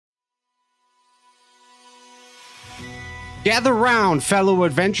Gather round, fellow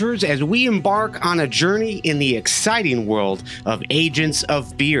adventurers, as we embark on a journey in the exciting world of Agents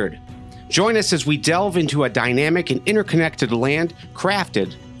of B.E.A.R.D. Join us as we delve into a dynamic and interconnected land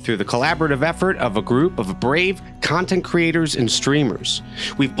crafted through the collaborative effort of a group of brave content creators and streamers.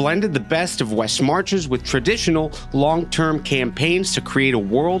 We've blended the best of Whitmor's with traditional long-term campaigns to create a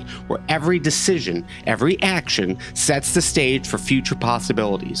world where every decision, every action sets the stage for future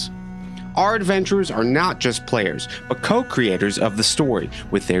possibilities. Our adventurers are not just players, but co-creators of the story,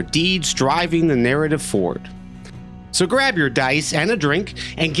 with their deeds driving the narrative forward. So grab your dice and a drink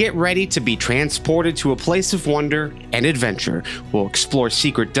and get ready to be transported to a place of wonder and adventure. We'll explore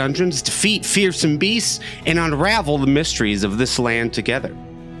secret dungeons, defeat fearsome beasts, and unravel the mysteries of this land together.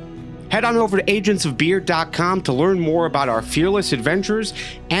 Head on over to agentsofbeard.com to learn more about our fearless adventurers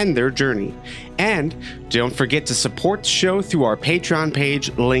and their journey. And don't forget to support the show through our Patreon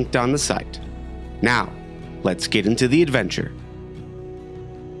page linked on the site. Now, let's get into the adventure.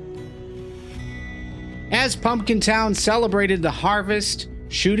 As Pumpkin Town celebrated the harvest,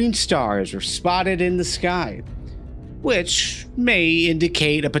 shooting stars were spotted in the sky, which may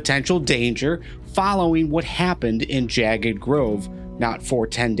indicate a potential danger following what happened in Jagged Grove not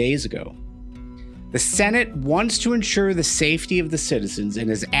 10 days ago. The Senate wants to ensure the safety of the citizens and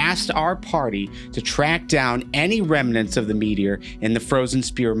has asked our party to track down any remnants of the meteor in the Frozen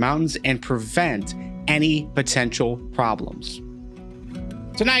Spear Mountains and prevent any potential problems.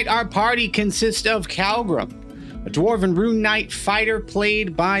 Tonight, our party consists of Calgrim, a dwarven rune knight fighter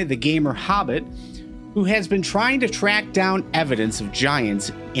played by the gamer Hobbit, who has been trying to track down evidence of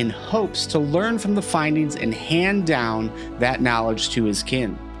giants in hopes to learn from the findings and hand down that knowledge to his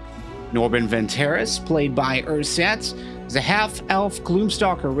kin. Norbin Venteris, played by Ursat, is a half-elf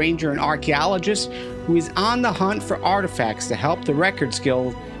Gloomstalker ranger and archaeologist who is on the hunt for artifacts to help the Records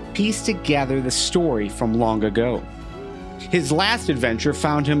Guild piece together the story from long ago. His last adventure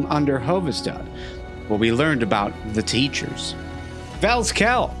found him under Hovestad, where we learned about the teachers.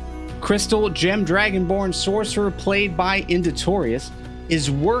 Velskel, Crystal Gem Dragonborn sorcerer played by Indatorius, is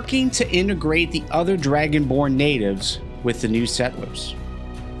working to integrate the other Dragonborn natives with the new settlers.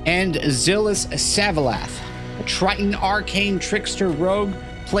 And Zillus Savalath, a Triton arcane trickster rogue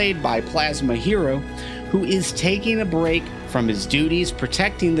played by Plasma Hero, who is taking a break from his duties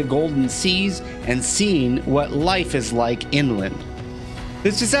protecting the Golden Seas and seeing what life is like inland.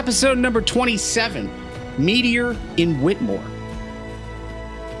 This is episode number 27, Meteor in Whitmor.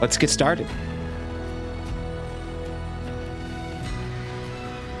 Let's get started.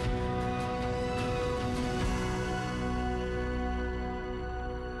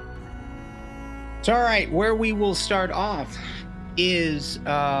 So, all right, where we will start off is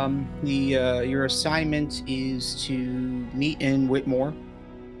your assignment is to meet in Whitmor.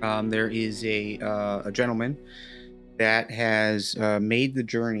 There is a gentleman that has made the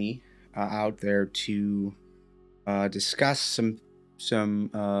journey out there to discuss some things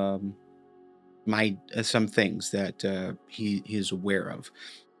that he is aware of.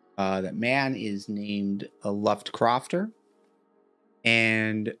 That man is named Luftcrofter,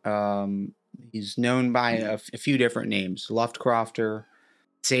 and he's known by a few different names: Luftcrofter,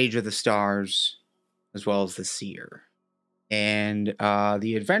 Sage of the Stars, as well as the Seer. And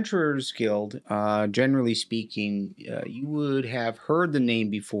the Adventurers Guild, generally speaking, you would have heard the name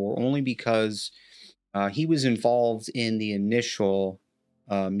before only because he was involved in the initial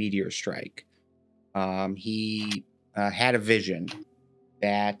meteor strike. He had a vision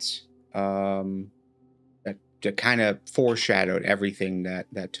that that kind of foreshadowed everything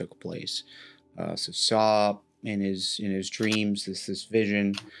that took place. So saw in his dreams this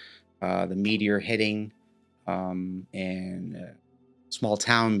vision, the meteor hitting, and a small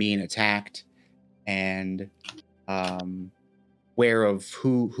town being attacked, and aware of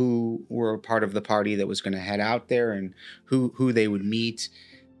who were part of the party that was going to head out there, and who they would meet,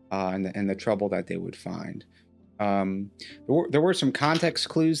 and the trouble that they would find. There were some context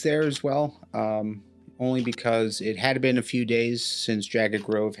clues there as well, only because it had been a few days since Jagged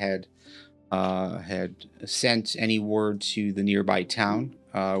Grove had sent any word to the nearby town,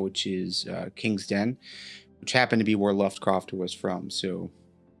 which is King's Den, which happened to be where Luftcrofter was from. So,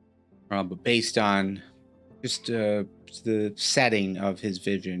 but based on just the setting of his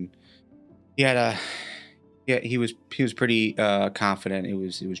vision, he was pretty confident it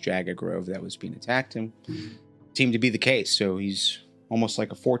was Jagged Grove that was being attacked, and seemed to be the case. So he's almost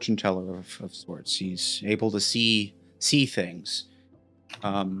like a fortune teller of sorts. He's able to see things.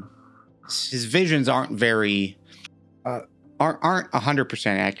 His visions aren't very aren't 100%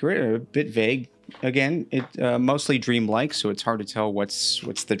 accurate, a bit vague. Again, it mostly dreamlike, so it's hard to tell what's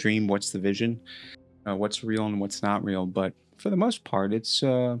the dream, what's the vision. what's real and what's not real, but for the most part, it's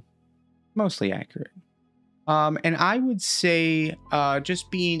mostly accurate. And I would say,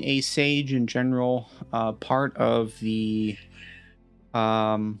 just being a sage in general, part of the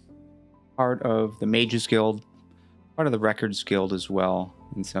Mages Guild, part of the Records Guild as well,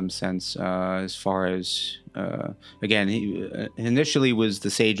 in some sense. As far as again, he initially was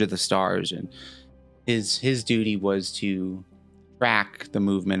the Sage of the Stars, and his duty was to track the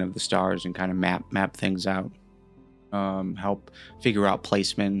movement of the stars and kind of map things out, help figure out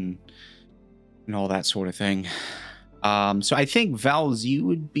placement and all that sort of thing. So I think Vels, you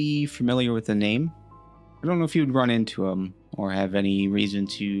would be familiar with the name. I don't know if you'd run into him or have any reason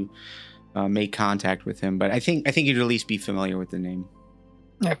to make contact with him, but I think you'd at least be familiar with the name.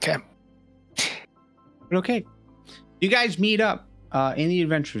 Okay. But okay, you guys meet up in the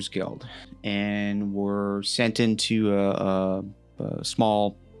Adventurers Guild and were sent into a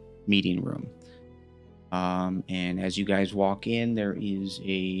small meeting room. And as you guys walk in, there is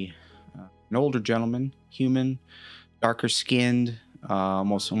an older gentleman, human, darker skinned,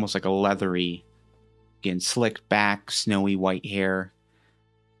 almost like a leathery skin, slicked back, snowy white hair.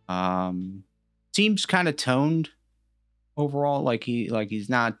 Seems kind of toned overall, like he's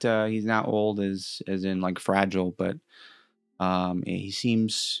not old as in like fragile, but he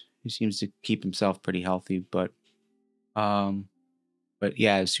seems to keep himself pretty healthy. But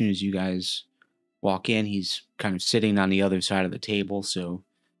yeah, as soon as you guys walk in, he's kind of sitting on the other side of the table, so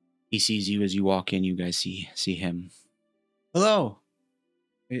he sees you as you walk in. You guys see him. Hello,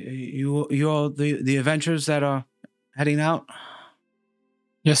 you all the adventurers that are heading out?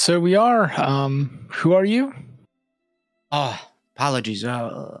 Yes, sir, we are. Who are you? Apologies.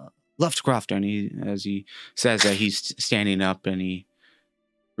 Lovecraft, and as he says that, he's standing up and he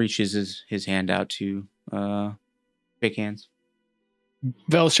reaches his hand out to shake hands.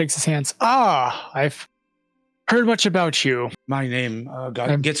 Vel shakes his hands. I've heard much about you. My name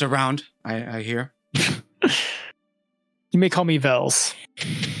gets around, I hear. You may call me Vels.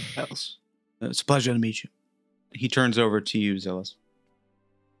 Vels. It's a pleasure to meet you. He turns over to you, Zealous.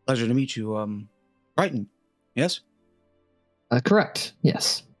 Pleasure to meet you. Brighton, yes? Correct,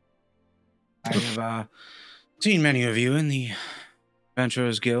 yes. I have seen many of you in the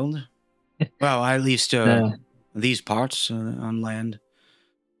Adventurers Guild. Well, at least these parts on land.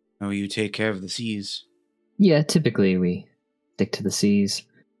 Oh, you take care of the seas. Yeah, typically we stick to the seas.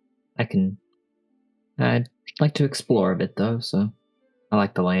 I'd like to explore a bit, though, so I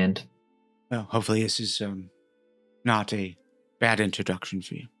like the land. Well, hopefully this is not a bad introduction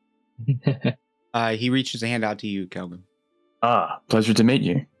for you. He reaches a hand out to you, Kelvin. Pleasure to meet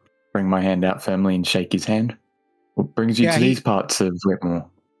you. Bring my hand out firmly and shake his hand. What brings you to these parts of Whitmor?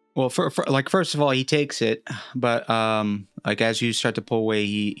 Well, first of all, he takes it, but as you start to pull away,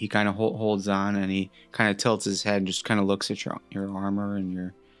 he kind of holds on, and he kind of tilts his head and just kind of looks at your armor and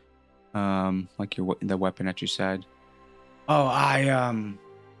your the weapon at your side. Oh, I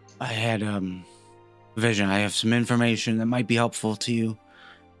had vision. I have some information that might be helpful to you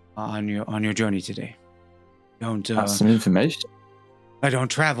on your journey today. Don't some information. I don't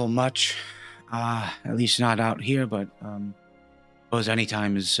travel much, at least not out here, but suppose any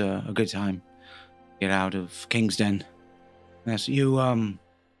time is a good time. Get out of King's Den. Yes, you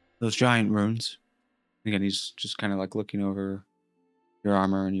those giant runes. Again, he's just kind of like looking over your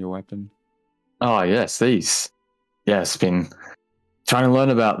armor and your weapon. Oh yes, these. Yes, been trying to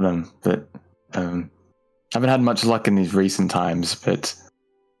learn about them, but haven't had much luck in these recent times. But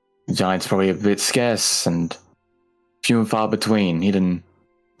the giants probably a bit scarce and few and far between, hidden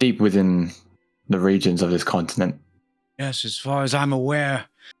deep within the regions of this continent. Yes, as far as I'm aware,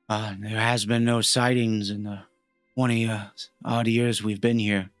 there has been no sightings in the 20 odd years we've been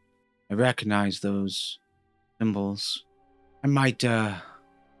here. I recognize those symbols. I might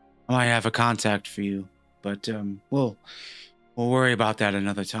have a contact for you, but we'll worry about that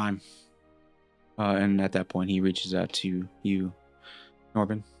another time. And at that point, he reaches out to you,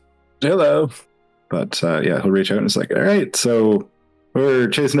 Norbin. Hello. But he'll reach out and it's like, all right, so we're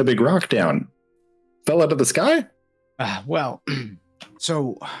chasing a big rock down. Fell out of the sky? Well,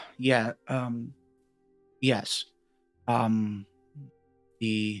 so, yeah, yes.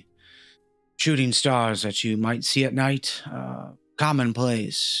 The shooting stars that you might see at night,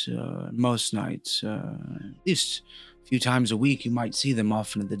 commonplace most nights. At least a few times a week you might see them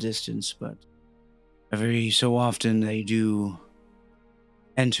off in the distance, but every so often they do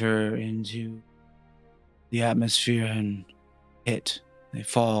enter into the atmosphere and hit. They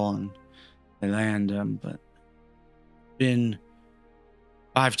fall and they land, but it's been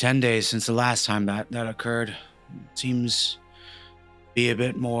 5-10 days since the last time that occurred. It seems to be a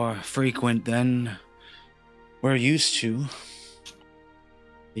bit more frequent than we're used to.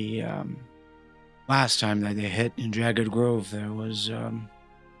 The last time that they hit in Jagged Grove, there was,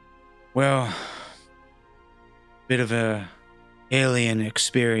 well, a bit of a alien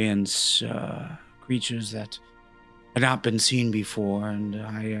experience, creatures that had not been seen before, and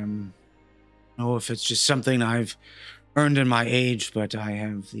I don't know if it's just something I've earned in my age, but I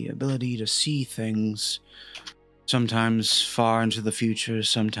have the ability to see things, sometimes far into the future,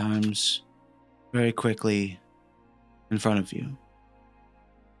 sometimes very quickly in front of you.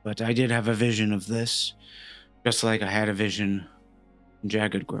 But I did have a vision of this, just like I had a vision in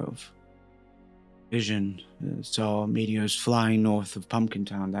Jagged Grove. Vision saw meteors flying north of Pumpkin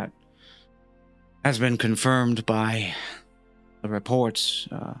Town. That has been confirmed by the reports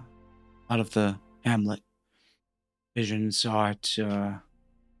out of the hamlet. Vision saw it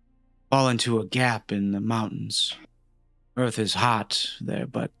fall into a gap in the mountains. Earth is hot there,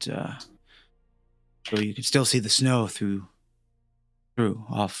 but so you can still see the snow through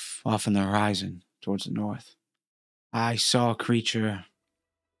off in the horizon towards the north. I saw a creature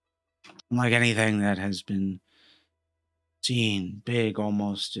unlike anything that has been seen, big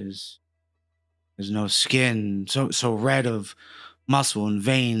almost as there's no skin, so red of muscle and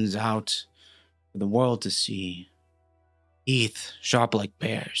veins out for the world to see. Teeth sharp like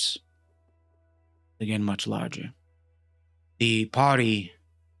bears. Again, much larger. The party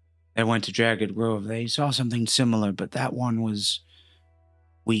that went to Jagged Grove, they saw something similar, but that one was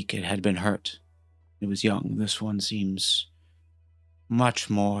weak. It had been hurt. It was young. This one seems much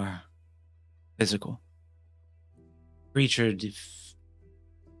more physical. Creature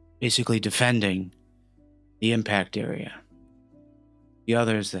basically defending the impact area. The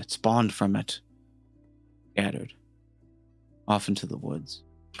others that spawned from it scattered off into the woods.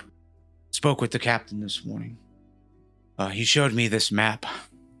 Spoke with the captain this morning. He showed me this map,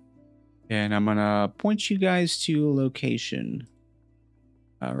 and I'm gonna point you guys to a location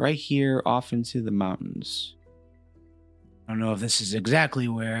right here off into the mountains. I don't know if this is exactly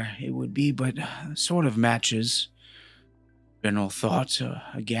where it would be, but sort of matches general thought.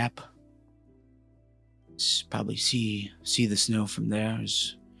 A gap. Probably see the snow from there.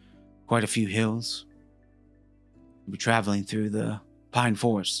 There's quite a few hills. We'll be traveling through the pine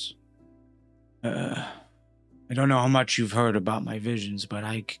forests. I don't know how much you've heard about my visions, but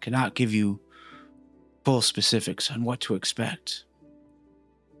I cannot give you full specifics on what to expect.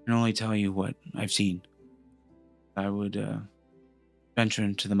 I can only tell you what I've seen. I would venture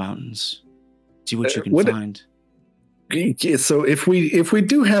into the mountains, see what you can find. So if we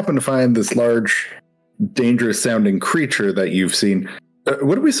do happen to find this large, dangerous sounding creature that you've seen,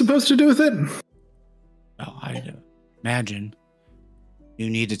 what are we supposed to do with it? Well, I'd imagine you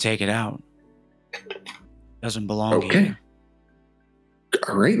need to take it out. Doesn't belong here.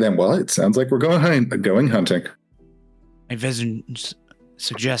 All right then. Well, it sounds like we're going hunting. My vision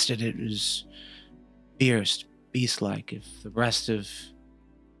suggested it was fierce, beast-like. If the rest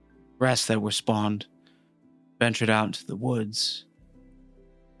that were spawned ventured out into the woods,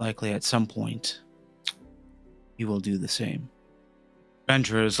 likely at some point, you will do the same.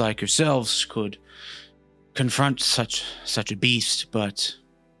 Adventurers like yourselves could confront such a beast, but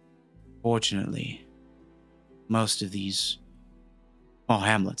fortunately, most of these small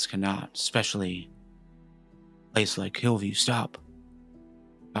hamlets cannot, especially a place like Hillview Stop,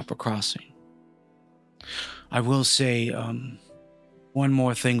 Copper Crossing. I will say one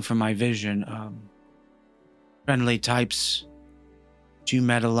more thing from my vision. Friendly types that you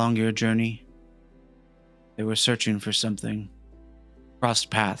met along your journey, they were searching for something, crossed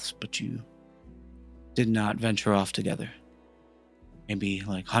paths, but you did not venture off together. Maybe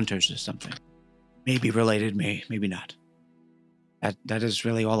like hunters or something. Maybe related, maybe not. That is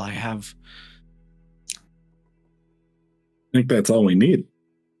really all I have. I think that's all we need.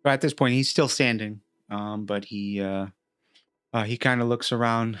 But at this point, he's still standing. But he kind of looks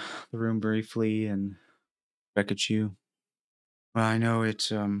around the room briefly and back at you. Well, I know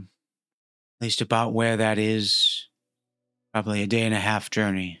it's at least about where that is. Probably a day and a half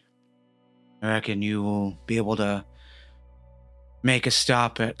journey. I reckon you will be able to make a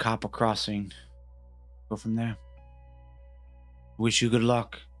stop at Copper Crossing. Go from there. Wish you good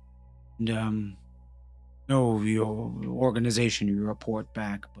luck. And know your organization, you report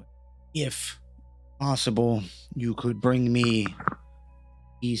back, but if possible, you could bring me a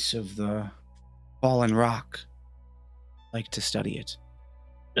piece of the fallen rock. I'd like to study it.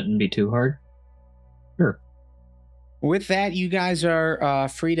 Shouldn't be too hard. Sure. With that, you guys are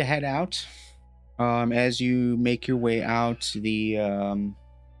free to head out. As you make your way out, the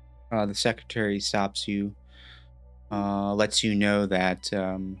secretary stops you, lets you know that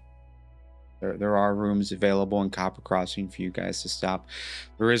There are rooms available in Copper Crossing for you guys to stop.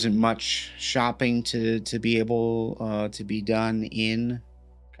 There isn't much shopping to be able to be done in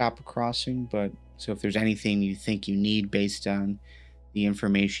Copper Crossing, but so if there's anything you think you need based on the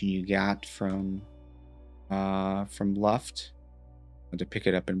information you got from Luft, to pick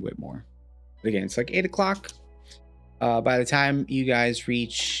it up in Whitmor. But again, it's like 8 o'clock. By the time you guys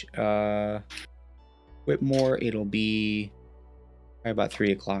reach Whitmor, it'll be probably about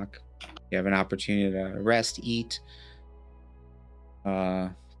 3 o'clock. You have an opportunity to rest, eat,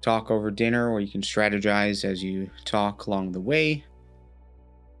 talk over dinner, or you can strategize as you talk along the way.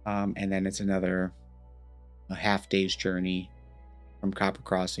 And then it's a half day's journey from Copper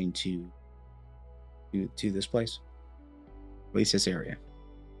Crossing to this place, at least this area.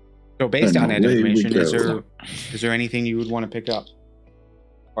 So based on that information, is there anything you would want to pick up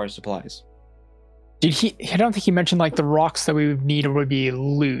as far as supplies? I don't think he mentioned like the rocks that we would need would be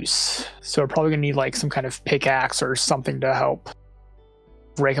loose. So we're probably gonna need like some kind of pickaxe or something to help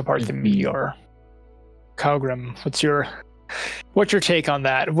break apart the meteor. Kalgrim, what's your take on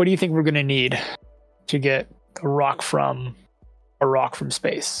that? What do you think we're gonna need to get a rock from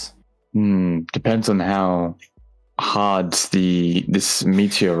space? Depends on how hard this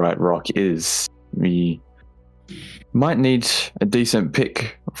meteorite rock is. We might need a decent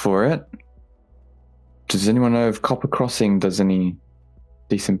pick for it. Does anyone know if Copper Crossing does any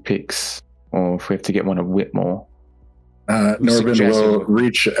decent picks, or if we have to get one at Whitmor? Norbin will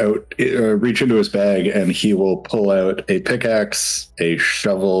reach into his bag, and he will pull out a pickaxe, a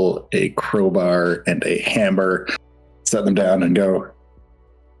shovel, a crowbar, and a hammer, set them down, and go,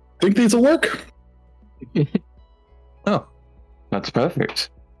 think these will work? Oh, that's perfect.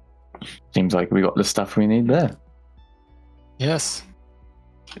 Seems like we got the stuff we need there. Yes.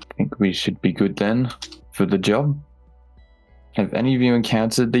 I think we should be good then for the job. Have any of you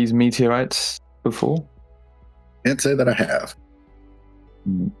encountered these meteorites before? Can't say that I have.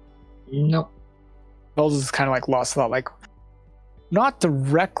 No. Wells is kind of like lost thought, like not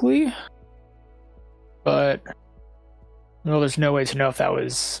directly, but there's no way to know if that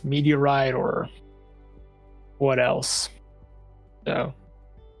was meteorite or what else. So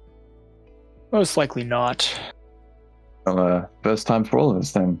most likely not. Well, first time for all of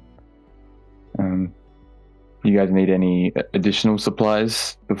us then. You guys need any additional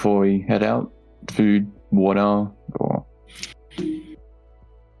supplies before we head out? Food, water, or...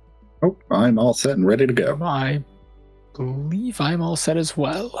 Oh, I'm all set and ready to go. I believe I'm all set as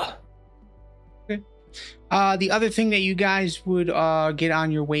well. Okay. The other thing that you guys would get on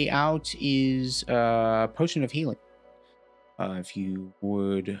your way out is a potion of healing. If you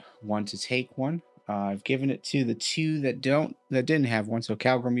would want to take one. I've given it to the two that didn't have one. So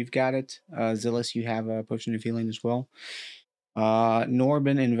Kalgrim, you've got it. Zillis, you have a potion of healing as well.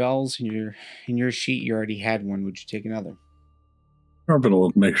 Norbin and Vels, in your sheet, you already had one. Would you take another? Norbin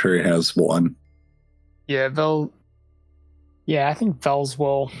will make sure he has one. Yeah, I think Vels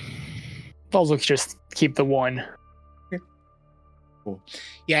will just keep the one. Okay. Cool.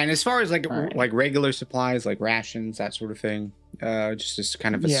 Yeah, and as far as like regular supplies, like rations, that sort of thing, just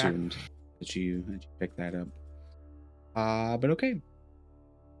kind of assumed that you pick that up. But okay.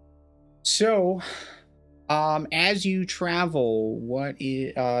 So, as you travel, what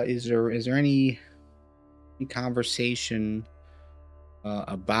is there any conversation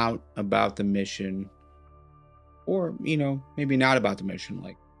about the mission, or maybe not about the mission,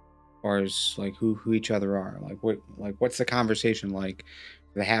 like as far as like who each other are, what's the conversation like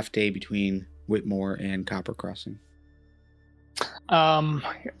for the half day between Whitmor and Copper Crossing?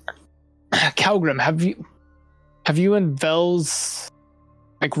 Kalgrim, have you and Vels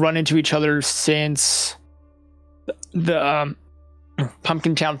like run into each other since the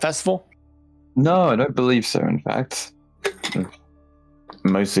Pumpkin Town Festival? No, I don't believe so. In fact,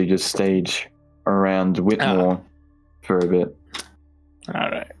 mostly just stage around Whitmor for a bit. All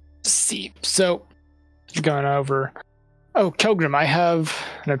right. See, so going over. Oh, Kalgrim,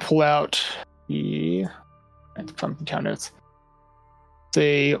 I pull out the Pumpkin Town notes.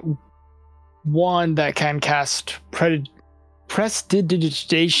 The one that can cast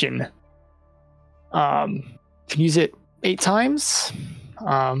prestidigitation. Can use it 8 times.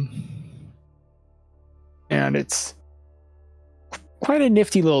 And it's quite a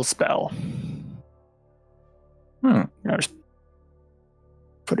nifty little spell. I'll just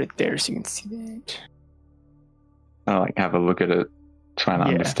put it there so you can see that. I have a look at it, trying to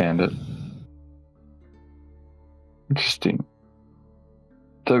understand it. Interesting.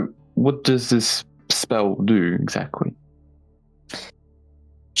 So, what does this spell do exactly?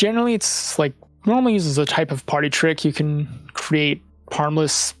 Generally, it's like normally used as a type of party trick. You can create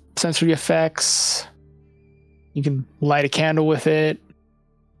harmless sensory effects. You can light a candle with it.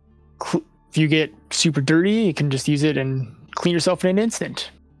 If you get super dirty, you can just use it and clean yourself in an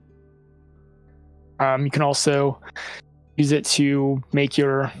instant. You can also use it to make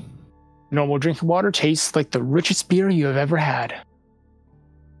your normal drinking water taste like the richest beer you have ever had.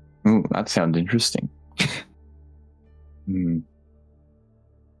 Ooh, that sounds interesting.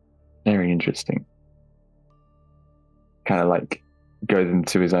 Very interesting. Kind of like goes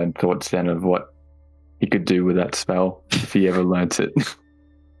into his own thoughts then of what he could do with that spell if he ever learnt it.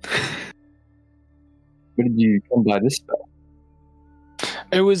 Where did you come by this spell?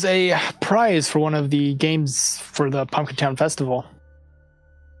 It was a prize for one of the games for the Pumpkin Town Festival.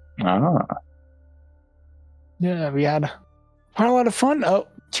 Ah. Yeah, we had quite a lot of fun.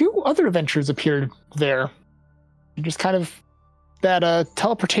 2 other adventures appeared there. Just kind of that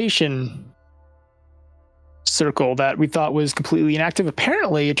teleportation circle that we thought was completely inactive.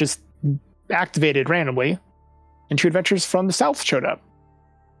 Apparently, it just activated randomly, and 2 adventures from the south showed up.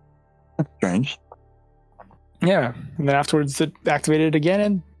 That's strange. Yeah, and then afterwards it activated again,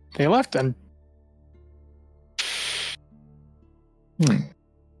 and they left. And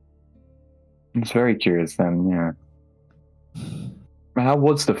It's very curious then, yeah. How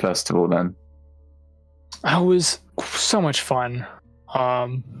was the festival then? it was so much fun.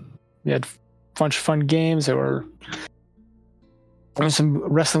 We had a bunch of fun games. There was some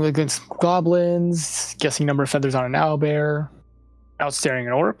wrestling against goblins, guessing number of feathers on an owlbear, outstaring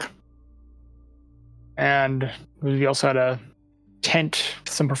an orc. And we also had a tent,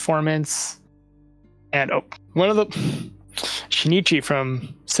 some performance, and one of the Shinichi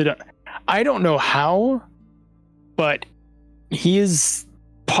from Sudan. I don't know how, but he is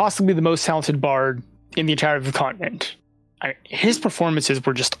possibly the most talented bard in the entire continent. His performances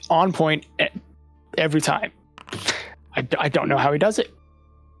were just on point every time. I don't know how he does it.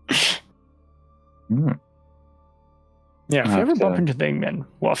 Mm. Yeah, if you ever bump into thing, then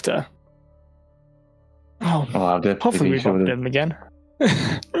we'll have to. Oh, Well, I'll definitely hopefully be we sure bump to, into him again.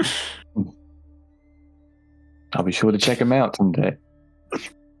 I'll be sure to check him out someday.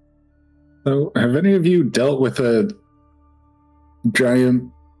 So, have any of you dealt with a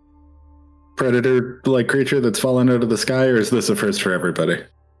giant predator-like creature that's fallen out of the sky, or is this a first for everybody?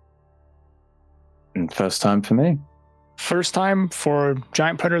 And first time for me. First time for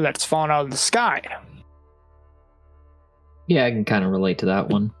giant predator that's fallen out of the sky. Yeah, I can kind of relate to that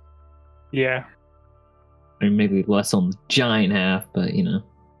one. Yeah. I mean, maybe less on the giant half, but you know.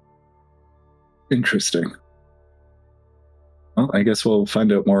 Interesting. Well, I guess we'll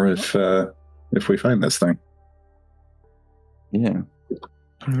find out more if we find this thing. Yeah.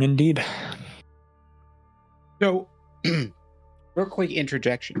 Indeed. So, real quick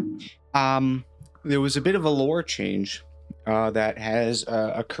interjection. There was a bit of a lore change that has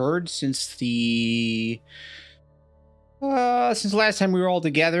occurred since the last time we were all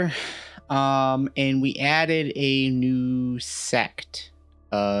together, and we added a new sect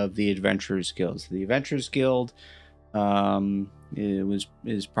of the Adventurers Guild. So the Adventurers Guild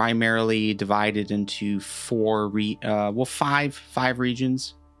is primarily divided into five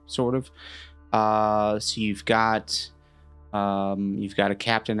regions, sort of. So you've got a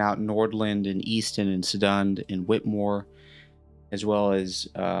captain out in Nordland and Easton and Sedund and Whitmor, as well as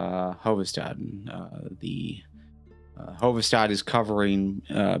Hovestad. The Hovestad is covering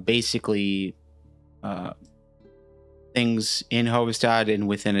basically things in Hovestad and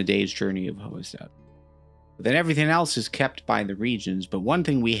within a day's journey of Hovestad. But then everything else is kept by the regions. But one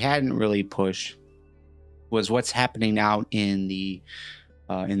thing we hadn't really pushed was what's happening out in the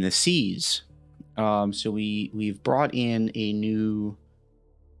seas. So we've brought in a new,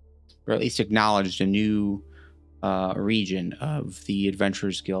 or at least acknowledged a new region of the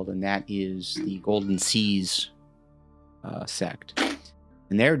Adventurers Guild, and that is the Golden Seas sect.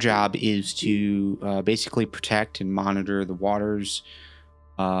 And their job is to basically protect and monitor the waters,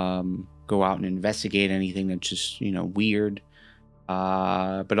 go out and investigate anything that's just, weird,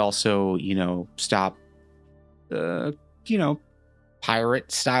 but also, stop,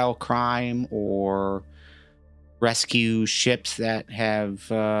 pirate style crime or rescue ships that have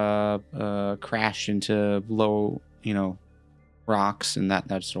crashed into low, rocks and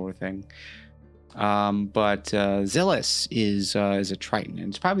that sort of thing. But Zillus is a Triton, and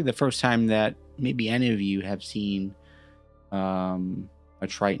it's probably the first time that maybe any of you have seen a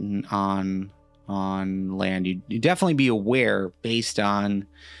Triton on land. You definitely be aware based on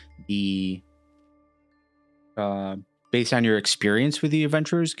your experience with the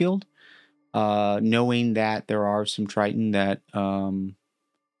Adventurers Guild, knowing that there are some Triton that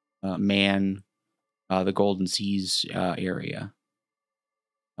man the Golden Seas area.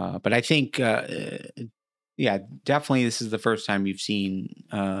 But I think, yeah, definitely this is the first time you've seen,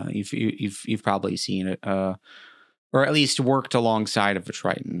 you've probably seen it, or at least worked alongside of a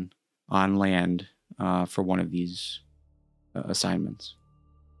Triton on land for one of these assignments.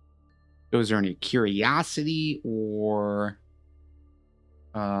 So is there any curiosity or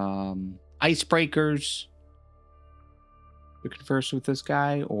icebreakers to converse with this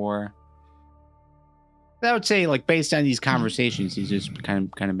guy? Or I would say, like, based on these conversations, he's just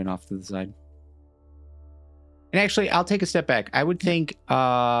kind of been off to the side. And actually, I'll take a step back. I would think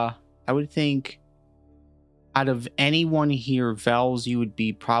out of anyone here, Vels, you would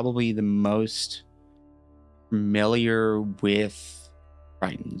be probably the most familiar with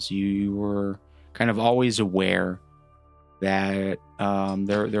Tritons. You were kind of always aware that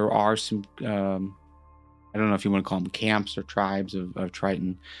there are some, I don't know if you want to call them camps or tribes of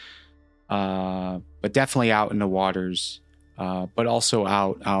Triton, but definitely out in the waters, but also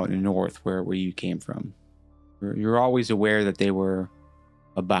out in the north where you came from. You're always aware that they were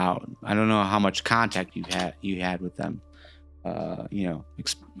about. I don't know how much contact you had with them,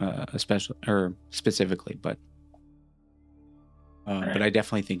 especially or specifically, but I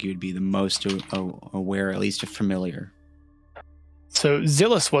definitely think you would be the most aware, at least familiar. So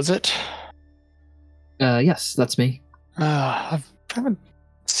Zillus, was it? Yes, that's me. I haven't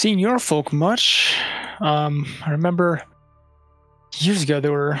seen your folk much. I remember years ago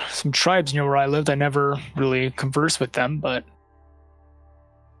there were some tribes near where I lived. I never really conversed with them, but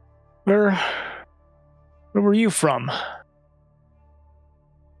where were you from?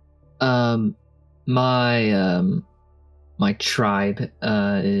 My tribe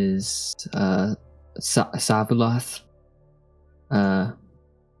is Savulath.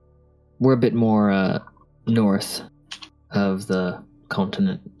 We're a bit more north of the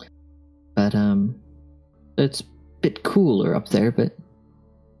continent, but it's a bit cooler up there, but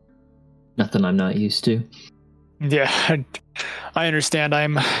nothing I'm not used to. Yeah, I understand.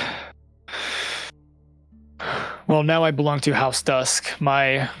 Well, now I belong to House Dusk,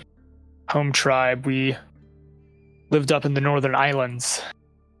 my home tribe. We lived up in the northern islands.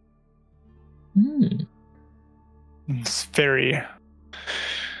 It's very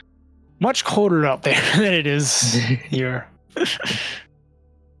much colder out there than it is here.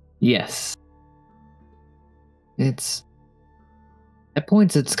 Yes. At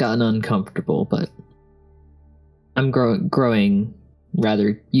points it's gotten uncomfortable, but I'm growing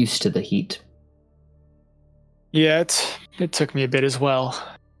rather used to the heat. Yeah, it took me a bit as well.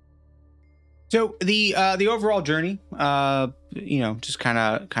 So the overall journey, just kind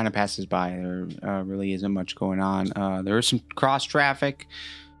of passes by. There really isn't much going on. There is some cross traffic,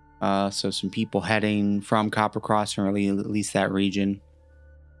 so some people heading from Copper Cross, or at least that region,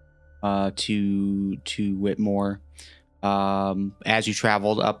 to Whitmor. As you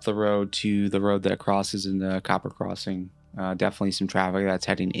traveled up the road to the road that crosses into Copper Crossing, definitely some traffic that's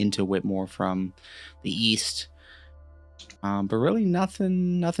heading into Whitmor from the east. But really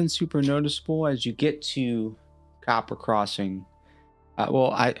nothing super noticeable as you get to Copper Crossing.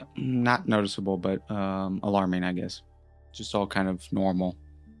 Not noticeable, but alarming, I guess. Just all kind of normal.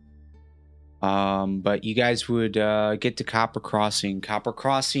 But you guys would get to Copper Crossing. Copper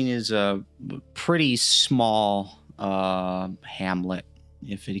Crossing is a pretty small hamlet,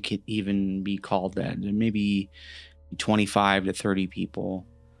 if it could even be called that. Maybe 25 to 30 people.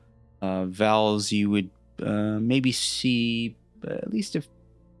 Vels, you would maybe see at least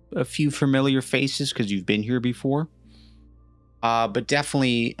a few familiar faces because you've been here before. But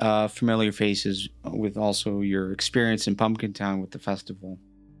definitely familiar faces with also your experience in Pumpkin Town with the festival.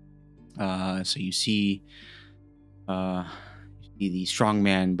 So you see the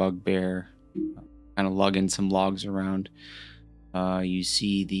strongman Bugbear kind of lugging some logs around. You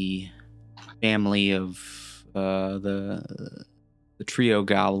see the family of the trio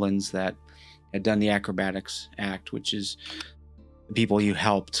goblins that had done the acrobatics act, which is the people you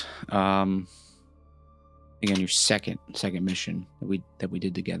helped. Again, your second mission that we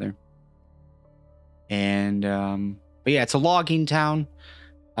did together. And but yeah, it's a logging town.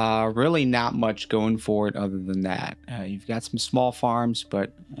 Really not much going for it other than that. You've got some small farms,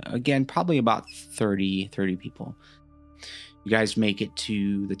 but again, probably about 30 people. You guys make it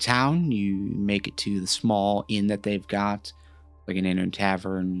to the town. You make it to the small inn that they've got, like an inn and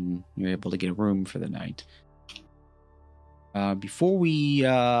tavern. You're able to get a room for the night. Before we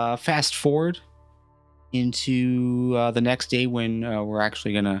fast forward into the next day when we're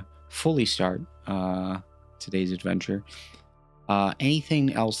actually going to fully start today's adventure,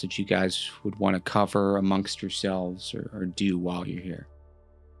 anything else that you guys would want to cover amongst yourselves or do while you're here?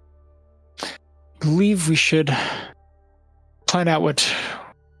 I believe we should plan out what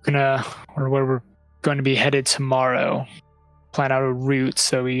or where we're going to be headed tomorrow. Plan out a route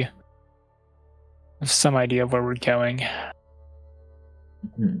so we have some idea of where we're going.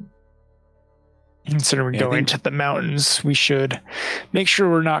 Hmm. Considering going to the mountains, we should make sure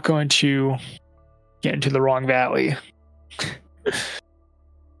we're not going to get into the wrong valley.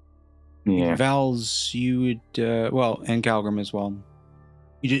 Yeah. Vals, you would, and Calgrim as well.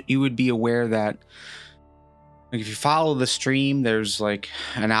 You would be aware that, like, if you follow the stream, there's like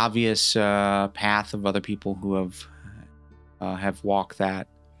an obvious path of other people who have walked that.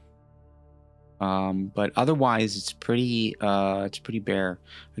 But otherwise, it's pretty bare.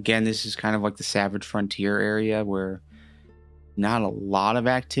 Again, this is kind of like the Savage Frontier area where not a lot of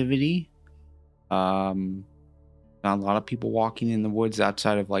activity. Not a lot of people walking in the woods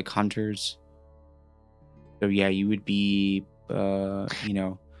outside of like hunters. So yeah, you would be,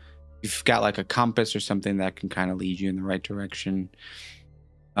 you've got like a compass or something that can kind of lead you in the right direction.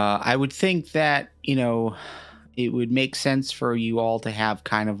 I would think that, it would make sense for you all to have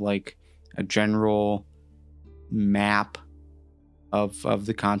kind of like a general map of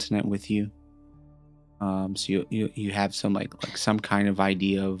the continent with you. So you have some like some kind of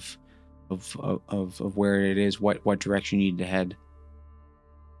idea of where it is, what direction you need to head.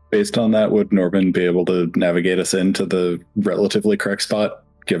 Based on that, would Norbin be able to navigate us into the relatively correct spot,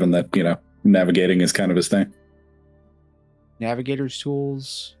 given that, navigating is kind of his thing? Navigator's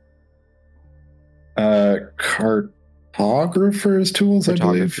tools. Cartographer's tools, I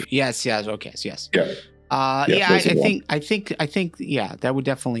believe. Yes, okay, yes. Yeah. I think that would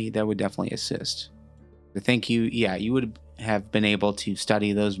definitely assist. I think you would have been able to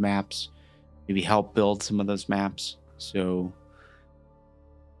study those maps, maybe help build some of those maps. So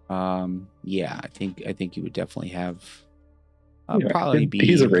I think you would definitely have probably be.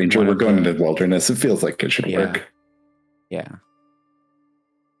 He's a ranger. We're going into the wilderness. It feels like it should work. Yeah.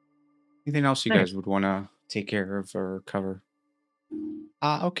 Anything else you guys would want to take care of or cover?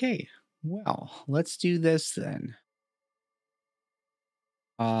 Okay. Well, let's do this then.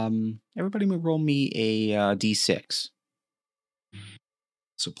 Everybody roll me a d6.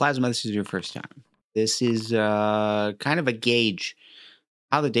 So Plasma, this is your first time. This is kind of a gauge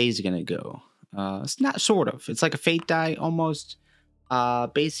how the day's going to go. It's not sort of. It's like a fate die almost.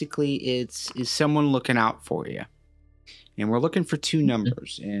 Basically, it's someone looking out for you. And we're looking for two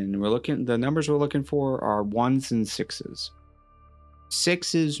numbers. And the numbers we're looking for are 1s and 6s.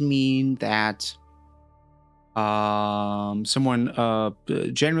 6s mean that someone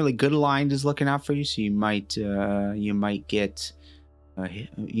generally good aligned is looking out for you. So you might get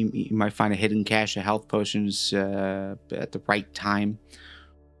you might find a hidden cache of health potions at the right time,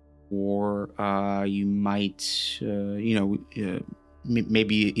 or you might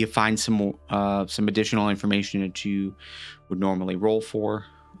maybe you find some additional information that you would normally roll for,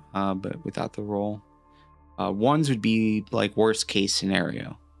 but without the roll. 1s would be like worst case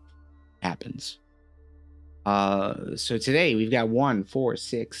scenario happens. So today we've got 1, 4,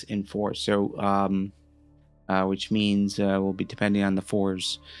 6, and 4. So which means we'll be depending on the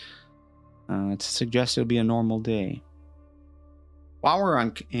 4s to suggest it'll be a normal day. While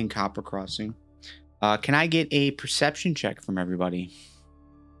we're in Copper Crossing, can I get a perception check from everybody?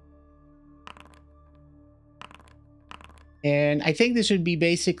 And I think this would be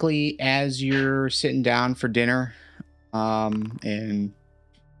basically as you're sitting down for dinner, and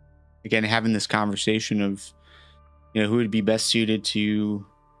again having this conversation of who would be best suited to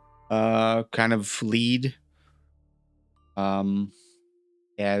kind of lead,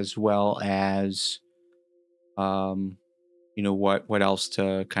 as well as what else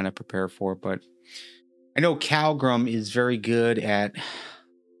to kind of prepare for. But I know Calgrim is very good at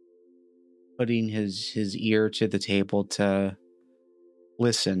putting his ear to the table to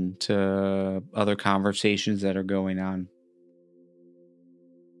listen to other conversations that are going on.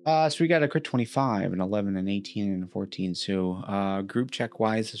 So we got a crit 25, an 11, an 18, and a 14. So group check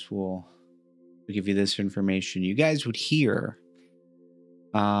wise, this will give you this information. You guys would hear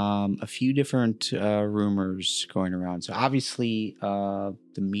a few different rumors going around. So obviously the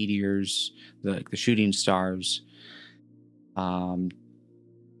meteors, the shooting stars,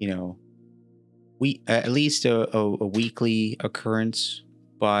 we at least a weekly occurrence,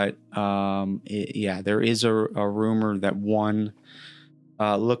 but there is a rumor that one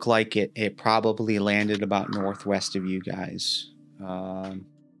looked like it probably landed about northwest of you guys,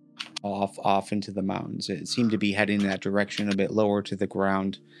 off into the mountains. It seemed to be heading in that direction, a bit lower to the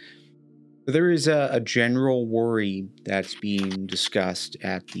ground. But there is a general worry that's being discussed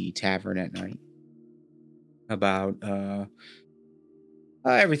at the tavern at night about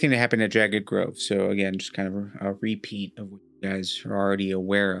everything that happened at Jagged Grove. So again, just kind of a repeat of what you guys are already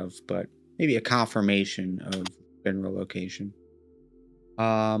aware of, but maybe a confirmation of general location.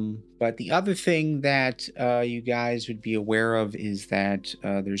 But the other thing that you guys would be aware of is that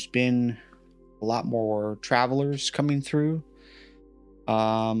there's been a lot more travelers coming through.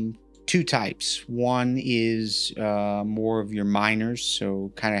 Two types. One is more of your miners,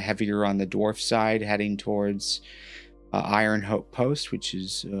 so kind of heavier on the dwarf side, heading towards Iron Hope Post, which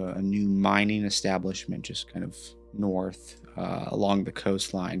is a new mining establishment just kind of north along the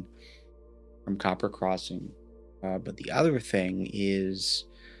coastline from Copper Crossing. But the other thing is,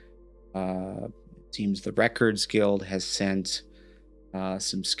 it seems the Records Guild has sent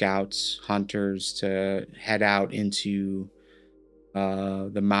some scouts, hunters to head out into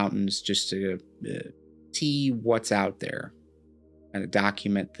the mountains just to see what's out there and to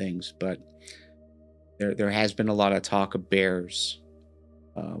document things. But there has been a lot of talk of bears,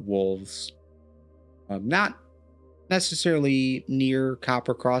 wolves, not necessarily near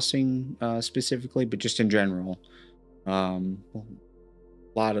Copper Crossing specifically, but just in general. A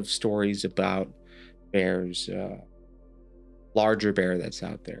lot of stories about bears, larger bear that's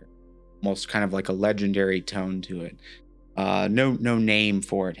out there, almost kind of like a legendary tone to it. No name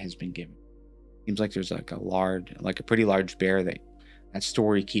for it has been given. Seems like there's like a pretty large bear that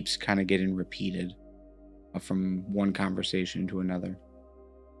story keeps kind of getting repeated from one conversation to another.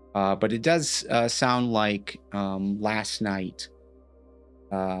 But it does sound like last night,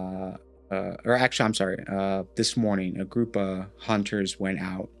 or actually, I'm sorry, this morning, a group of hunters went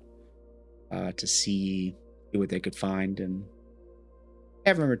out to see what they could find, and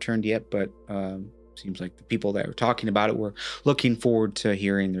haven't returned yet, but seems like the people that were talking about it were looking forward to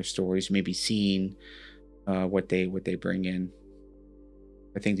hearing their stories, maybe seeing what they bring in.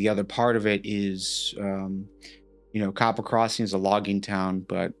 I think the other part of it is, Copper Crossing is a logging town,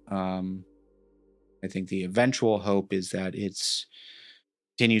 but I think the eventual hope is that it's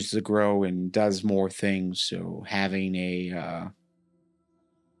continues to grow and does more things. So having a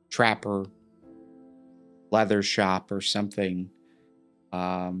trapper, leather shop, or something,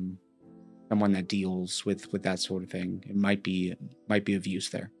 someone that deals with that sort of thing, it might be of use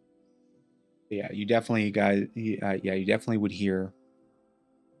there. But yeah, you definitely would hear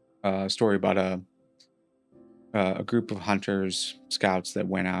a story about a group of hunters, scouts that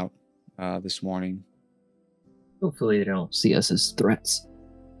went out this morning. Hopefully they don't see us as threats.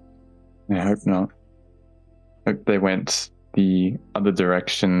 I hope not. Hope they went the other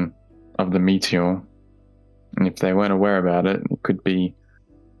direction of the Meteor. And if they weren't aware about it, it could be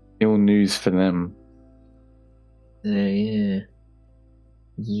ill news for them. Yeah.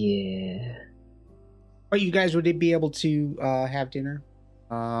 But you guys would be able to have dinner.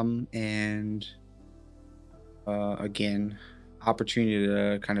 And again, opportunity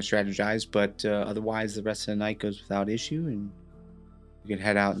to kind of strategize, but otherwise the rest of the night goes without issue, and you can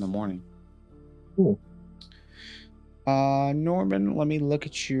head out in the morning. Cool. Norman, let me look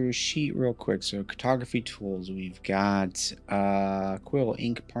at your sheet real quick. So cartography tools, we've got quill,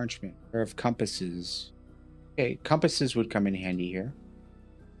 ink, parchment, pair of compasses. Okay, compasses would come in handy here.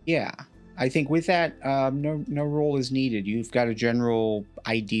 Yeah, I think with that, no roll is needed. You've got a general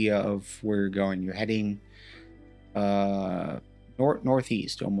idea of where you're going. You're heading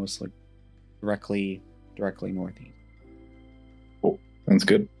northeast, almost like directly northeast. Cool. Sounds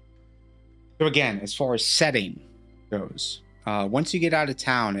good. So again, as far as setting goes, once you get out of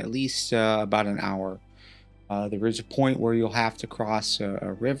town, at least about an hour, there is a point where you'll have to cross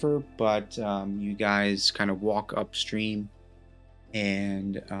a river, but you guys kind of walk upstream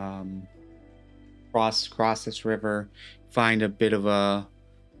and cross this river, find a bit of a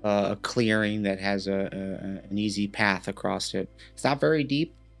clearing that has an easy path across it. It's not very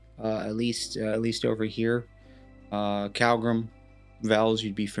deep, at least over here. Calgrim, Vels,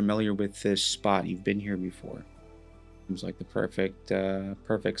 you'd be familiar with this spot. You've been here before. Seems like the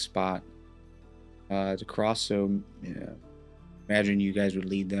perfect spot to cross. So imagine you guys would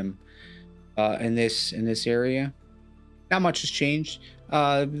lead them in this area. Not much has changed.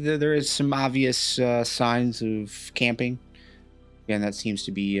 There is some obvious signs of camping. Again, that seems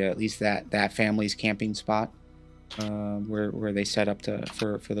to be at least that family's camping spot, where they set up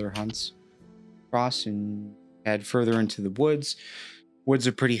for their hunts. Cross and head further into the woods. Woods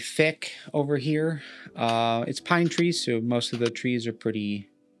are pretty thick over here. It's pine trees, so most of the trees are pretty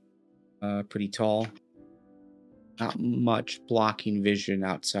tall. Not much blocking vision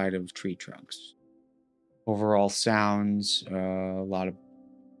outside of tree trunks. Overall sounds, a lot of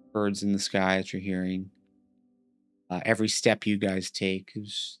birds in the sky that you're hearing. Every step you guys take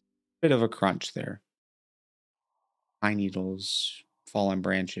is a bit of a crunch there. Pine needles, fallen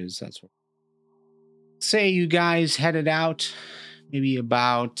branches, that sort of. say you guys headed out maybe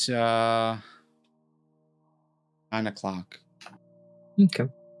about 9 o'clock. Okay.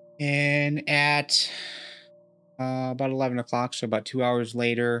 And at about 11 o'clock, so about 2 hours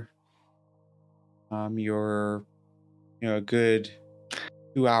later, you're a good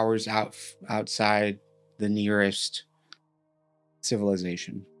 2 hours outside the nearest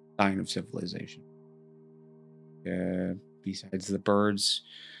civilization, sign of civilization. Besides the birds,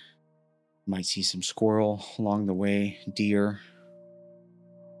 you might see some squirrel along the way, deer.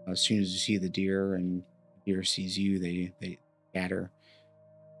 As soon as you see the deer and deer sees you, they scatter.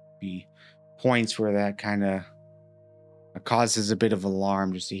 Be points where that kind of causes a bit of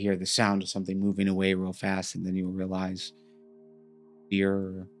alarm just to hear the sound of something moving away real fast, and then you'll realize deer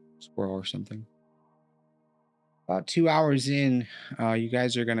or squirrel or something. About 2 hours in, you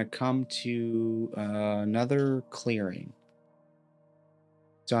guys are going to come to another clearing.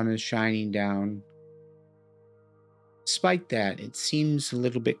 Sun is shining down. Despite that, it seems a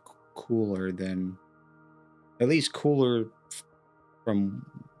little bit cooler than, at least cooler from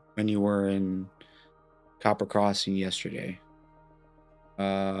when you were in Copper Crossing yesterday.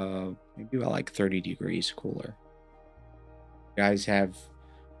 Maybe about like 30 degrees cooler. You guys have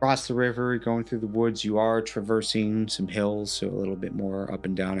crossed the river, going through the woods. You are traversing some hills, so a little bit more up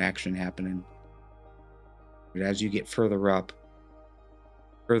and down action happening. But as you get further up,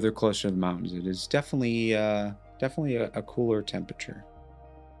 further closer to the mountains, it is definitely a cooler temperature.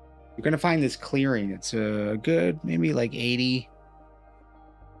 You're going to find this clearing. It's a good, maybe like 80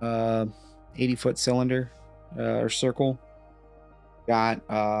 foot cylinder or circle. Got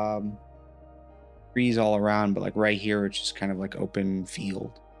trees all around, but like right here, it's just kind of like open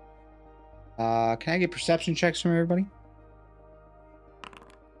field. Can I get perception checks from everybody?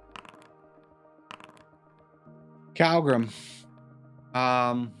 Calgrim.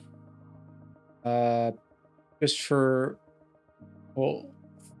 Just from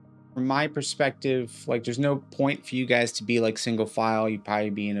my perspective, like there's no point for you guys to be like single file. You'd probably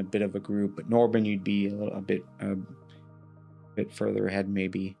be in a bit of a group, but Norbin, you'd be a bit further ahead,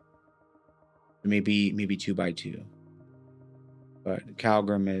 maybe 2 by 2. But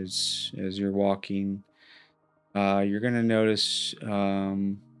Calgrim, as you're walking, you're gonna notice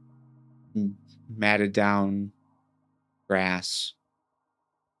matted down grass.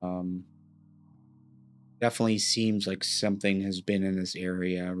 Definitely seems like something has been in this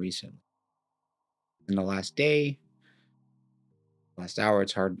area recently. In the last day, last hour,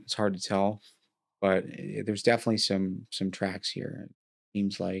 it's hard to tell, but there's definitely some tracks here. It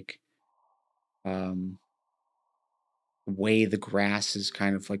seems like the way the grass is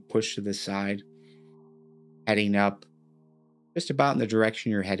kind of like pushed to the side, heading up just about in the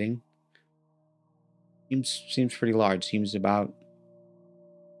direction you're heading. Seems pretty large. Seems about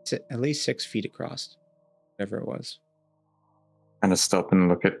at least 6 feet across, whatever it was. Kind of stop and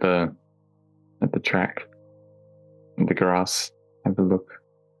look at the track, the grass. Have a look.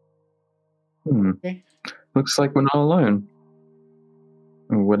 Okay. Looks like we're not alone.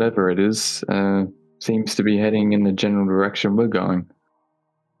 Whatever it is, seems to be heading in the general direction we're going.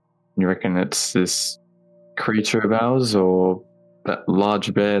 You reckon it's this creature of ours, or that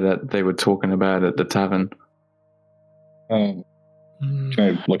large bear that they were talking about at the tavern? Can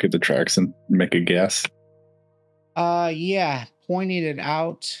I look at the tracks and make a guess? Yeah, pointing it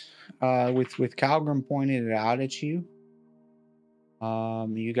out, with Calgrim pointing it out at you.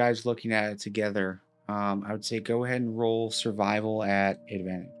 You guys looking at it together. I would say go ahead and roll survival at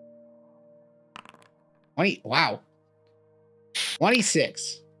advantage. 20. Wow.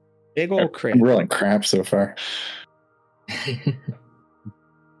 26. Big old crit. I'm rolling crap so far.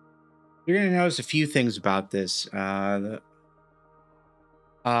 You're gonna notice a few things about this. The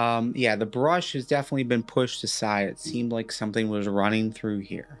brush has definitely been pushed aside. It seemed like something was running through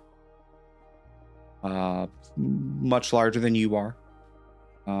here. Much larger than you are.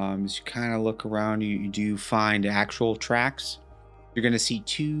 As you kind of look around, you do find actual tracks. You're going to see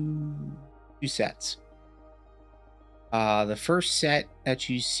two sets. The first set that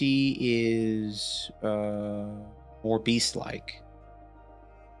you see is more beast-like.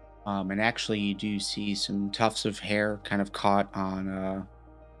 And actually, you do see some tufts of hair kind of caught on a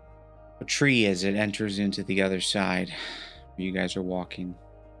tree as it enters into the other side where you guys are walking.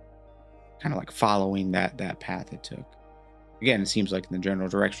 Kind of like following that path it took. Again, it seems like in the general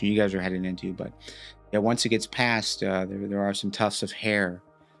direction you guys are heading into, but yeah, once it gets past, there are some tufts of hair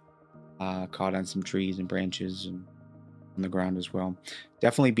caught on some trees and branches and on the ground as well.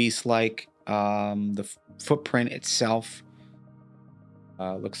 Definitely beast-like. The footprint itself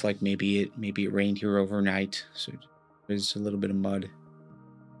looks like maybe it rained here overnight, so there's a little bit of mud.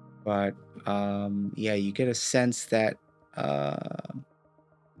 But yeah, you get a sense that kind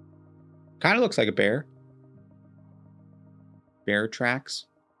of looks like a bear. Bear tracks.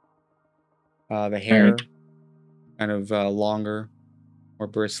 The hair kind of longer, more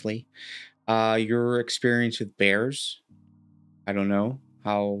bristly. Your experience with bears, I don't know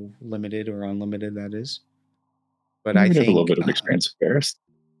how limited or unlimited that is, but I We have think a little bit of experience with bears.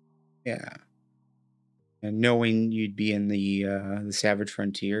 yeah. And knowing you'd be in the savage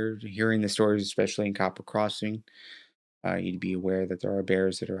frontier, hearing the stories, especially in Copper Crossing, you'd be aware that there are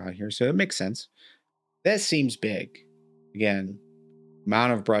bears that are out here. So it makes sense. That seems big. Again,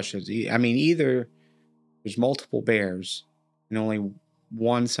 amount of brushes. I mean, either there's multiple bears and only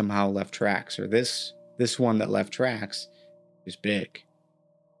one somehow left tracks, or this one that left tracks is big.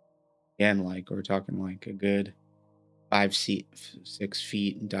 Again, like we're talking like a good 6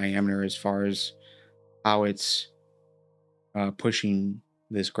 feet in diameter as far as how it's pushing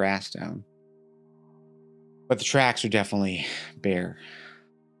this grass down. But the tracks are definitely bare.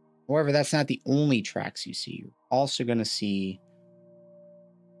 However, that's not the only tracks you see. You're also going to see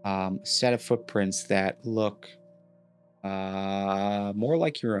a set of footprints that look more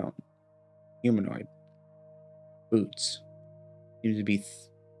like your own. Humanoid. Boots. Seems to be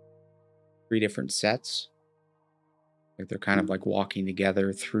 3 different sets. Like they're kind of like walking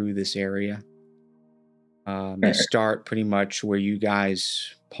together through this area. They start pretty much where you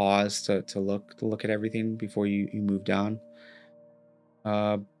guys pause to look at everything before you moved on.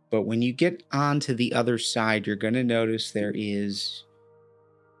 But when you get onto the other side, you're going to notice there is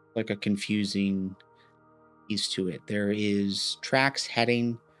like a confusing piece to it. There is tracks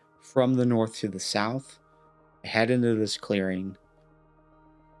heading from the north to the south, head into this clearing,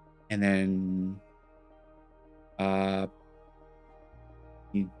 and then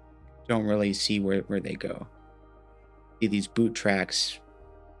you don't really see where they go. See these boot tracks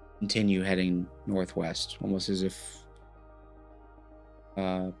continue heading northwest, almost as if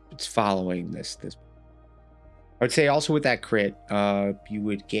it's following this. I would say also with that crit, you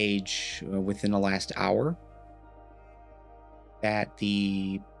would gauge within the last hour that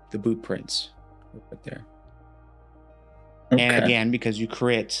the boot prints were put there. Okay. And again, because you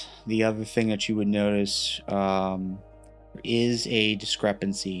crit, the other thing that you would notice is a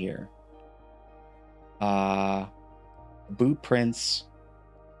discrepancy here. Boot prints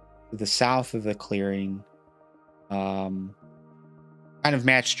to the south of the clearing kind of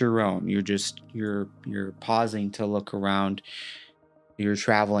matched your own. You're pausing to look around. You're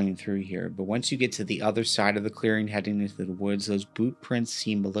traveling through here, but once you get to the other side of the clearing, heading into the woods, those boot prints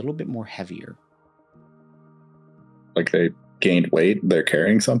seem a little bit more heavier. Like they gained weight? They're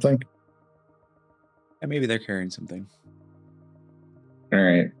carrying something? Yeah, maybe they're carrying something. All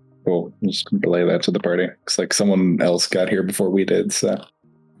right. We'll just relay that to the party. It's like someone else got here before we did, so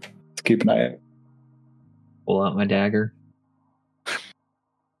let's keep an eye out. Pull out my dagger.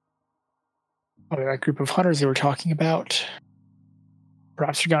 Probably that group of hunters you were talking about.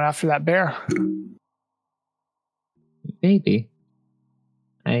 Perhaps you're going after that bear. Maybe.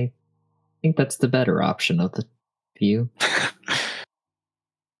 I think that's the better option of the few.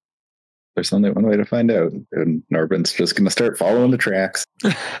 There's only one way to find out, and Norbin's just going to start following the tracks.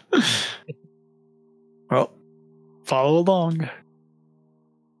 Well, follow along.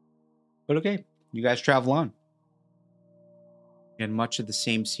 But okay, you guys travel on. And much of the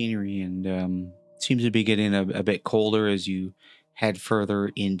same scenery, and seems to be getting a bit colder as you head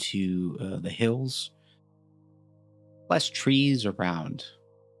further into the hills. Less trees around.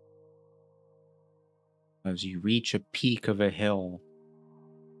 As you reach a peak of a hill.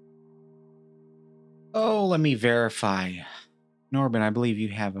 Oh, let me verify. Norbin, I believe you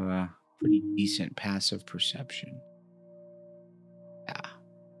have a pretty decent passive perception. Yeah.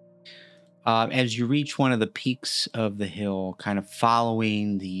 As you reach one of the peaks of the hill, kind of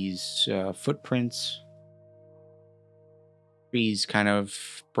following these footprints, trees kind of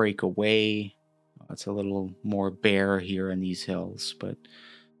break away. It's a little more bare here in these hills, but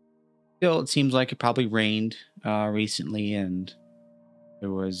still, it seems like it probably rained recently, and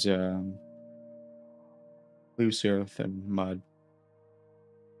there was loose earth and mud.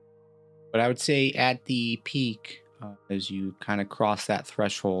 But I would say at the peak, as you kind of cross that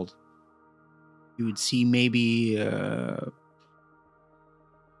threshold, you would see maybe a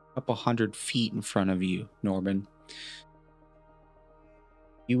couple 100 feet in front of you, Norbin.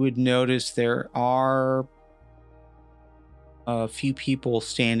 You would notice there are a few people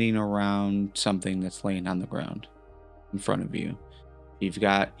standing around something that's laying on the ground in front of you.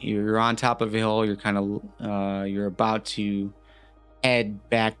 You're on top of a hill. You're kind of you're about to head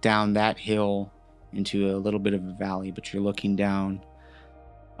back down that hill into a little bit of a valley, but you're looking down.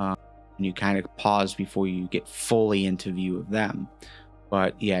 and you kind of pause before you get fully into view of them.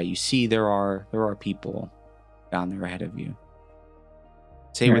 But yeah, you see there are people down there ahead of you.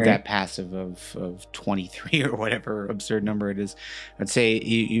 Say with that passive of 23 or whatever absurd number it is, I'd say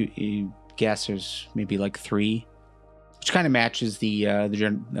you guess there's maybe like 3, which kind of matches the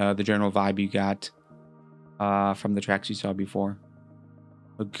general vibe you got from the tracks you saw before.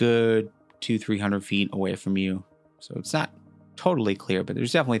 A good 200-300 feet away from you, so it's not totally clear, but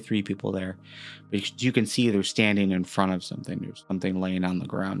there's definitely 3 people there. But you can see they're standing in front of something. There's something laying on the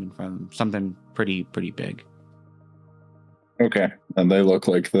ground in front of them, something pretty big. Okay, and they look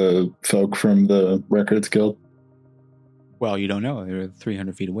like the folk from the Records Guild? Well, you don't know. They're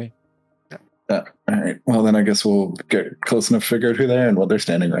 300 feet away. All right. Well, then I guess we'll get close enough to figure out who they are and what they're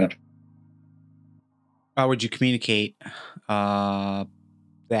standing around. How would you communicate that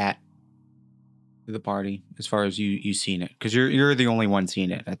to the party as far as you seen it? Because you're the only one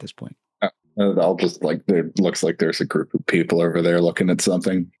seeing it at this point. I'll just it looks like there's a group of people over there looking at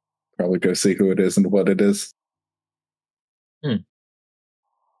something. Probably go see who it is and what it is.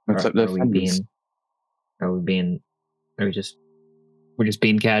 Looks like we're just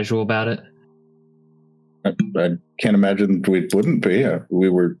being casual about it? I can't imagine we wouldn't be. We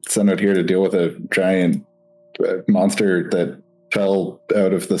were sent out here to deal with a giant monster that fell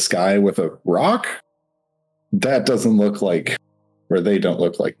out of the sky with a rock. That doesn't look like, or they don't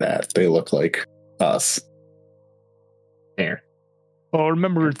look like that. They look like us. Fair. Well,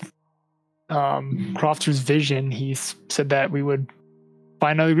 remember Crofter's vision, he said that we would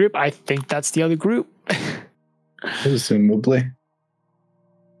find another group. I think that's the other group. Presumably.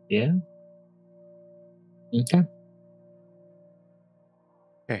 Yeah. Okay.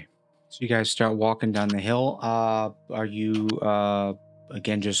 So you guys start walking down the hill. Are you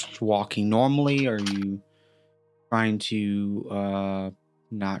again just walking normally? Or are you trying to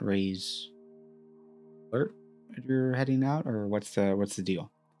not raise alert as you're heading out, or what's the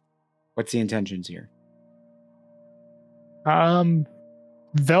deal? What's the intentions here?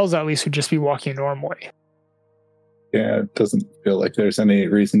 Vels at least would just be walking normally. Yeah, it doesn't feel like there's any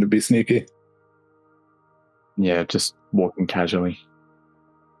reason to be sneaky. Yeah, just walking casually.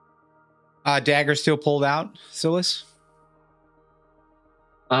 Dagger still pulled out, Silas?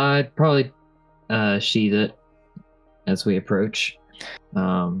 I'd probably sheath it as we approach.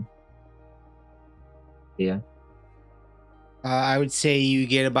 Yeah. I would say you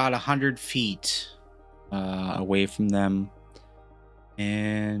get about 100 feet away from them.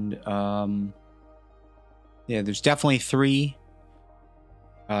 And yeah, there's definitely 3.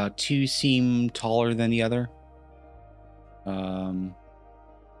 2 seem taller than the other.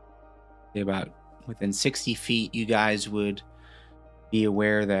 About within 60 feet, you guys would be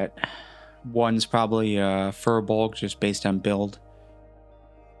aware that one's probably a furbolg just based on build.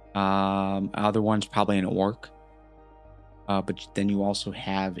 Other one's probably an orc. But then you also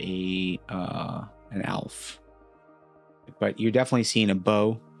have an elf. But you're definitely seeing a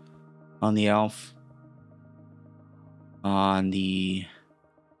bow on the elf. On the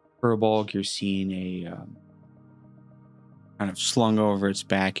furbolg, you're seeing a kind of slung over its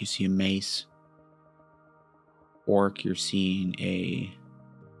back. You see a mace. Orc, you're seeing a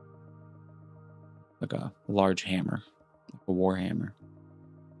large hammer, like a war hammer.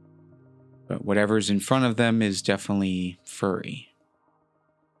 But whatever's in front of them is definitely furry.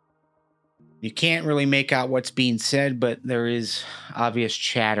 You can't really make out what's being said, but there is obvious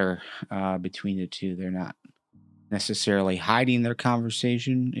chatter between the two. They're not necessarily hiding their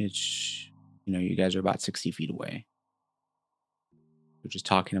conversation. It's, you guys are about 60 feet away. They're just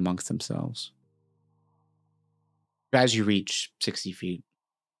talking amongst themselves. As you reach 60 feet,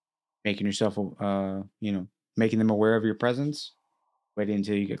 making yourself, making them aware of your presence, waiting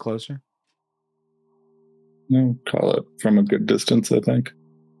until you get closer. No, call it from a good distance, I think.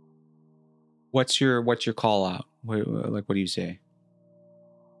 What's your call out? What do you say?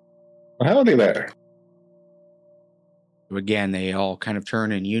 Well, howdy there. Again, they all kind of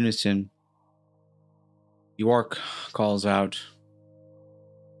turn in unison. The orc calls out,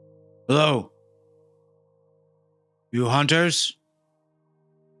 "Hello, you hunters?"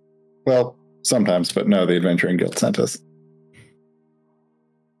 Well, sometimes, but no, the Adventuring Guild sent us.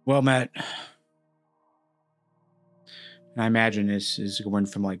 Well met. And I imagine this is going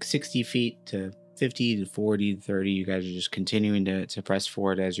from like 60 feet to 50 to 40 to 30. You guys are just continuing to press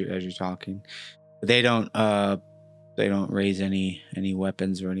forward as you're talking. But they don't raise any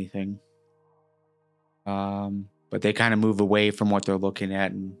weapons or anything. But they kind of move away from what they're looking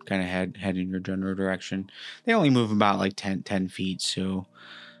at and kind of head in your general direction. They only move about like 10 feet. So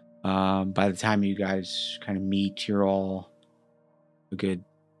by the time you guys kind of meet, you're all a good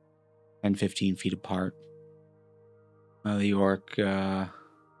 10, 15 feet apart. The orc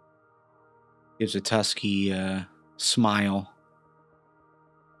gives a tusky smile.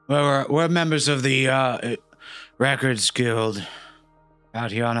 We're members of the Records Guild,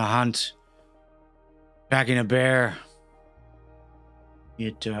 out here on a hunt, tracking a bear.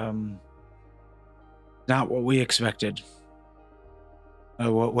 It not what we expected.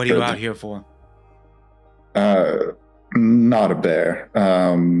 What are you out here for? Not a bear.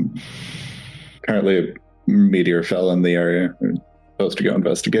 Currently a meteor fell in the area. We're supposed to go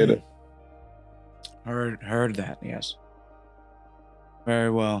investigate it. Heard that, yes.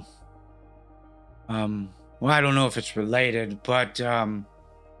 Very well. Well, I don't know if it's related, but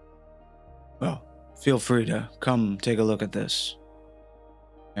well, feel free to come take a look at this.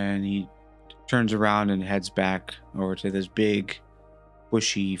 And he turns around and heads back over to this big,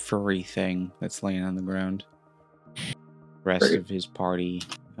 bushy, furry thing that's laying on the ground. The rest of his party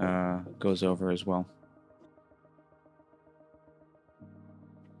goes over as well.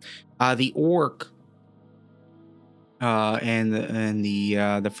 The orc and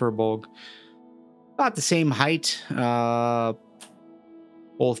the furbolg, about the same height.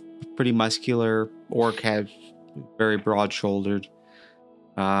 Both pretty muscular. Orc has very broad-shouldered.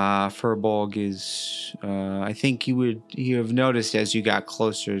 Furbolg is, I think you have noticed as you got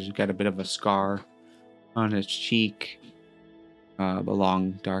closer, he's got a bit of a scar on his cheek. The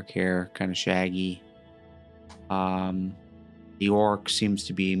long dark hair, kind of shaggy. The orc seems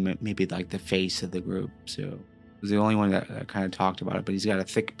to be maybe like the face of the group, so he was the only one that kind of talked about it. But he's got a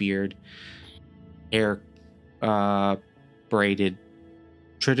thick beard, hair braided,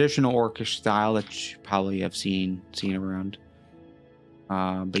 traditional orcish style that you probably have seen around.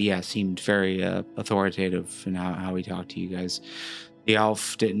 But yeah, seemed very authoritative in how he talked to you guys. The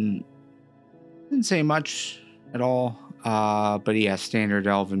elf didn't say much at all. But yeah, standard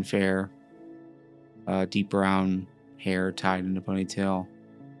elven fare. Deep brown hair tied in a ponytail.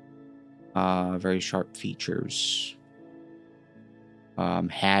 Very sharp features.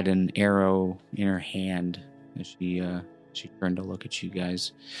 Had an arrow in her hand as she turned to look at you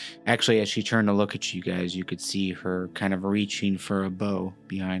guys. Actually, as she turned to look at you guys, you could see her kind of reaching for a bow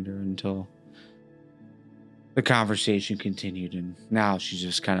behind her until the conversation continued, and now she's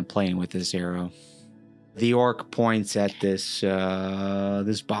just kind of playing with this arrow. The orc points at this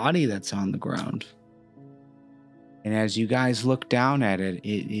this body that's on the ground. And as you guys look down at it,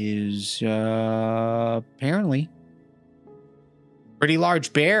 it is apparently a pretty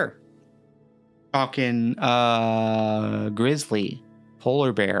large bear. Talking grizzly,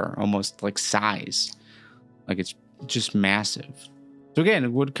 polar bear, almost like size. Like it's just massive. So again,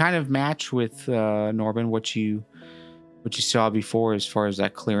 it would kind of match with Norbin what you saw before as far as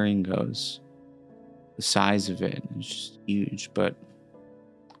that clearing goes. The size of it is just huge, but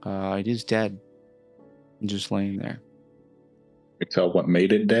it is dead and just laying there. You tell what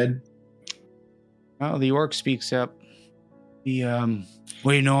made it dead? Well, the orc speaks up. We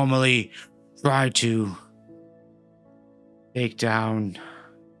normally try to take down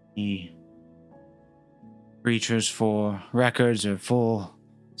the creatures for records or full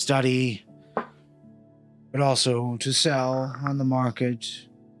study, but also to sell on the market.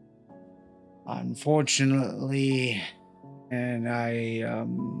 Unfortunately, and I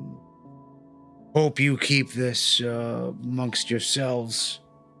hope you keep this amongst yourselves,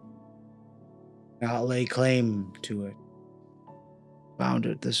 not lay claim to it. Found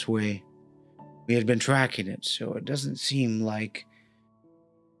it this way. We had been tracking it, so it doesn't seem like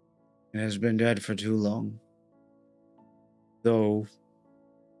it has been dead for too long. Though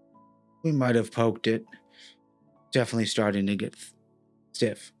we might have poked it. Definitely starting to get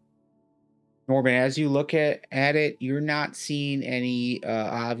stiff. Norbin, as you look at it, you're not seeing any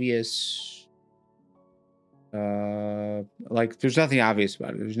obvious there's nothing obvious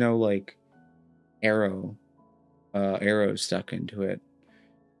about it. There's no like arrow stuck into it.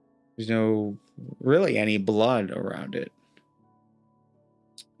 There's no really any blood around it.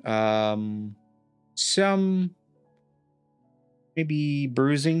 Some maybe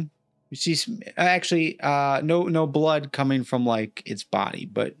bruising. You see some, actually no blood coming from like its body,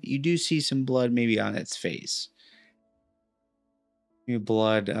 but you do see some blood maybe on its face. Maybe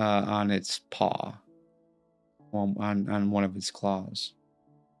blood on its paw. On one of its claws.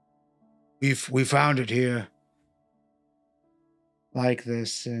 We found it here like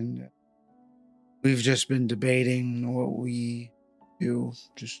this, and we've just been debating what we do.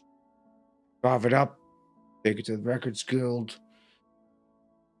 Just carve it up, take it to the Records Guild,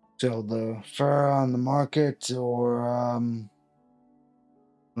 sell the fur on the market, or I don't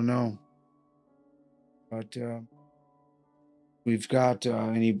know. But we've got,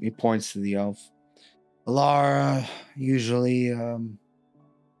 and he points to the elf. Alara usually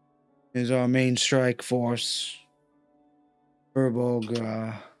is our main strike force.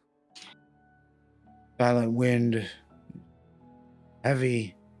 Furbolg, Silent Wind,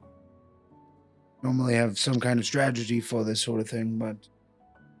 Heavy. Normally have some kind of strategy for this sort of thing, but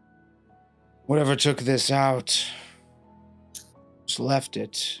whatever took this out just left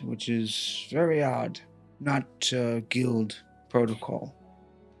it, which is very odd. Not guild protocol.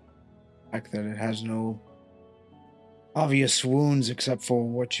 The fact that it has no obvious wounds except for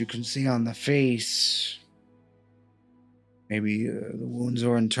what you can see on the face. Maybe the wounds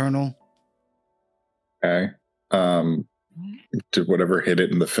are internal. Okay. Did whatever hit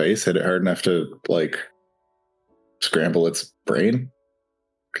it in the face hit it hard enough to, like, scramble its brain?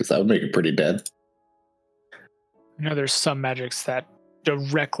 Because that would make it pretty dead. I know there's some magics that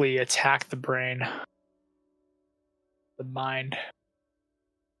directly attack the brain, the mind.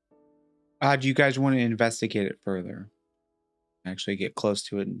 Do you guys want to investigate it further? Actually get close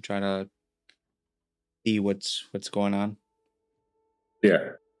to it and try to see what's going on? Yeah.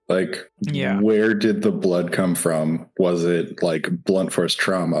 Like, where did the blood come from? Was it, like, blunt force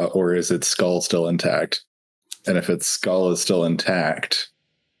trauma, or is its skull still intact? And if its skull is still intact,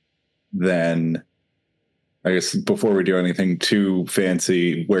 then I guess before we do anything too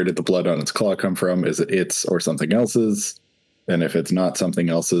fancy, where did the blood on its claw come from? Is it its or something else's? And if it's not something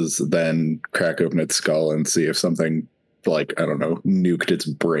else's, then crack open its skull and see if something, like, I don't know, nuked its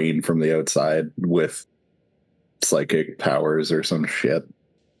brain from the outside with psychic powers or some shit.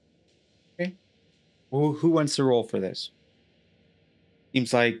 Okay. Well, who wants to roll for this?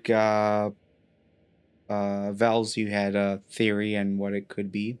 Seems like Vels, you had a theory on what it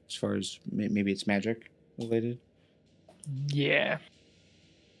could be as far as maybe it's magic related. Yeah.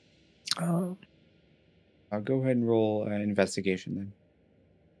 I'll go ahead and roll an investigation then.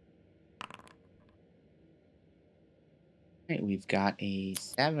 All right, we've got a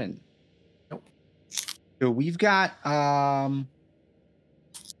 7. Nope. So we've got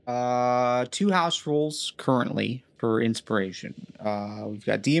 2 house rolls currently for inspiration. We've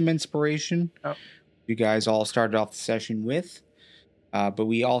got DM inspiration. Oh. You guys all started off the session with, but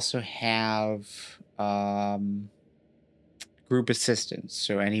we also have group assistance.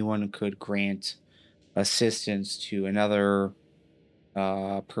 So anyone could grant assistance to another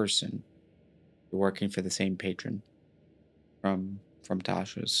person working for the same patron from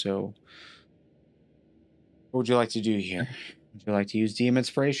Tasha's. So what would you like to do here? Would you like to use DM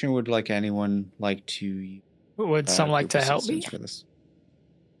inspiration, or would like anyone like to would someone like to help me for this?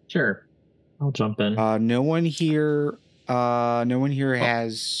 Sure, I'll jump in. No one here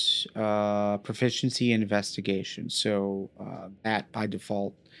has proficiency in investigation, so that by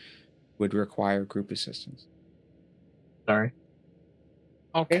default would require group assistance. Sorry.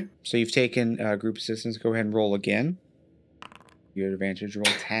 Okay, so you've taken group assistance. Go ahead and roll again. You have advantage. Roll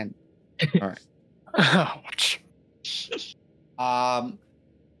 10. All right. Ouch.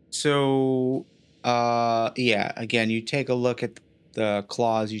 So yeah. Again, you take a look at the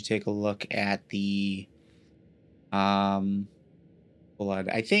claws. You take a look at the blood.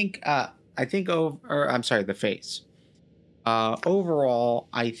 I think the face. Overall,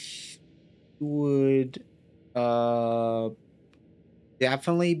 I would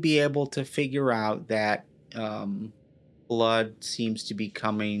definitely be able to figure out that blood seems to be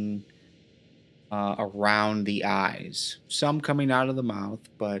coming around the eyes. Some coming out of the mouth,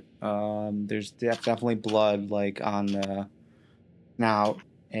 but there's definitely blood like on the snout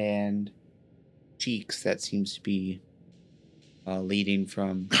and cheeks that seems to be leading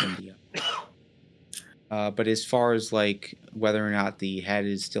from the but as far as like whether or not the head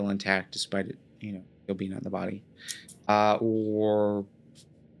is still intact despite it, still being on the body, or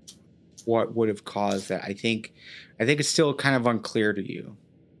what would have caused that, I think it's still kind of unclear to you.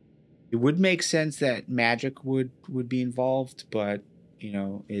 It would make sense that magic would be involved, but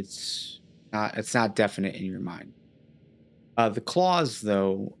it's not definite in your mind. The claws,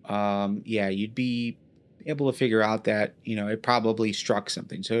 though, you'd be able to figure out that it probably struck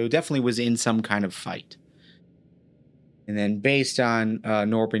something, so it definitely was in some kind of fight. And then based on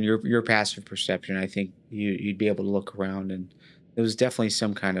Norbin, your passive perception, I think you'd be able to look around, and there was definitely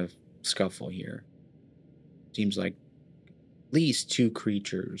some kind of scuffle here. Seems like at least 2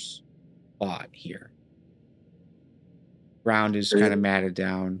 creatures fought here. Ground is kind of matted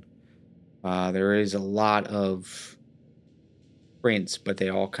down. There is a lot of prints, but they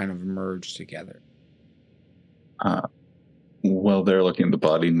all kind of merge together. While they're looking at the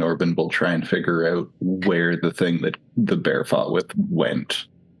body, Norbin will try and figure out where the thing that the bear fought with went.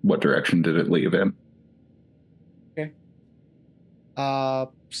 What direction did it leave in? Okay.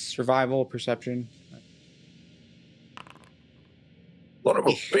 Survival, perception. Son of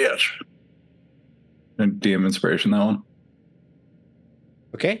a bitch. And DM inspiration, that one.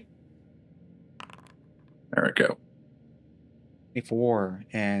 Okay. There we go. 24,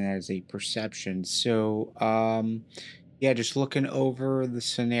 and as a perception. So, yeah, just looking over the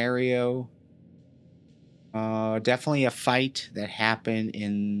scenario. Definitely a fight that happened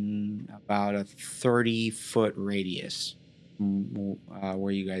in about a 30-foot radius from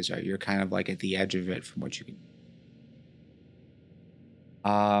where you guys are. You're kind of like at the edge of it from what you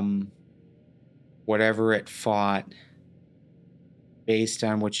can. Whatever it fought, based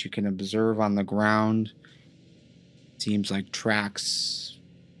on what you can observe on the ground, seems like tracks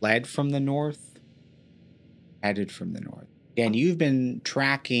led from the north, headed from the north. Again, you've been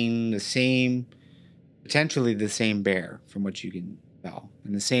tracking potentially the same bear from what you can tell,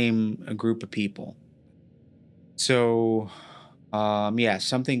 and the same group of people. So, yeah,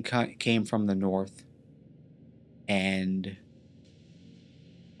 something came from the north and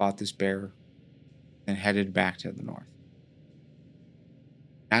fought this bear and headed back to the north.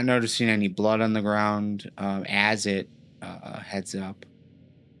 Not noticing any blood on the ground as it heads up.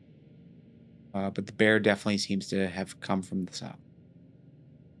 But the bear definitely seems to have come from the south.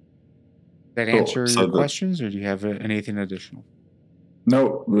 Does that answer your questions, or do you have anything additional?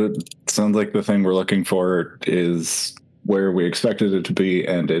 No, it sounds like the thing we're looking for is where we expected it to be,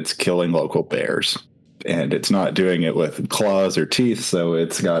 and it's killing local bears. And it's not doing it with claws or teeth, so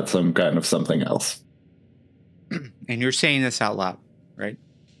it's got some kind of something else. And you're saying this out loud, right?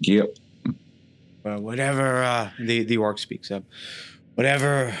 Yep. Well, whatever the orc speaks up,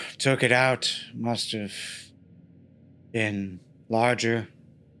 whatever took it out must have been larger.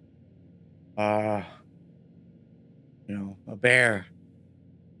 A bear,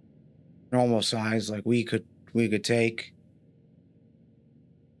 normal size, like we could take.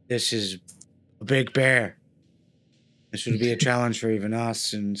 This is a big bear. This would be a challenge for even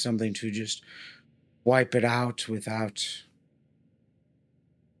us, and something to just wipe it out without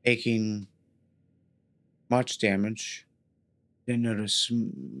taking much damage. Didn't notice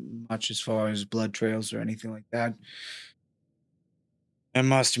much as far as blood trails or anything like that. That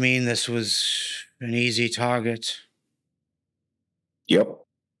must mean this was an easy target. Yep.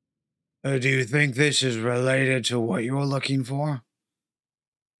 Do you think this is related to what you're looking for?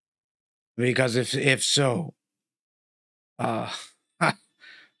 Because if so, I'd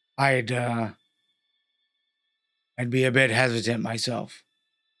be a bit hesitant myself.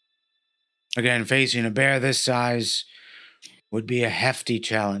 Again, facing a bear this size would be a hefty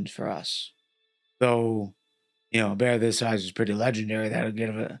challenge for us. Though, a bear this size is pretty legendary. That'll get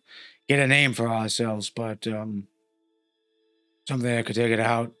a name for ourselves, but something that could take it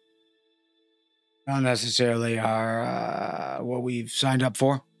out. Not necessarily what we've signed up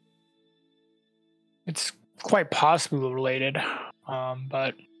for. It's quite possibly related,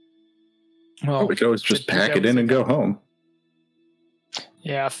 but well, we could always just pack it in and go home.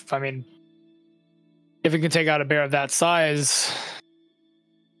 Yeah, if it can take out a bear of that size,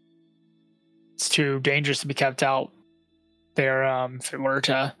 it's too dangerous to be kept out there. If it were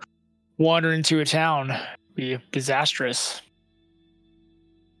to wander into a town, it'd be disastrous.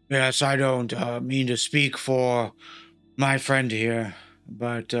 Yes, I don't mean to speak for my friend here,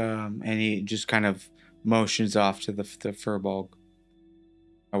 but and he just kind of motions off to the furball,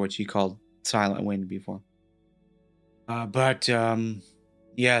 or what he called Silent Wind before. But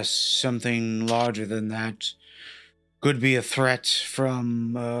yes, something larger than that could be a threat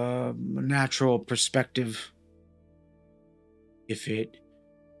from a natural perspective. If it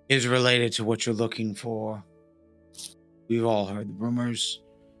is related to what you're looking for, we've all heard the rumors.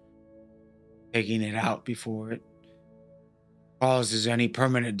 Taking it out before it causes any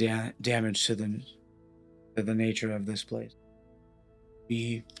permanent damage to the nature of this place.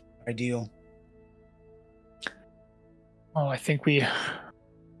 Be ideal. Well, I think we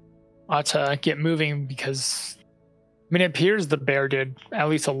ought to get moving because, it appears the bear did at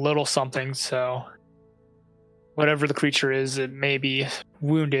least a little something, so whatever the creature is, it may be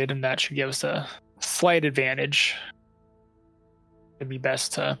wounded, and that should give us a slight advantage. It'd be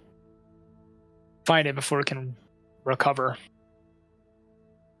best to find it before it can recover.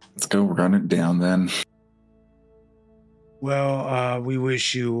 Let's go run it down then. Well, we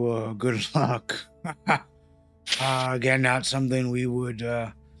wish you good luck. Again, not something we would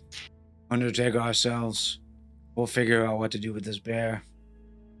undertake ourselves. We'll figure out what to do with this bear.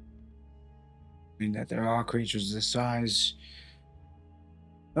 I mean, that there are creatures this size.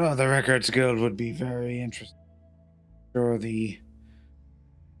 Oh, the Records Guild would be very interested. Sure, the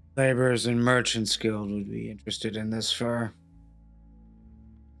Laborers and Merchants Guild would be interested in this fur.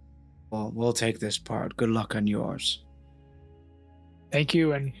 Well, we'll take this part. Good luck on yours. Thank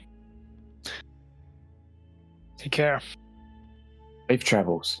you, and take care. Safe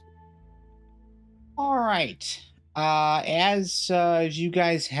travels. All right. As you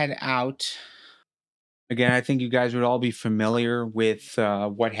guys head out, again, I think you guys would all be familiar with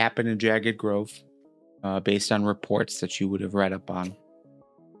what happened in Jagged Grove, based on reports that you would have read up on,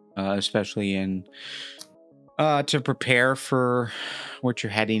 especially in to prepare for what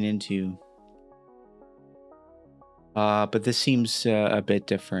you're heading into. But this seems a bit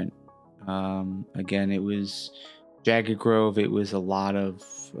different. Again, it was Jagged Grove. It was a lot of,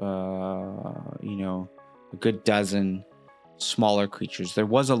 a good dozen smaller creatures. There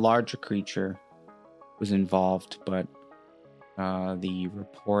was a larger creature was involved, but the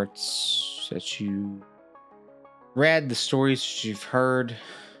reports that you read, the stories that you've heard,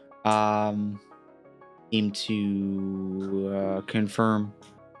 seem to confirm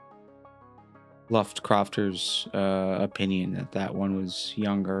Lovecrafter's opinion that one was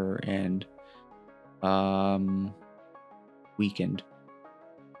younger and weakened.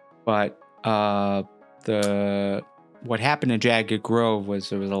 But what happened in Jagged Grove was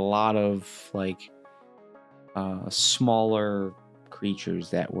there was a lot of smaller creatures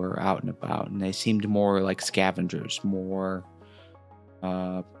that were out and about, and they seemed more like scavengers, more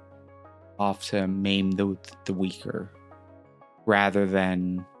off to maim the weaker rather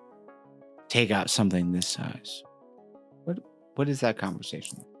than take out something this size. What is that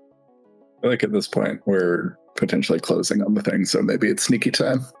conversation? I think at this point we're potentially closing on the thing, so maybe it's sneaky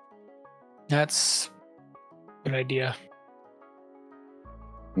time. That's a good idea.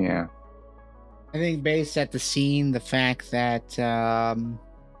 Yeah. I think based at the scene, the fact that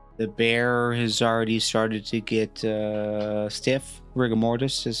the bear has already started to get stiff, rigor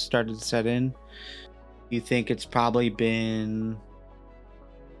mortis has started to set in. You think it's probably been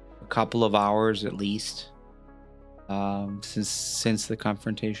a couple of hours at least since the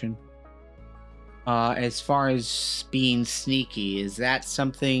confrontation. As far as being sneaky, is that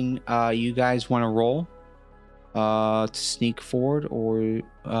something you guys want to roll to sneak forward, or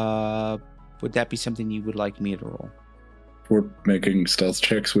would that be something you would like me to roll? If we're making stealth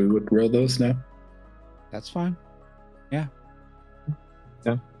checks, we would roll those now. That's fine. Yeah.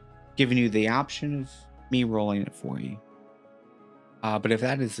 Yeah. Giving you the option of me rolling it for you. But if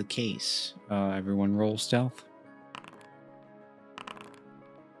that is the case, everyone roll stealth.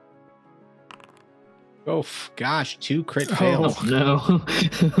 Oh, gosh, 2 crit fails. Oh, no.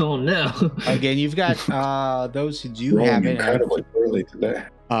 Oh, no. Again, you've got those who do Rolling have it incredibly poorly today.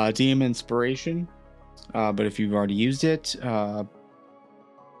 DM Inspiration. But if you've already used it,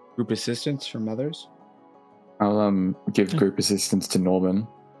 group assistance from others. I'll give group assistance to Norman.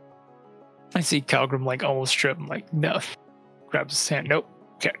 I see Calgrim almost trip. I'm like, no. Grabs his hand. Nope.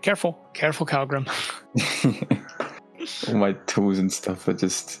 Careful, Calgrim. All my tools and stuff are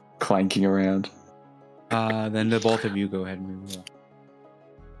just clanking around. Then the both of you go ahead and reroll.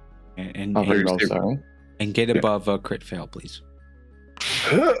 And I'll reroll, sorry. And get above a crit fail, please.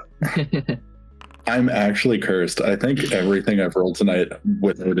 I'm actually cursed. I think everything I've rolled tonight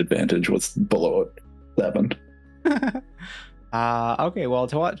without advantage was below 7. Okay, well,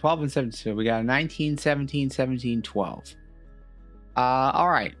 12 and 17. So we got a 19, 17, 17, 12. All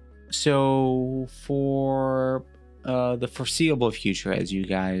right. So for the foreseeable future, as you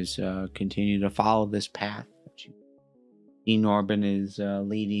guys continue to follow this path, Norbin is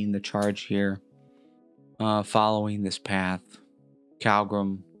leading the charge here, following this path.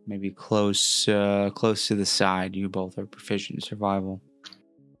 Calgrim, maybe close to the side. You both are proficient in survival.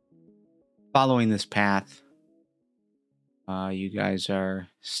 Following this path, you guys are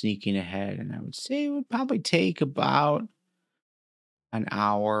sneaking ahead, and I would say it would probably take about an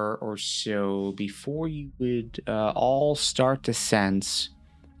hour or so before you would all start to sense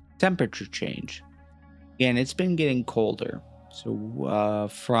temperature change. Again, it's been getting colder. So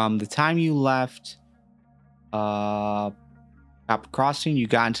from the time you left Copper Crossing, you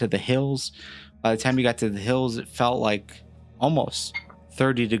got into the hills. By the time you got to the hills, it felt like almost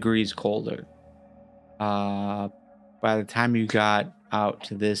 30 degrees colder. By the time you got out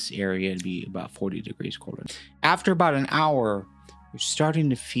to this area, it'd be about 40 degrees colder. After about an hour, you're starting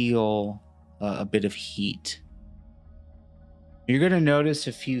to feel a bit of heat. You're going to notice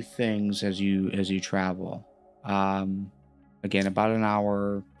a few things as you travel. Again, about an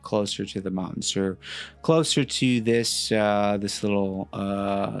hour closer to the mountains, or closer to this little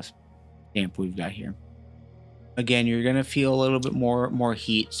camp we've got here. Again, you're going to feel a little bit more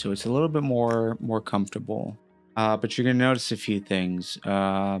heat, so it's a little bit more comfortable. But you're going to notice a few things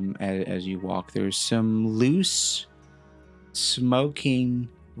as you walk. There's some loose, smoking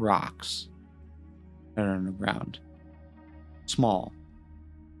rocks that are on the ground. Small.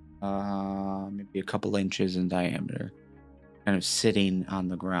 Maybe a couple inches in diameter. Kind of sitting on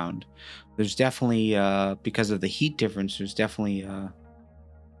the ground. There's definitely, because of the heat difference, there's definitely a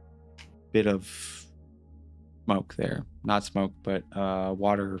bit of smoke there. Not smoke, but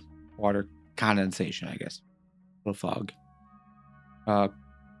water condensation, I guess. A little fog.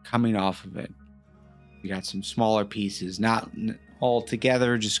 Coming off of it. You got some smaller pieces, not all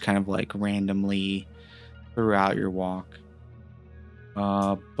together, just kind of like randomly throughout your walk.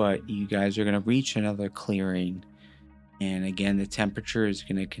 But you guys are going to reach another clearing. And again, the temperature is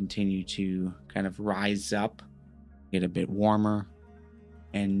going to continue to kind of rise up, get a bit warmer.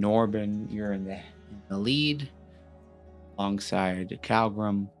 And Norbin, you're in the lead alongside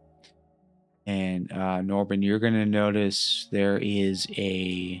Calgrim. And Norbin, you're going to notice there is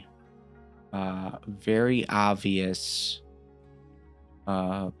a very obvious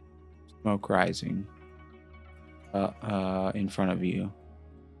smoke rising in front of you.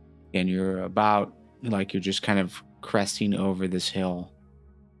 And you're about, like, you're just kind of cresting over this hill.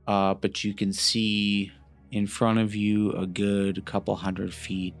 But you can see in front of you a good couple 100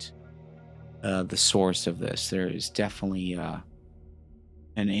 feet the source of this. There is definitely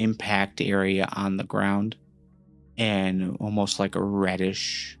an impact area on the ground and almost like a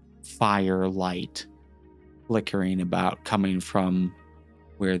reddish fire light flickering about coming from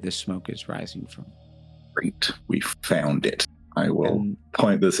where the smoke is rising from. Great. We found it. I will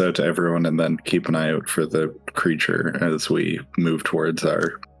point this out to everyone and then keep an eye out for the creature as we move towards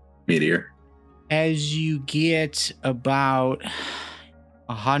our meteor. As you get about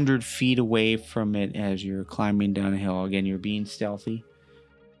 100 feet away from it, as you're climbing down a hill, again, you're being stealthy,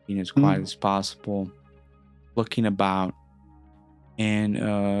 being as quiet as possible, looking about,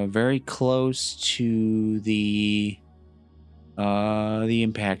 and very close to the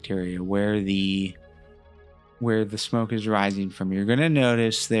impact area where the smoke is rising from. You're going to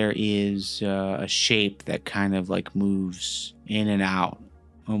notice there is a shape that kind of like moves in and out.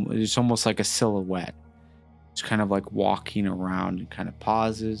 It's almost like a silhouette. It's kind of like walking around and kind of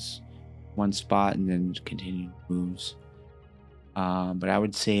pauses one spot and then moves. But I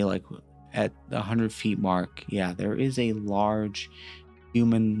would say like at the 100 feet mark, yeah, there is a large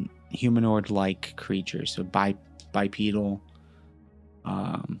humanoid-like creature. So bipedal,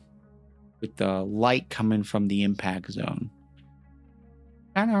 with the light coming from the impact zone.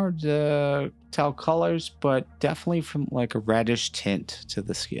 Kind of hard to tell colors, but definitely from like a reddish tint to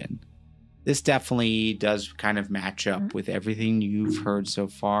the skin. This definitely does kind of match up with everything you've heard so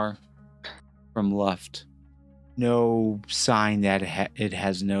far from Luft. No sign that it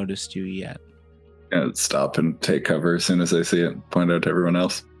has noticed you yet. Yeah, stop and take cover as soon as I see it. Point out to everyone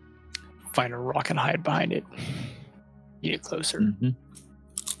else. Find a rock and hide behind it. Get closer. Mm-hmm.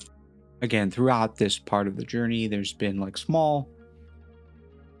 Again, throughout this part of the journey, there's been like small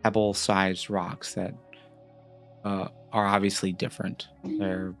pebble-sized rocks that are obviously different.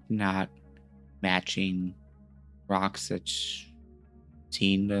 They're not matching rocks that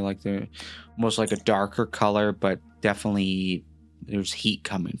seen. They're almost like a darker color, but definitely there's heat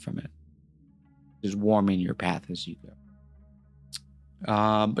coming from it. It's warming your path as you go.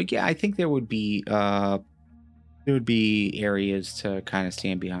 But yeah, I think there would be areas to kind of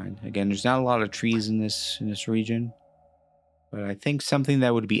stand behind. Again, there's not a lot of trees in this region, but I think something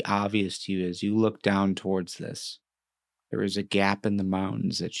that would be obvious to you as you look down towards this, there is a gap in the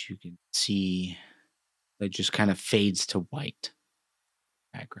mountains that you can see that just kind of fades to white.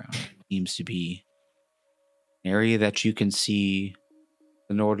 Background seems to be an area that you can see,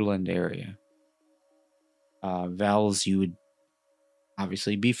 the Nordland area. Vels, you would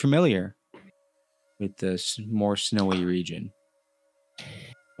obviously be familiar with this more snowy region,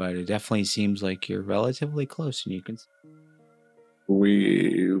 but it definitely seems like you're relatively close and you can.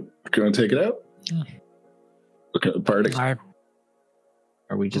 We gonna take it out? Yeah. Look at the party.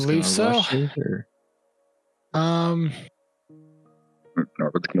 Are we just Believe gonna rush it, or?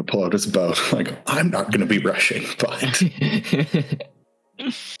 Norbert's gonna pull out his bow. Like, I'm not gonna be rushing, but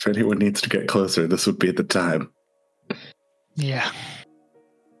if anyone needs to get closer, this would be the time. Yeah.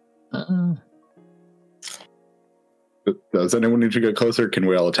 Does anyone need to get closer? Can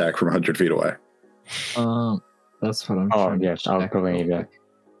we all attack from 100 feet away? That's what I'm Oh, trying yes, to I'll check. probably need to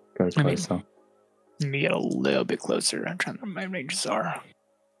go I mean, closer. Let me get a little bit closer. I'm trying to remember my ranges are.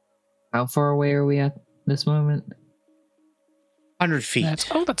 How far away are we at this moment? 100 feet. That's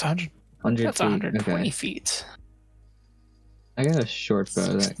 100. 100 That's feet. 120 Okay. feet. I got a short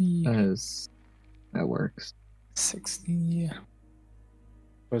bow. 60. That works. 60.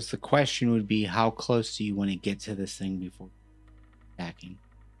 Because the question would be, how close do you want to get to this thing before attacking?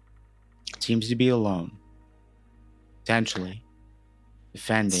 Seems to be alone. Potentially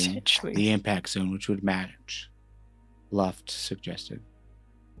defending the impact zone, which would match. Luft suggested.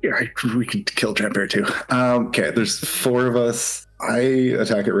 Yeah, we could kill Giant Bear too. Okay, there's 4 of us. I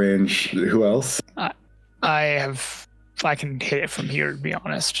attack at range. Who else? I can hit it from here, to be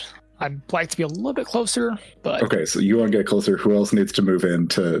honest. I'd like to be a little bit closer, but... Okay, so you want to get closer. Who else needs to move in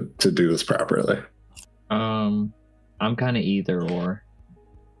to do this properly? I'm kind of either or.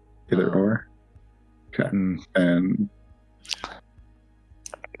 Either or? Okay. And...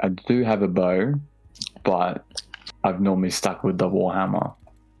 I do have a bow, but I've normally stuck with the Warhammer.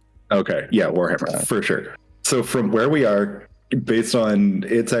 Okay, yeah, Warhammer, for sure. So from where we are, based on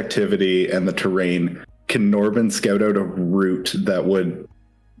its activity and the terrain, can Norbin scout out a route that would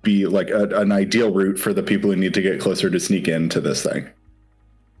be like an ideal route for the people who need to get closer to sneak into this thing?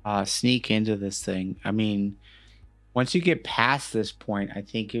 Sneak into this thing. I mean, once you get past this point, I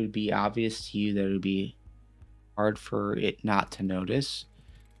think it would be obvious to you that it would be hard for it not to notice.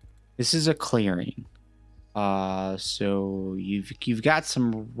 This is a clearing. So you've got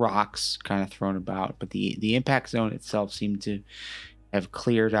some rocks kind of thrown about, but the impact zone itself seemed to have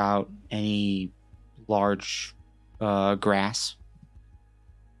cleared out any large grass,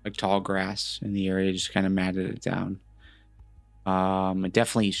 like tall grass in the area, just kind of matted it down. It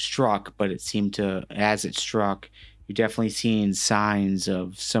definitely struck, but it seemed to, as it struck, you're definitely seeing signs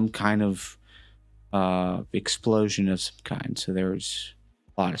of some kind of explosion of some kind. So there's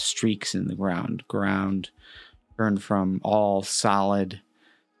a lot of streaks in the ground turned from all solid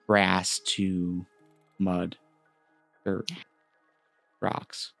grass to mud, dirt,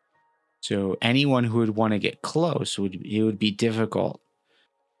 rocks. So anyone who would want to get close it would be difficult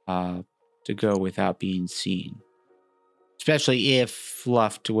to go without being seen, especially if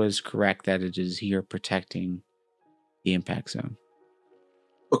Luft was correct that it is here protecting the impact zone.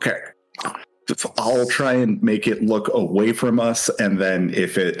 Okay. I'll try and make it look away from us, and then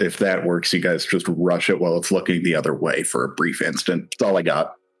if that works, you guys just rush it while it's looking the other way for a brief instant. That's all I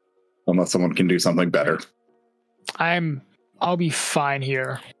got. Unless someone can do something better. I'll be fine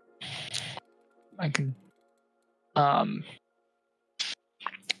here. I can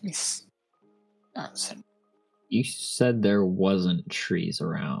You said there wasn't trees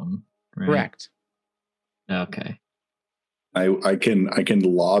around, right? Correct. Okay. I can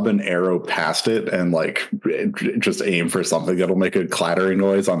lob an arrow past it and like just aim for something that'll make a clattering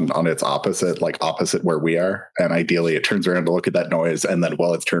noise on its opposite where we are. And ideally it turns around to look at that noise, and then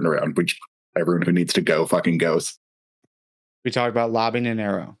while it's turned around, which everyone who needs to go fucking goes. We talked about lobbing an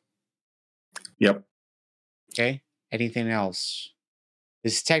arrow. Yep. Okay. Anything else?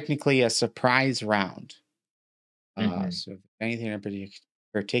 This is technically a surprise round. So if anything in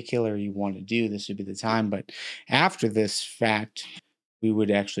particular you want to do, this would be the time. But after this fact, we would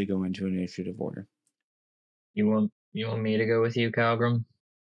actually go into initiative order. You want me to go with you, Calgrim?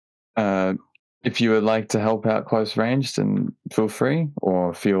 If you would like to help out close range, then feel free.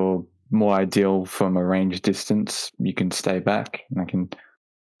 Or if you're more ideal from a range distance, you can stay back, and I can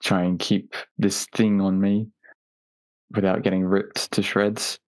try and keep this thing on me without getting ripped to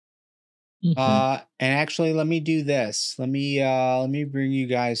shreds. And actually, let me do this. Let me bring you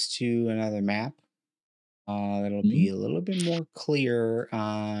guys to another map. That'll be a little bit more clear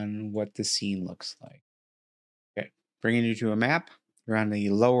on what the scene looks like. Okay, bringing you to a map. You're on the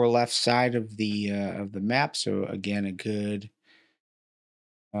lower left side of the map. So again, a good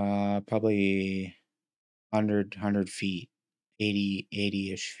probably 100 feet,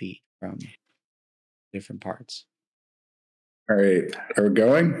 80-ish feet from different parts. All right, are we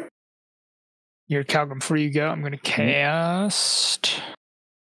going? Your Calgrim, before you go, I'm going to cast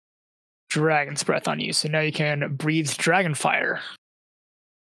Dragon's Breath on you. So now you can breathe Dragon Fire.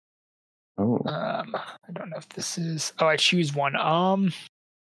 Oh. I don't know if this is... Oh, I choose one. I'm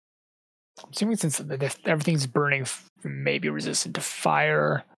assuming since everything's burning, maybe resistant to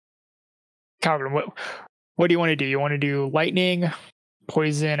fire. Calgrim, what do you want to do? You want to do lightning,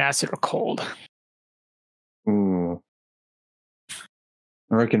 poison, acid, or cold? Ooh.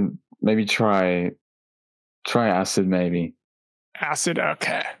 I reckon maybe try acid, maybe. Acid,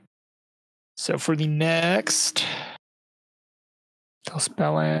 okay. So for the next... Till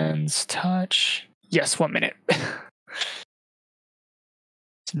spell ends, touch. Yes, 1 minute.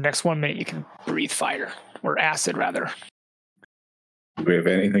 So next 1 minute you can breathe fire. Or acid, rather. Do we have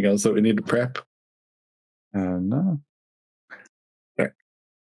anything else that we need to prep? No. Okay.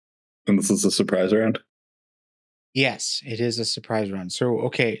 And this is a surprise round? Yes, it is a surprise round. So,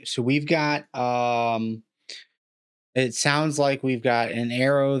 okay, so we've got, it sounds like we've got an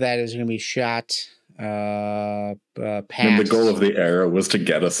arrow that is going to be shot pass. And the goal of the arrow was to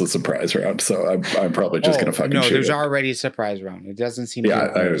get us a surprise round, so I'm probably just gonna fucking no. shoot There's it. already a surprise round. It doesn't seem to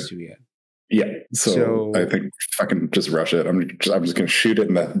be close to yet. Yeah, so I think fucking just rush it. I'm just gonna shoot it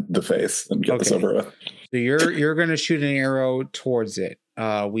in the face and get this over with. So you're gonna shoot an arrow towards it.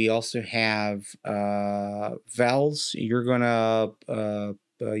 We also have Vels. You're gonna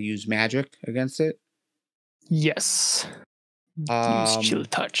use magic against it. Yes. Use chill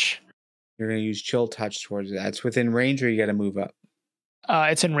touch. You're gonna use chill touch towards it. That's within range, or you got to move up.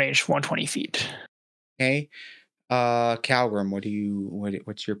 It's in range, 120 feet. Okay. Calgrim,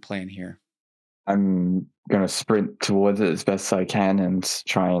 what's your plan here? I'm going to sprint towards it as best I can and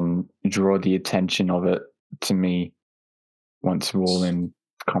try and draw the attention of it to me once we're all in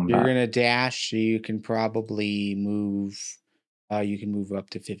combat. You're going to dash, so you can probably move. You can move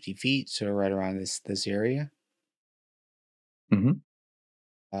up to 50 feet, so right around this area. Mm-hmm.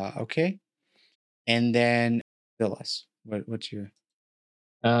 Okay. And then Phyllis, what's your?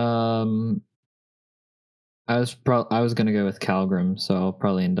 I was gonna go with Calgrim, so I'll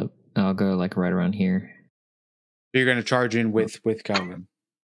probably I'll go like right around here. You're gonna charge in with Calgrim.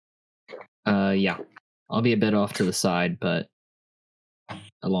 Yeah, I'll be a bit off to the side, but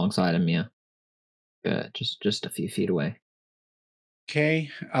alongside him, yeah. Just a few feet away. Okay.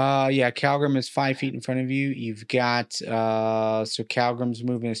 Yeah, Calgrim is 5 feet in front of you. You've got so Calgrim's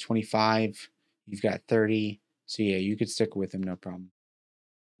movement is 25. You've got 30. So yeah, you could stick with him, no problem.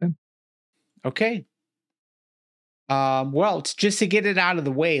 Okay. Well, just to get it out of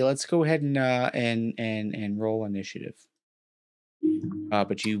the way, let's go ahead and roll initiative.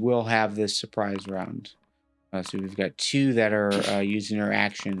 But you will have this surprise round. So we've got 2 that are using their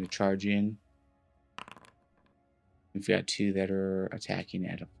action to charge in. We've got 2 that are attacking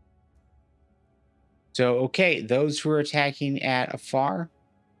at him. So, okay, those who are attacking at afar,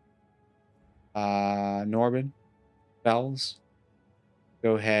 Norbin, Bells,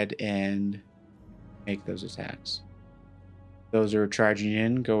 go ahead and make those attacks. Those who are charging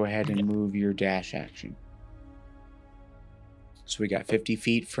in, go ahead and move your dash action. So we got 50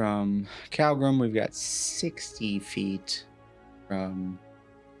 feet from Calgrim. We've got 60 feet from...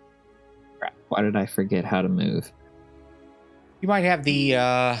 Crap, why did I forget how to move? You might have the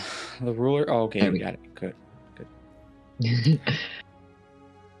ruler. Oh, okay, we got it. Good.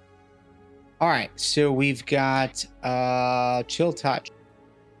 All right, so we've got chill touch.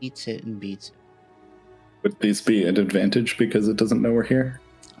 Eats it and beats it. Would these be an advantage because it doesn't know we're here?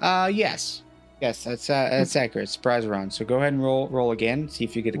 Yes, that's accurate. Surprise round. So go ahead and roll again. See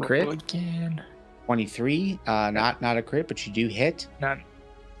if you get a crit. Roll again. 23. Not a crit, but you do hit. None.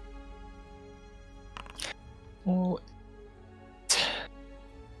 Oh.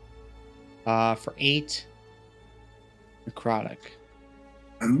 For 8. Necrotic.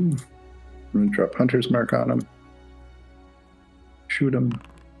 I'm gonna drop Hunter's Mark on him. Shoot him.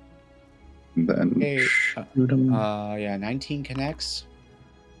 And then shoot him. Yeah, 19 connects.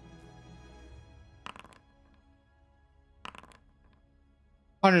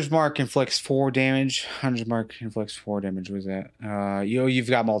 Hunter's Mark inflicts 4 damage. Hunter's Mark inflicts 4 damage. Was that? You've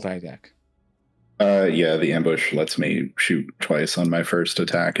got multi-attack. Yeah, the ambush lets me shoot twice on my first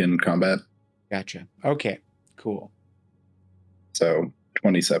attack in combat. Gotcha. Okay, cool. So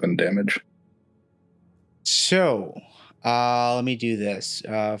 27 damage. So, let me do this.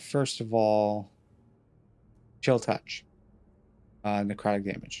 First of all, chill touch. Necrotic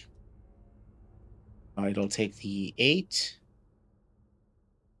damage. It'll take the 8.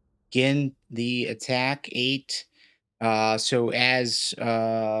 Again, the attack 8. So as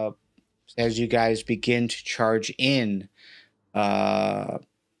you guys begin to charge in,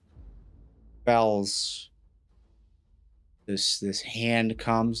 Bells, this hand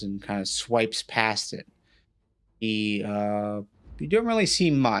comes and kind of swipes past it. You don't really see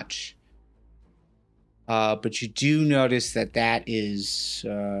much, but you do notice that is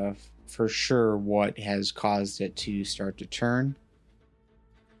for sure what has caused it to start to turn.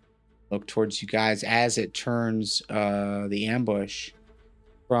 Look towards you guys as it turns the ambush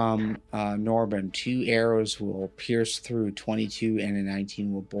from Norbin. 2 arrows will pierce through. 22 and a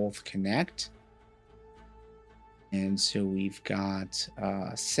 19 will both connect. And so we've got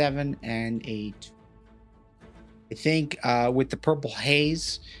 7 and 8. I think with the purple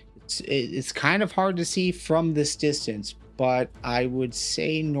haze, it's kind of hard to see from this distance, but I would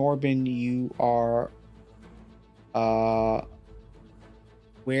say, Norbin, you are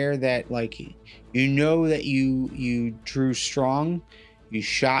aware that, like, you know that you drew strong, you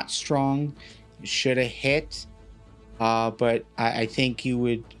shot strong, you should have hit, but I think you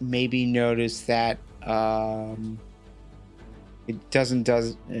would maybe notice that it doesn't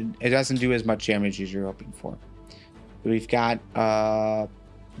do as much damage as you're hoping for. We've got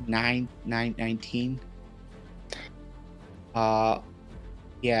 19.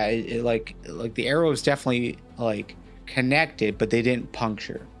 Yeah, it like the arrow is definitely like connected, but they didn't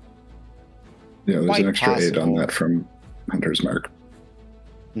puncture. Yeah, there's Quite an extra 8 on possible. that from Hunter's Mark.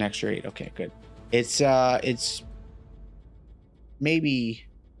 An extra 8. Okay, good. It's maybe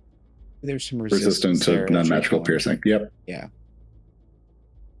there's some Resistant there to that you're non-magical going. piercing. Yep. Yeah.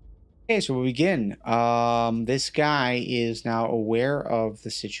 Okay, so we begin. This guy is now aware of the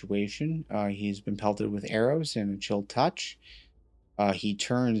situation. He's been pelted with arrows and a chill touch. He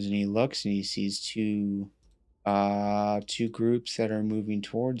turns and he looks and he sees two groups that are moving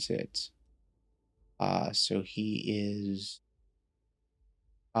towards it. So he is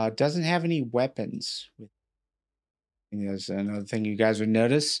doesn't have any weapons. That's another thing you guys would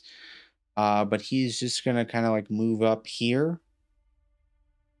notice. But he's just gonna kind of like move up here.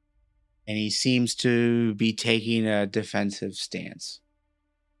 And he seems to be taking a defensive stance.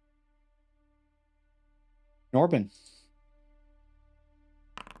 Norbin.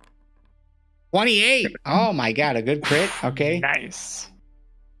 28. Oh my god, a good crit. Okay. Nice.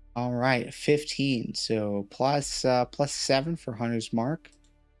 All right, 15. So plus 7 for Hunter's Mark.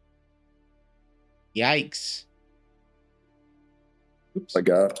 Yikes. Oops. My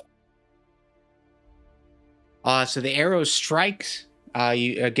God. So the arrow strikes.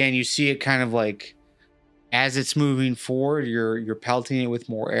 You see it kind of like as it's moving forward, you're pelting it with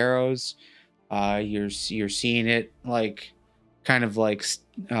more arrows. You're seeing it like kind of like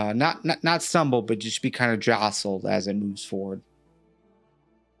not stumble, but just be kind of jostled as it moves forward.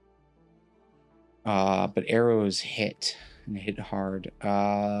 But arrows hit and hit hard.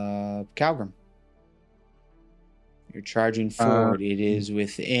 Calgrim, you're charging forward. It is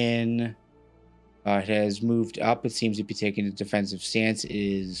within. It has moved up. It seems to be taking a defensive stance. It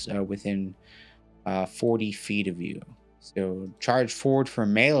is within 40 feet of you. So charge forward for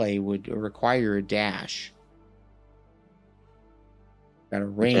melee would require a dash. Got a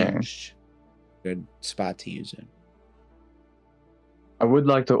ranged good spot to use it. I would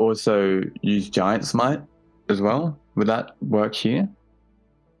like to also use Giant Smite as well. Would that work here?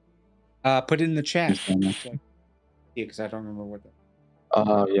 Put it in the chat. Yeah, because I don't remember what that.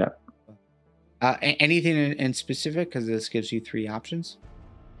 yeah. Anything in specific? Because this gives you 3 options.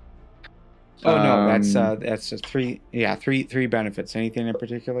 Oh no, that's just 3. Yeah, three benefits. Anything in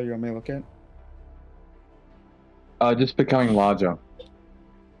particular you want me to look at? Just becoming larger.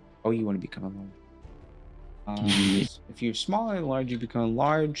 Oh, you want to become large. If you're small and large, you become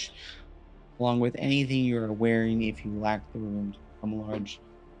large, along with anything you are wearing. If you lack the room to become large.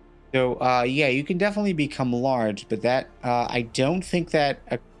 So, yeah, you can definitely become large, but that I don't think that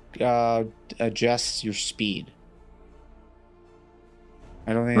adjusts your speed.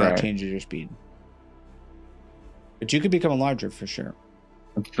 I don't think that changes your speed. But you could become larger for sure.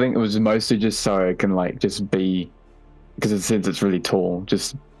 I think it was mostly just so it can like just be, because since it's really tall,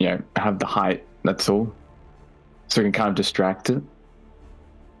 just have the height. That's all. So we can kind of distract it,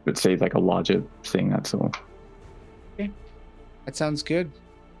 but say like a larger thing. That's all. Okay, that sounds good.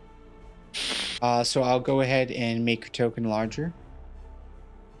 So I'll go ahead and make your token larger.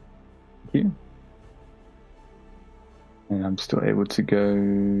 Thank you. And I'm still able to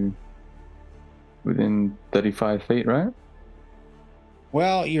go within 35 feet, right?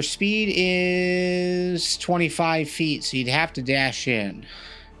 Well, your speed is 25 feet, so you'd have to dash in.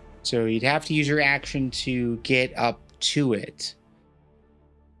 So you'd have to use your action to get up to it.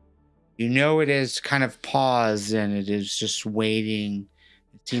 You know it is kind of paused and it is just waiting.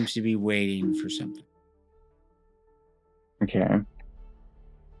 It seems to be waiting for something. Okay.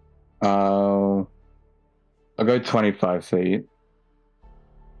 I'll go 25 feet.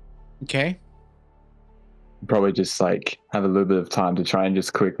 Okay. Probably just like have a little bit of time to try and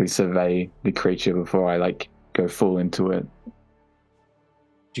just quickly survey the creature before I like go full into it.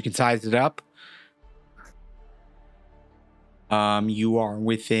 You can size it up. You are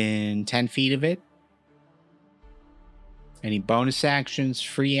within 10 feet of it. Any bonus actions,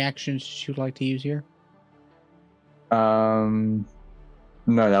 free actions you'd like to use here? No,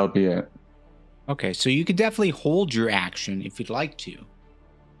 that'll be it. Okay, so you could definitely hold your action if you'd like to. You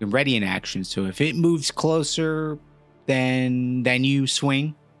can ready an action, so if it moves closer, then you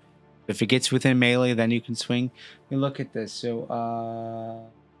swing. If it gets within melee, then you can swing. And look at this. So,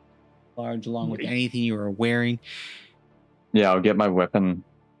 large along with anything you are wearing. Yeah, I'll get my weapon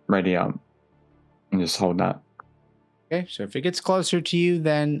ready up and just hold that. Okay, so if it gets closer to you,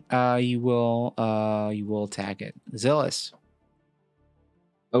 then you will attack it. Zillus.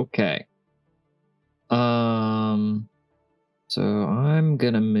 Okay. So I'm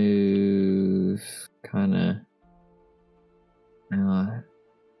gonna move kind of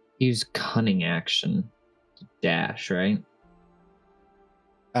use cunning action to dash, right?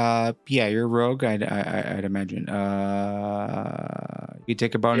 Yeah, you're a rogue. I'd imagine. You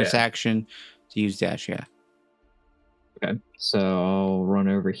take a bonus action to use dash. Yeah. Okay, so I'll run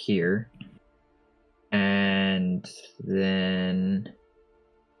over here, and then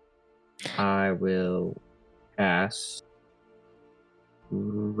I will cast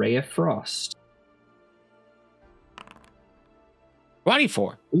Ray of Frost.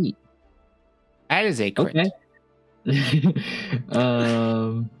 24. Sweet. That is a crit. Okay.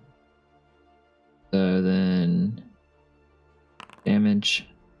 So then damage.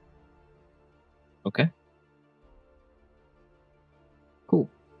 Okay. Cool.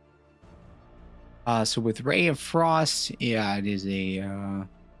 So with Ray of Frost, yeah, it is a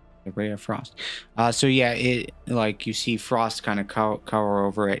Ray of Frost. So yeah, it like you see frost kind of cover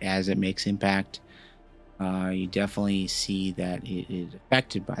over it as it makes impact. You definitely see that it is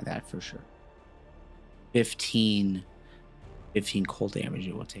affected by that for sure. 15 cold damage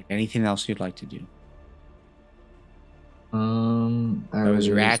it will take. Anything else you'd like to do? That was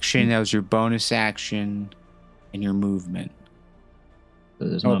your action. That was your bonus action, and your movement. So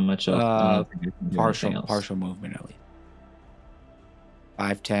there's not much else. Partial movement at least.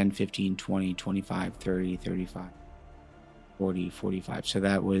 5, 10, 15, 20, 25, 30, 35, 40, 45. So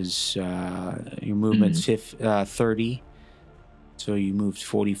that was your movement's 30. So you moved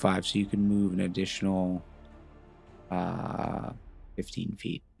 45. So you can move an additional 15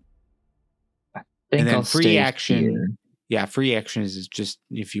 feet. And then I'll free action. Here. Yeah, free action is just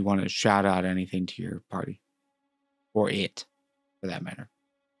if you want to shout out anything to your party. Or it, for that matter.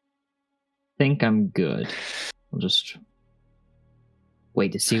 I think I'm good. I'll just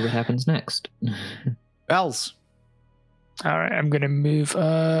wait to see what happens next. Bells. All right, I'm going to move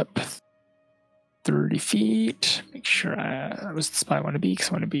up 30 feet. Make sure that was the spot I want to be, because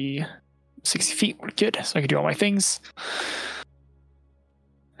I want to be 60 feet. We're good, so I can do all my things.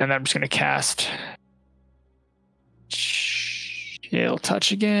 And I'm just going to cast Chill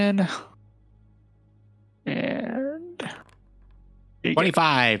Touch again. And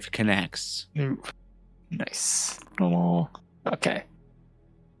 25 connects. Ooh, nice. Normal. Okay.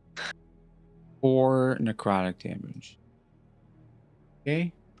 4 necrotic damage.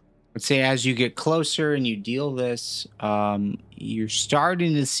 Okay. Let's say as you get closer and you deal this, you're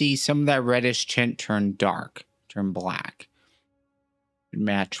starting to see some of that reddish tint turn dark, turn black.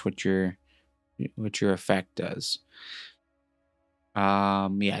 Match what your effect does. Yeah,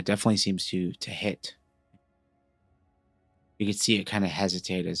 it definitely seems to hit. You can see it kind of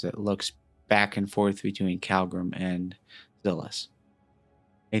hesitate as it looks back and forth between Calgrim and Zillis.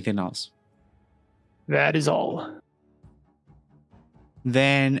 Anything else? That is all.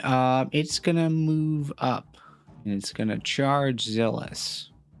 Then it's gonna move up and it's gonna charge Zillis.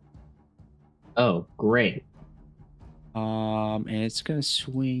 Oh, great. And it's gonna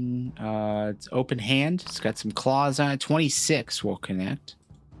swing. It's open hand. It's got some claws on it. 26 will connect.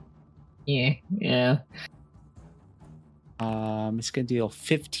 Yeah. It's gonna deal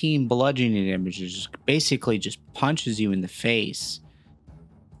 15 bludgeoning damage. Basically, just punches you in the face.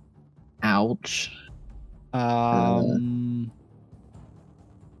 Ouch.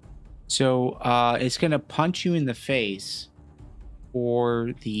 So it's gonna punch you in the face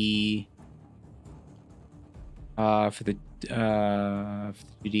for the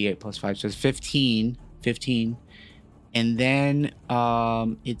 2d8 plus 5, so it's 15, and then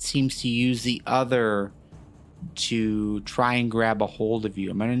it seems to use the other to try and grab a hold of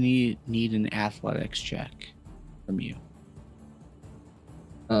you. I'm gonna need an athletics check from you.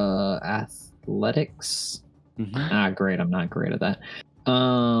 Athletics. Mm-hmm. Great. I'm not great at that.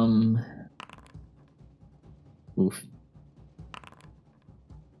 Oof.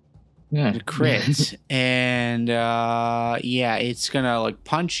 Yeah. Crit. And yeah, it's gonna like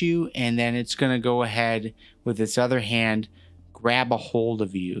punch you, and then it's gonna go ahead with its other hand, grab a hold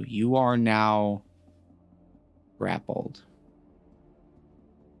of you. You are now grappled.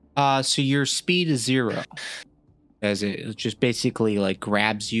 So your speed is 0. As it just basically like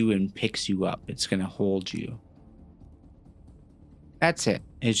grabs you and picks you up. It's gonna hold you. That's it.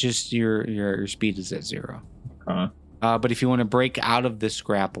 It's just your speed is at 0. But if you want to break out of this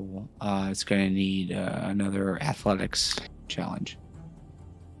grapple, it's going to need another athletics challenge.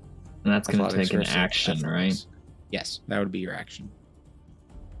 And that's going to take an action, athletics. Right? Yes, that would be your action.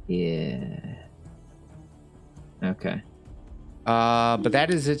 Yeah. Okay. But that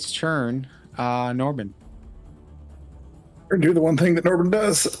is its turn. Norbin. Or do the one thing that Norbin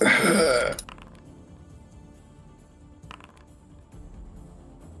does.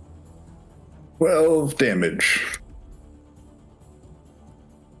 12 damage.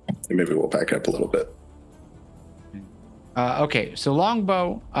 Maybe we'll back up a little bit. Okay, so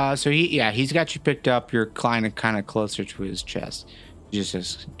longbow. So he's got you picked up. You're kind of closer to his chest.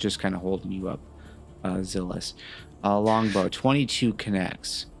 Just kind of holding you up, Zillus. Longbow, 22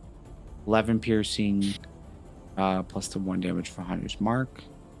 connects, 11 piercing, plus the 1 damage for Hunter's Mark.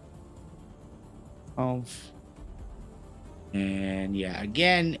 12. And yeah,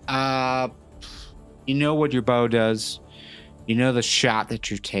 again, you know what your bow does. You know the shot that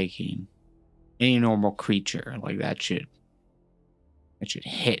you're taking. Any normal creature like that should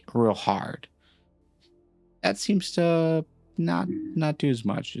hit real hard. That seems to not do as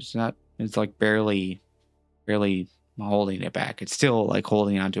much. It's like barely holding it back. It's still like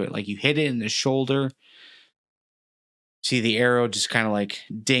holding onto it. Like you hit it in the shoulder. See the arrow just kind of like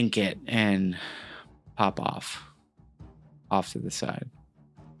dink it and pop off to the side.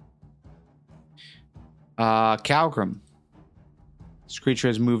 Calgrim. This creature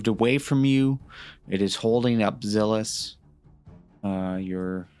has moved away from you. It is holding up Zillus,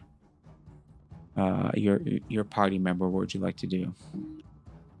 your party member. What would you like to do?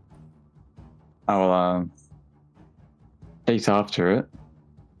 I'll chase after it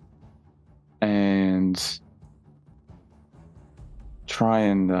and try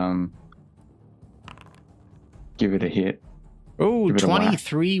and give it a hit. Oh,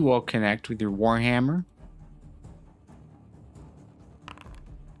 23 will connect with your Warhammer.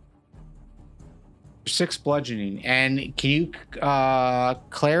 6 bludgeoning. And can you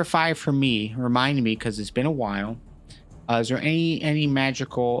clarify for me, remind me, because it's been a while, is there any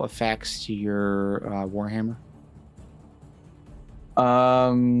magical effects to your Warhammer?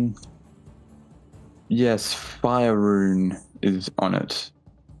 Yes, Fire Rune is on it.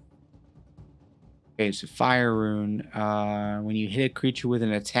 Okay, so Fire Rune. When you hit a creature with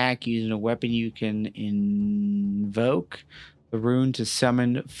an attack using a weapon, you can invoke the rune to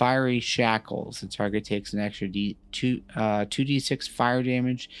summon fiery shackles. The target takes an extra 2d6 fire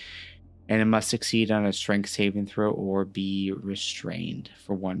damage, and it must succeed on a strength saving throw or be restrained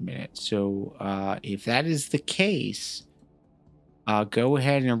for 1 minute. So if that is the case, go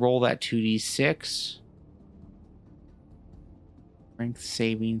ahead and roll that 2d6. Strength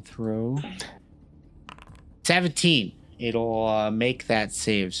saving throw. 17. It'll make that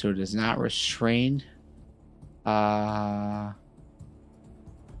save, so it is not restrained.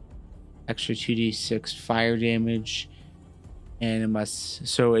 Extra 2d6 fire damage, and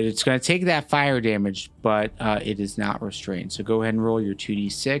it's going to take that fire damage, but it is not restrained. So go ahead and roll your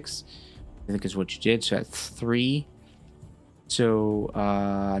 2d6. I think is what you did. So that's 3. So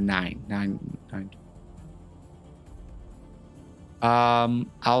 9.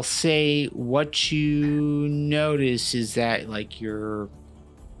 I'll say what you notice is that like your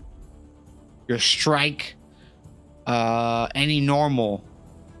strike, any normal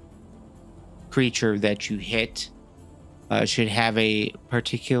creature that you hit should have a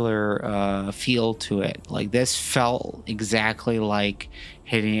particular feel to it. Like this felt exactly like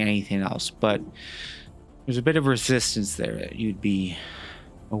hitting anything else, but there's a bit of resistance there that you'd be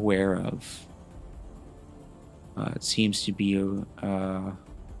aware of. It seems to be look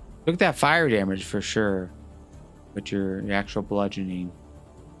at that fire damage for sure, but your actual bludgeoning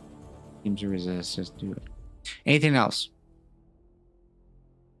seems to resist. Let's do it. Anything else?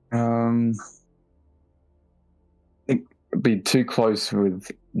 It'd be too close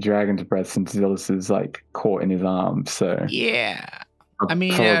with Dragon's Breath since Zillus is like caught in his arms. So yeah, I'll I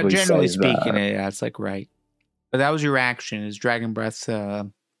mean, generally speaking, it's like right. But that was your action. Is Dragon Breath's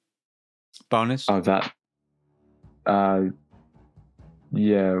bonus? Oh, that.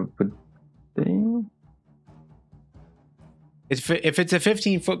 Yeah, but if it's a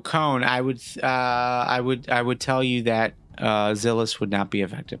 15-foot cone, I would tell you that Zillus would not be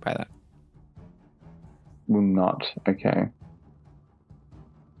affected by that. Will not. Okay.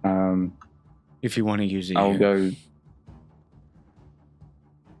 If you want to use it, I'll go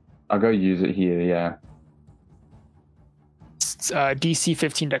use it here. Yeah. It's DC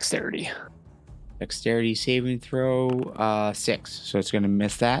 15 dexterity. Dexterity saving throw 6, so it's going to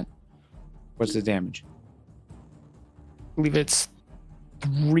miss that. What's the damage? I believe it's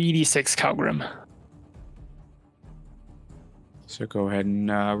 3d6 Calgrim. So go ahead and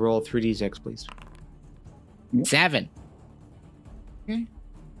roll 3d6, please. Yep. 7. Okay.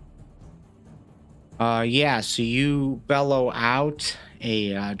 Yeah, so you bellow out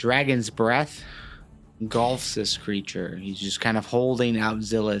a dragon's breath engulfs this creature. He's just kind of holding out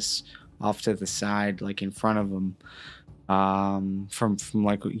Zillus off to the side, like in front of him. From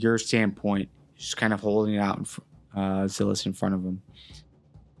like your standpoint, just kind of holding out Zillus in front of him.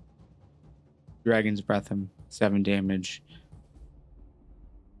 Dragon's Breath him, 7 damage.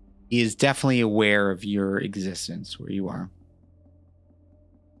 He is definitely aware of your existence where you are.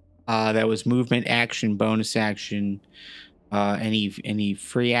 That was movement, action, bonus action, any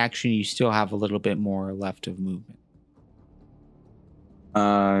free action. You still have a little bit more left of movement.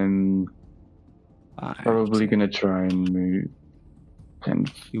 I'm probably gonna try and move 10.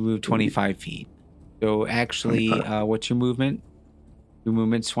 You move 25 feet. So actually, 25. what's your movement? Your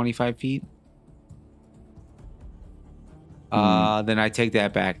movement's 25 feet. Then I take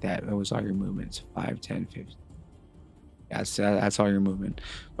that back. That was all your movements. 5, 10, 15. That's all your movement.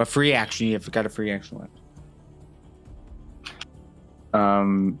 But free action, you've got a free action left.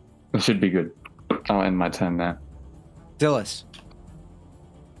 It should be good. I'll end my turn there. Dillis.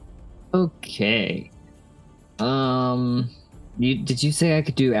 Okay. Did you say I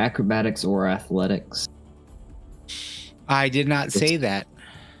could do acrobatics or athletics? I did not say that.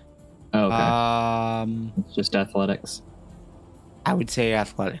 Oh, okay. It's just athletics. I would say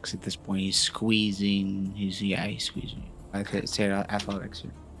athletics at this point. He's squeezing. He's squeezing. I could say athletics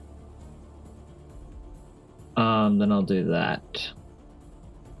here. Then I'll do that.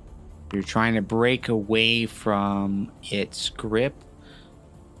 You're trying to break away from its grip.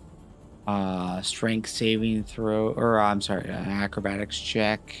 Strength saving throw, or I'm sorry, acrobatics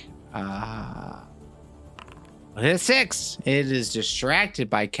check. Hit 6. It is distracted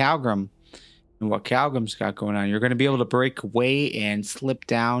by Calgrim and what Calgrim's got going on. You're going to be able to break away and slip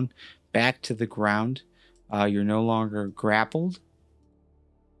down back to the ground. You're no longer grappled.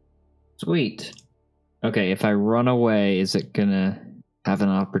 Sweet. Okay, if I run away, is it gonna have an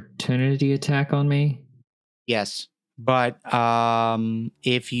opportunity attack on me? Yes. But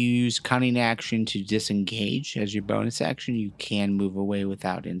if you use cunning action to disengage as your bonus action, you can move away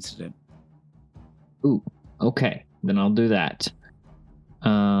without incident. Ooh, okay. Then I'll do that.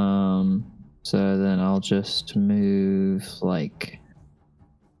 So then I'll just move I'll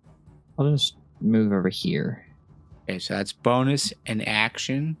just move over here. Okay, so that's bonus and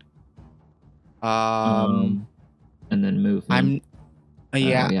action. And then move. Yeah,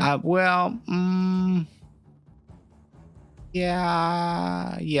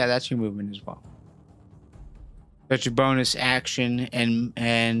 that's your movement as well. That's your bonus action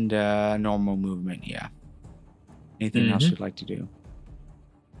and normal movement. Yeah. Anything else you'd like to do?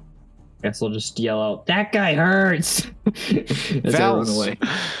 Guess I'll just yell out, "That guy hurts!" as I run away.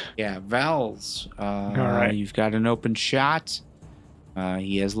 Yeah, Vels. All right. You've got an open shot.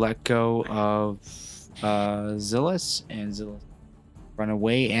 He has let go of Zillis, and Zillis run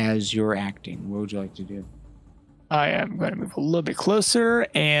away as you're acting. What would you like to do? I am going to move a little bit closer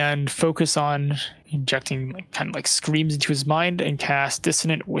and focus on injecting kind of screams into his mind and cast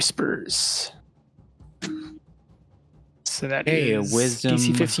Dissonant Whispers. So that is a wisdom.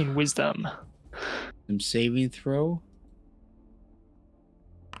 DC 15 Wisdom. Some saving throw.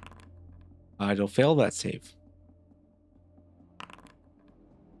 It'll fail that save.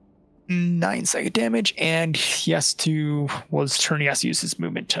 9 psychic damage, and he has to use his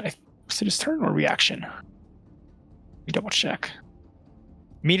movement. Was it his turn or reaction? Let me double check.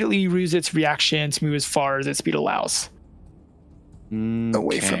 Immediately use its reaction to move as far as its speed allows.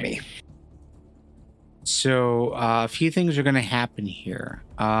 Away from me. So a few things are going to happen here.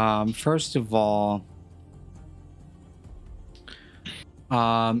 First of all,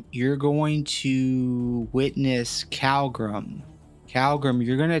 you're going to witness Calgrim. Calgrim,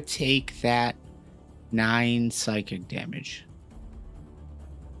 you're going to take that 9 psychic damage.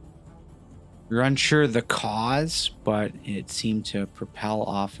 You're unsure the cause, but it seemed to propel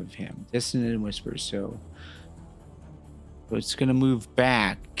off of him. Dissonant Whispers, so it's going to move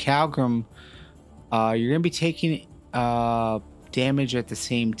back. Calgrim, you're going to be taking damage at the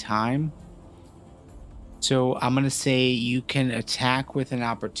same time. So I'm going to say you can attack with an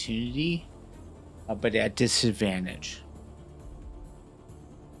opportunity, but at disadvantage.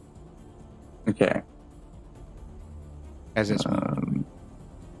 Okay. As it's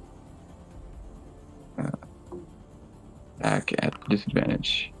back at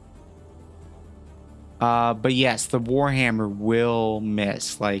disadvantage. But yes, the Warhammer will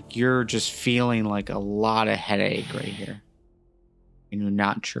miss. You're just feeling a lot of headache right here. And you're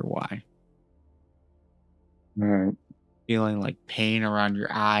not sure why. All right. Feeling pain around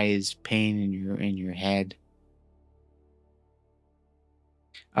your eyes, pain in your head.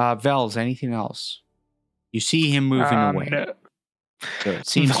 Vels, anything else? You see him moving away. No. So it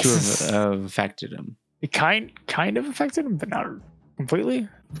seems to have affected him. It kind of affected him, but not completely.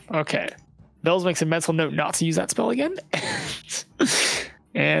 Okay. Bells makes a mental note not to use that spell again.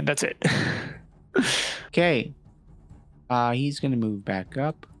 And that's it. Okay. He's going to move back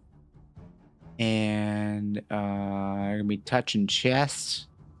up. And gonna be touching chests,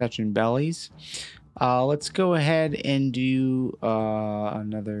 touching bellies. Let's go ahead and do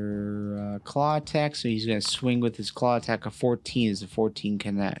another claw attack. So he's gonna swing with his claw attack of 14. Is a 14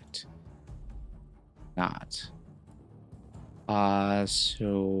 connect? Not.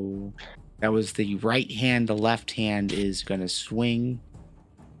 So that was the right hand. The left hand is gonna swing.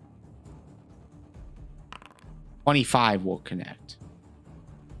 25 will connect.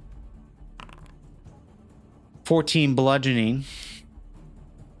 14 bludgeoning.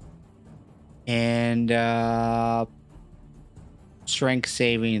 And strength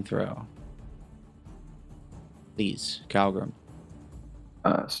saving throw. Please, Calgrim.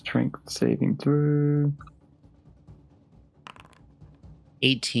 Strength saving throw.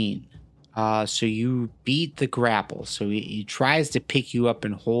 18. So you beat the grapple. So he tries to pick you up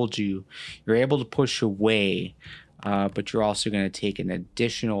and hold you. You're able to push away, but you're also going to take an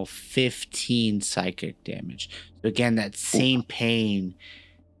additional 15 psychic damage. So again, that same pain,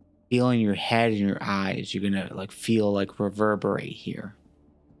 feeling your head and your eyes, you're going to like feel like reverberate here.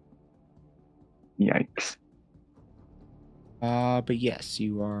 Yikes. But yes,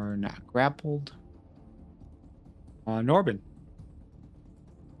 you are not grappled. Norbin.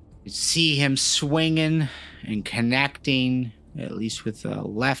 You see him swinging and connecting, at least with the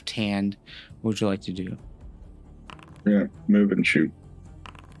left hand. What would you like to do? Yeah, move and shoot.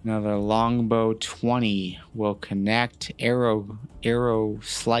 Another longbow 20 will connect. Arrow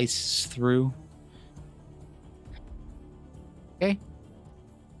slices through. Okay.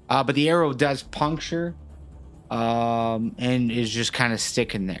 But the arrow does puncture, and is just kind of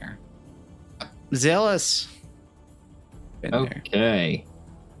sticking there. Zealous. Okay.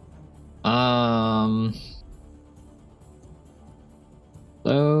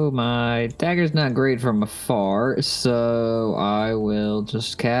 So my dagger's not great from afar, so I will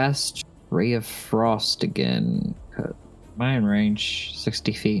just cast Ray of Frost again. Mine range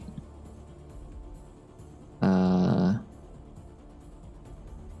 60 feet.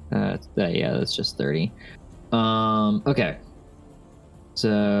 That's just 30. Okay. So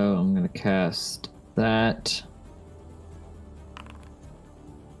I'm gonna cast that.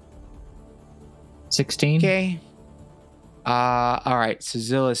 16. Okay. All right. So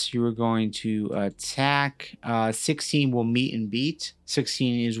Zillus, you were going to attack. 16 will meet and beat.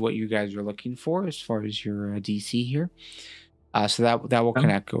 16 is what you guys are looking for as far as your DC here. So that will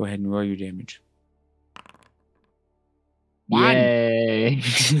connect. Go ahead and roll your damage. Yay!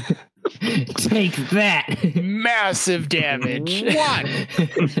 Take that! Massive damage. One.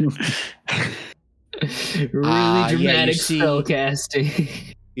 Really dramatic spell casting.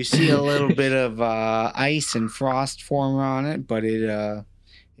 You see a little bit of ice and frost form on it, but it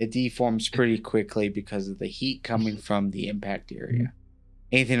deforms pretty quickly because of the heat coming from the impact area.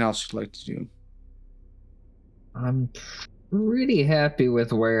 Anything else you'd like to do? I'm pretty happy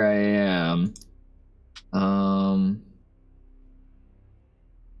with where I am.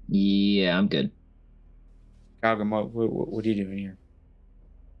 Yeah, I'm good. Calgrim, what are you doing here?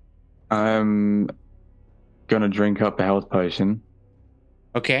 I'm gonna drink up a health potion.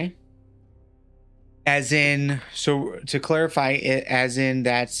 Okay. As in, so to clarify, as in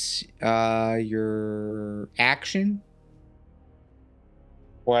that's your action?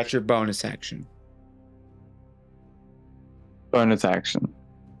 Or that's your bonus action? Bonus action.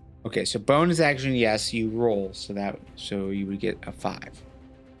 Okay, so bonus action, yes, you roll, so you would get a 5.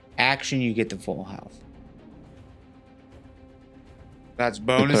 Action, you get the full health. That's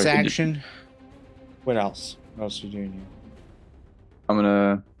bonus action. What else? What else are you doing here? I'm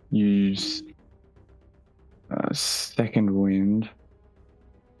gonna use second wind.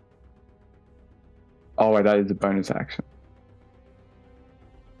 Oh wait, that is a bonus action.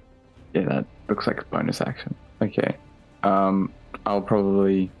 Yeah, that looks like a bonus action. Okay. I'll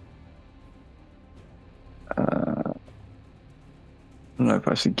probably I don't know if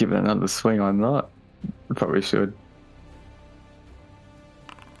I should give it another swing or not. I probably should.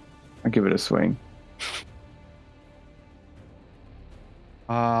 I'll give it a swing.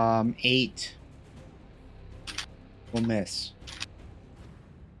 8. We'll miss.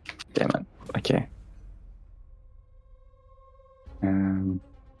 Damn it. Okay.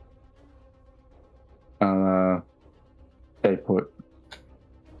 Stay put.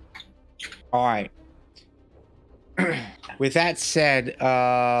 All right. With that said,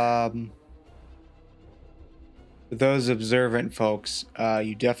 for those observant folks,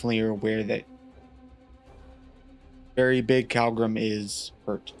 you definitely are aware that very big Calgrim is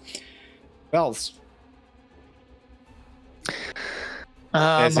hurt. Bells.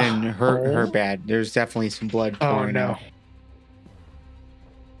 As in her bad. There's definitely some blood pouring out.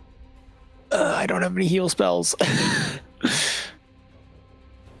 I don't have any heal spells.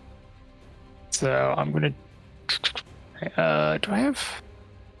 So I'm gonna. Do I have?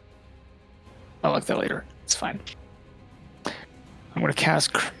 I'll look that later. It's fine. I'm gonna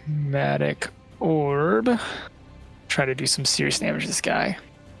cast Chromatic Orb. Try to do some serious damage to this guy.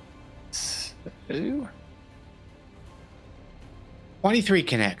 So, 23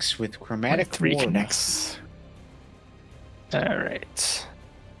 connects with Chromatic 3 Orb. connects. All right.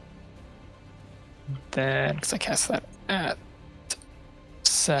 Then, because I cast that at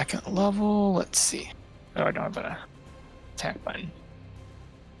second level, let's see. Oh, I don't have an attack button.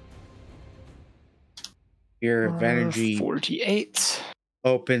 Your energy 48.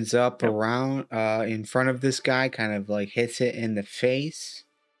 opens up around in front of this guy, kind of like hits it in the face.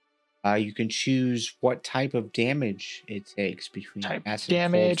 You can choose what type of damage it takes between Type acid,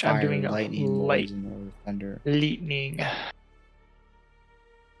 damage. cold, fire, I'm doing lightning, poison, or thunder. Lightning.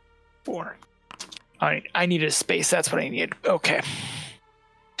 4. I needed a space. That's what I needed. Okay.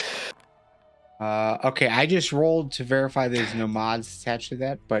 Okay, I just rolled to verify there's no mods attached to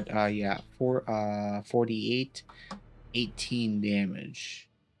that, but yeah, 48, 18 damage.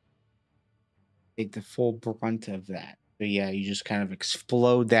 Take the full brunt of that. So yeah, you just kind of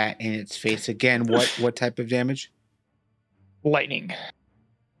explode that in its face. Again, what type of damage? Lightning.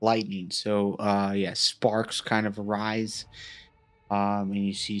 Lightning. So yeah, sparks kind of arise. And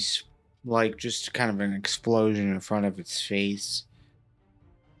you see like just kind of an explosion in front of its face.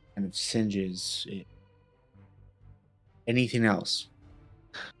 Kind of singes it. Anything else?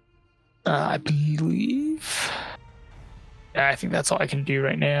 I believe. I think that's all I can do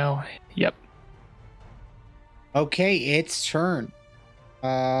right now. Yep. Okay, its turn.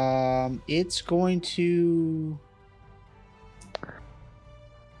 It's going to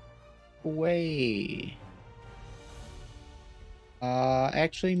away.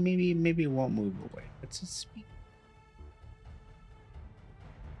 Actually, maybe it won't move away. Let's just speak.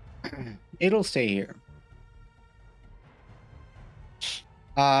 It'll stay here.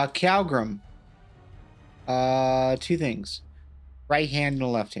 Calgrim. Two things. Right hand and a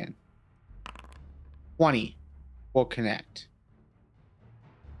left hand. 20 will connect.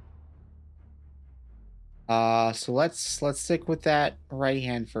 So let's stick with that right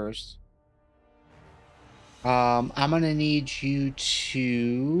hand first. I'm gonna need you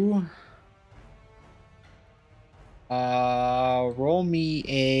to roll me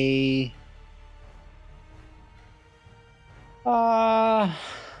a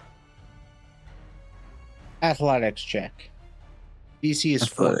athletics check. DC is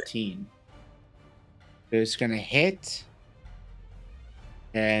 14. So it's gonna hit,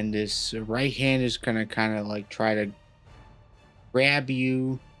 and this right hand is gonna kind of like try to grab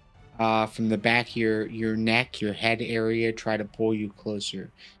you from the back of your neck, your head area, try to pull you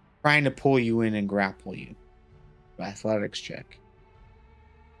closer, trying to pull you in and grapple you. Athletics check.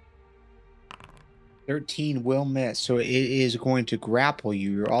 13 will miss, so it is going to grapple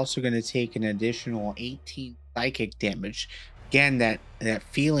you. You're also going to take an additional 18 psychic damage. Again, that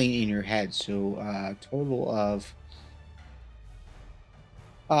feeling in your head. So total of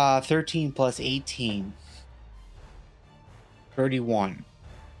 13 plus 18. 31.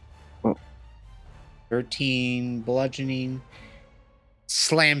 13 bludgeoning.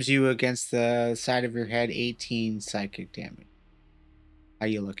 Slams you against the side of your head. 18 psychic damage. How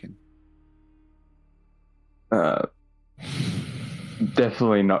you looking?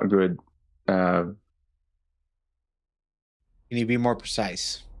 Definitely not good. Can you be more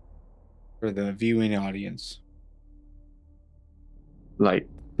precise for the viewing audience? Like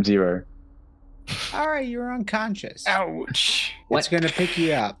 0. All right, you're unconscious. Ouch. It's going to pick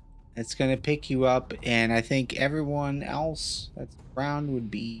you up. It's going to pick you up, and I think everyone else that's around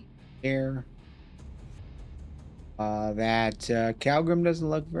would be there. That Calgrim doesn't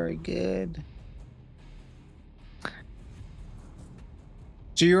look very good.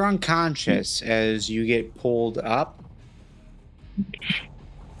 So you're unconscious as you get pulled up.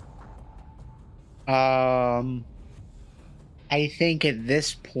 I think at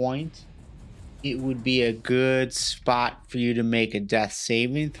this point, it would be a good spot for you to make a death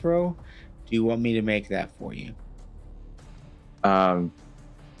saving throw. Do you want me to make that for you?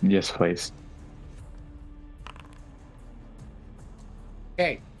 Yes, please.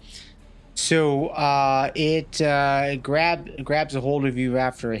 Okay. So it grabs a hold of you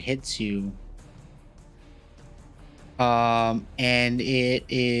after it hits you. And it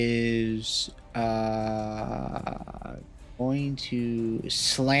is going to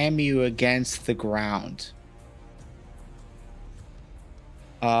slam you against the ground.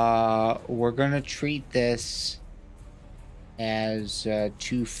 We're going to treat this as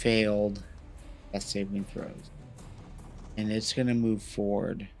 2 failed death saving throws. And it's going to move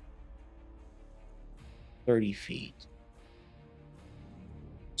forward 30 feet.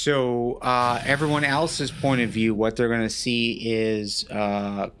 So everyone else's point of view, what they're going to see is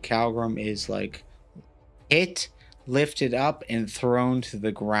Calgrim is like hit, lifted up, and thrown to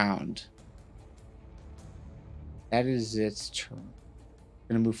the ground. That is its turn.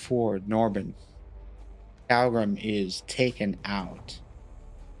 Going to move forward. Norbin. Calgrim is taken out.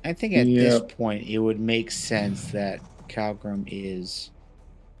 I think at this point it would make sense that Calgrim is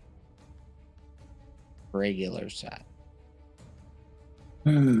regular size.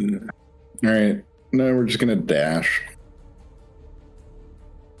 All right. No, we're just gonna dash.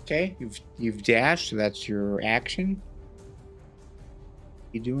 Okay, you've dashed, so that's your action. What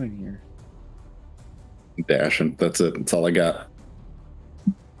are you doing here? Dashing. That's it. That's all I got.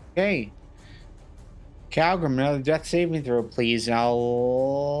 Okay. Calgrim, another death saving throw, please. Do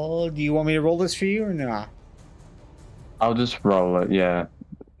you want me to roll this for you or not? I'll just roll it, yeah.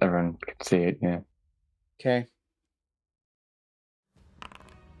 Everyone can see it, yeah. Okay.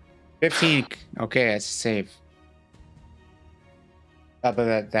 15. Okay, that's a save.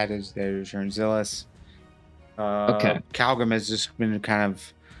 But that is their turn. Zillus. Okay. Calgrim has just been kind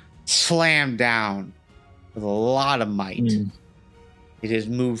of slammed down with a lot of might. It has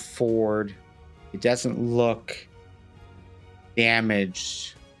moved forward. It doesn't look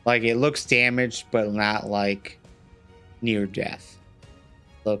damaged. Like, it looks damaged, but not like near death.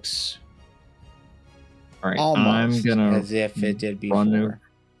 Looks All right. almost I'm gonna as if it did before.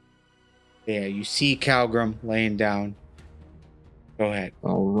 Yeah, you see Calgrim laying down. Go ahead.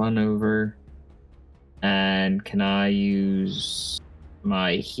 I'll run over. And can I use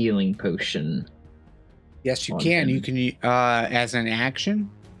my healing potion? Yes, you on can. him? You can as an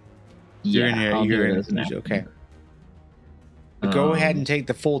action. Yeah, I'll do it as an action. Okay. Go ahead and take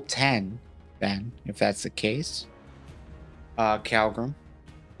the full 10, then, if that's the case. Calgrim,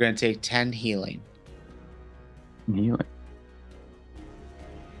 you're going to take 10 healing. Healing.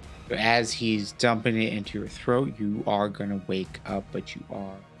 So as he's dumping it into your throat, you are going to wake up, but you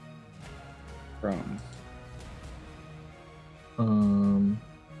are prone.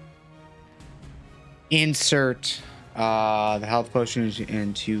 Insert the health potion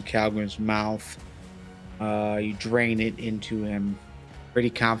into Calgrim's mouth. You drain it into him. Pretty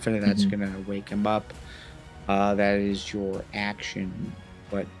confident that's going to wake him up. That is your action.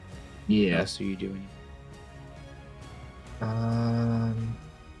 What else are you doing?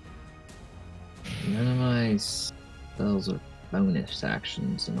 None of my spells are bonus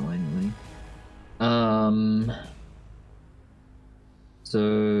actions, annoyingly.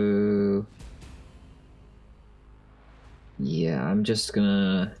 So yeah, I'm just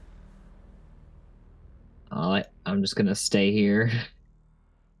gonna stay here.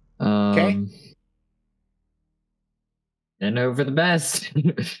 Okay. And hope for the best.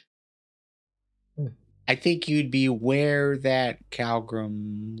 I think you'd be aware that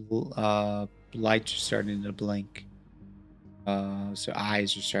Calgrim lights are starting to blink. So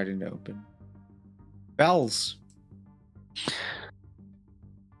eyes are starting to open. Bells.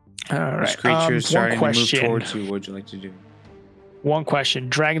 All right. This creature is starting to move towards you. What would you like to do? One question.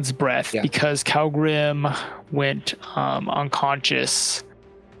 Dragon's Breath. Yeah. Because Calgrim went unconscious,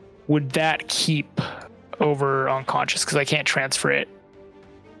 would that keep over unconscious? Because I can't transfer it.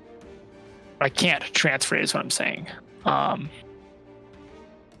 I can't transfer it is what I'm saying.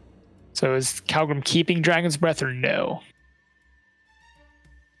 So is Calgrim keeping Dragon's Breath or no?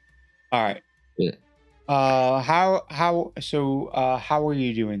 All right. Yeah. How were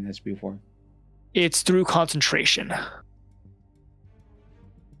you doing this before? It's through concentration.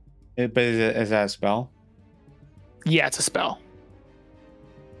 But is that a spell? Yeah, it's a spell.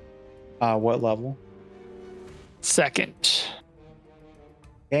 What level? Second.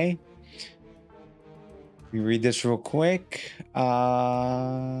 Okay. Let me read this real quick.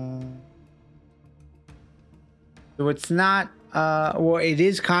 So it's not well, it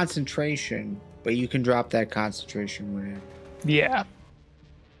is concentration, but you can drop that concentration whenever. Yeah.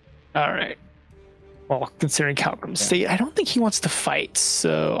 All right. Well, considering Calgrim's state, I don't think he wants to fight,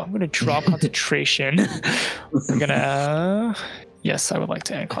 so I'm going to draw concentration. I'm going to... Yes, I would like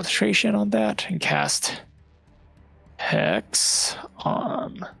to end concentration on that and cast Hex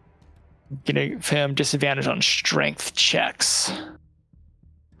on... Give him disadvantage on strength checks.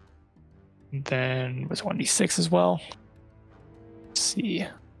 And then was 1d6 as well. Let's see.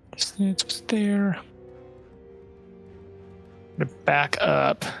 Distance was there. I'm going to back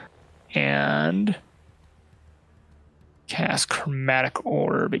up and cast Chromatic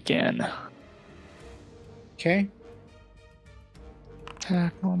Orb again. Okay.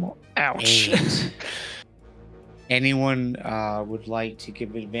 Attack normal. Ouch. 8. Anyone would like to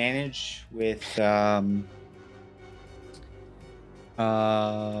give advantage with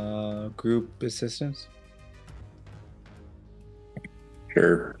group assistance?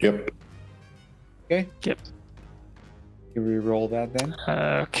 Sure. Yep. Okay. Yep. You re-roll that then.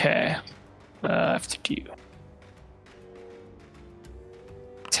 Okay. I have to do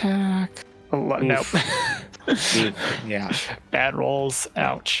attack. Oh, nope. Yeah. Bad rolls.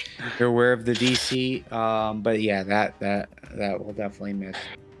 Ouch. You're aware of the DC, but yeah, that will definitely miss.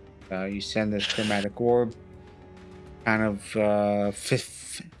 You send this chromatic orb, kind of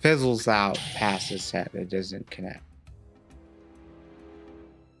fizzles out past his head. It doesn't connect.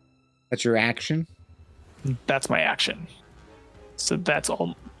 That's your action. That's my action. So that's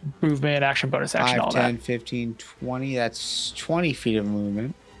all movement, action, bonus action, 5, all 10, that. 15, 20. That's 20 feet of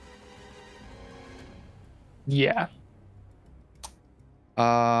movement. Yeah.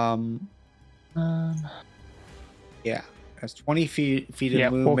 Yeah, that's 20 feet of Yeah,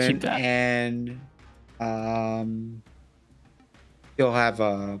 movement, we'll keep that. And you'll have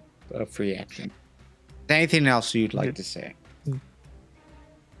a free action. Anything else you'd like to say?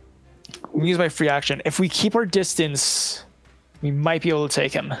 We'll use my free action. If we keep our distance, we might be able to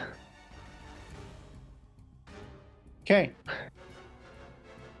take him. Okay.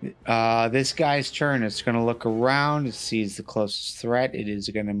 This guy's turn. It's going to look around. It sees the closest threat. It is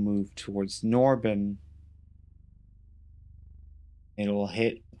going to move towards Norbin. It'll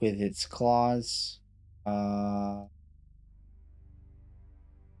hit with its claws. So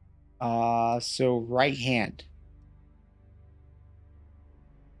right hand.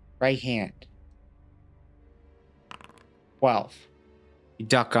 Right hand. 12. You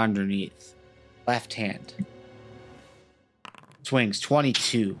duck underneath. Left hand. Swings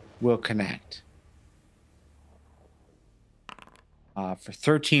 22. Will connect. For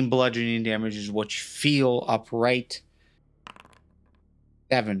 13 bludgeoning damage is what you feel upright.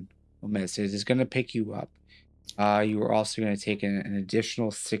 7 will miss. It is going to pick you up. You are also going to take an additional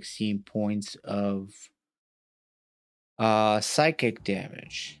 16 points of psychic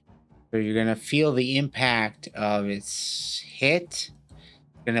damage. So you're going to feel the impact of its hit.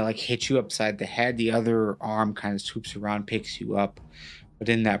 It's going to like hit you upside the head. The other arm kind of swoops around, picks you up. But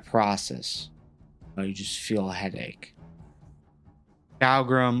in that process, you just feel a headache.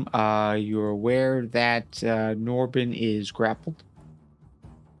 Galgrim, you're aware that Norbin is grappled.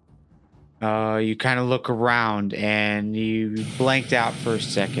 You kind of look around and you blanked out for a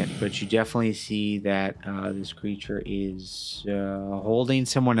second, but you definitely see that this creature is holding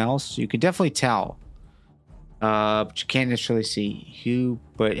someone else. You can definitely tell, but you can't necessarily see who.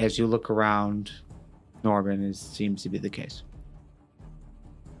 But as you look around, Norbin seems to be the case.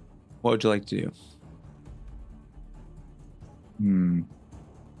 What would you like to do?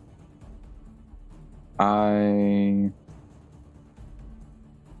 I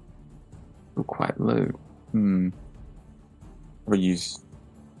feel quite low. We use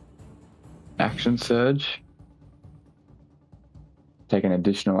action surge. Take an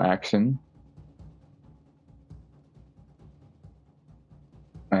additional action.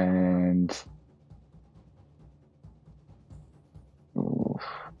 And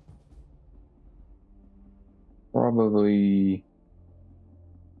probably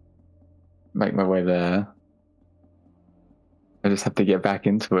make my way there. I just have to get back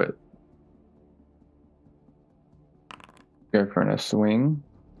into it. Go for a swing.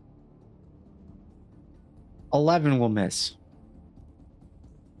 11 will miss.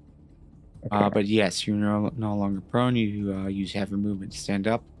 Okay. But yes, you're no longer prone. You use heavy movement to stand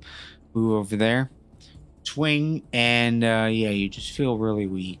up. Move over there. Swing, and you just feel really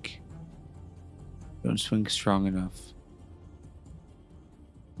weak. Don't swing strong enough.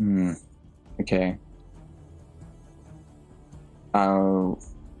 Okay.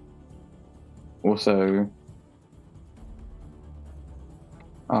 Also...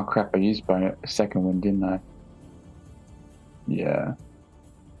 Oh crap, I used my second one, didn't I? Yeah.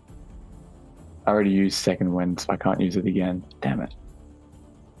 I already used second wind, so I can't use it again. Damn it.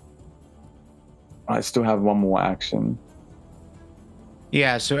 I still have one more action.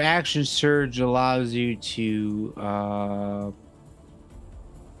 Yeah, so action surge allows you to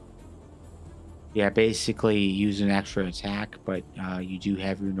basically use an extra attack, but you do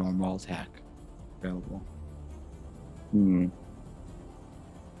have your normal attack available.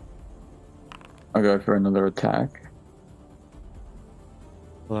 I'll go for another attack.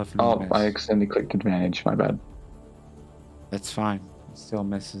 11 Oh, miss. I accidentally clicked advantage, my bad. That's fine. It still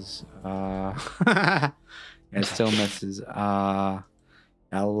misses. It still misses.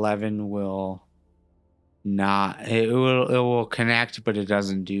 11 will not. It will connect, but it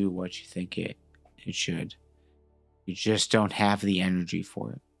doesn't do what you think it should. You just don't have the energy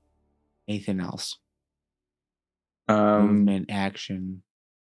for it. Anything else? Movement, action.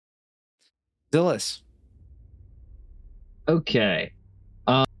 Zillus. Okay.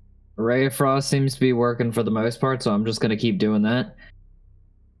 Ray of Frost seems to be working for the most part, so I'm just gonna keep doing that.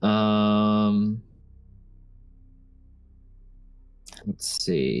 Let's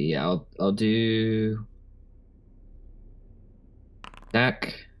see. Yeah, I'll do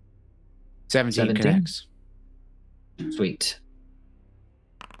attack. 17 connects. Sweet.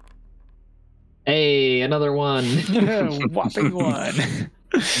 Hey, another one. Whopping one.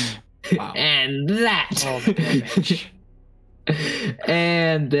 Wow. And that. All the damage.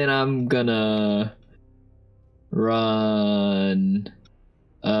 And then I'm gonna run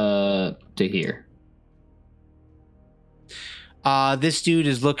to here. This dude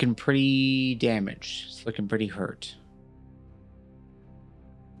is looking pretty damaged. He's looking pretty hurt.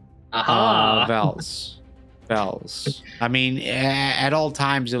 Aha! Vels. I mean, at all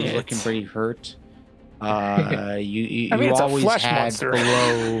times it was looking pretty hurt. You it's a always flesh had monster.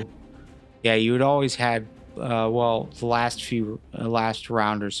 below. Yeah, you had always had. The last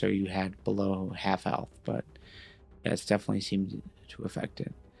round or so, you had below half health, but yeah, it's definitely seemed to affect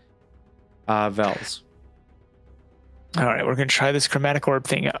it. Vels. All right, we're gonna try this chromatic orb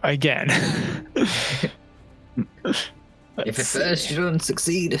thing again. If at first you don't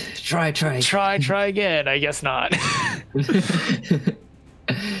succeed, try. Try again. I guess not. Go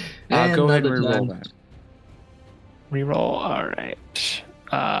ahead and reroll that. Reroll. All right.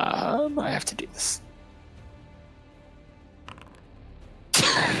 I have to do this.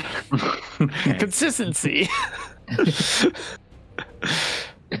 Consistency.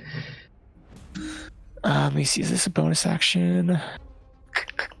 Let me see. Is this a bonus action?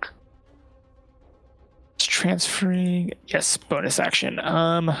 It's transferring. Yes, bonus action.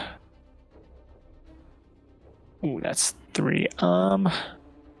 Ooh, that's 3. Yeah,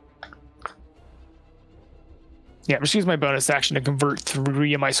 I'm just use my bonus action to convert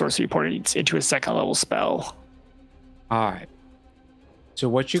 3 of my sorcery points into a second level spell. All right. So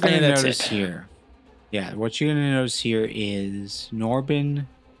what you're going to notice here, is Norbin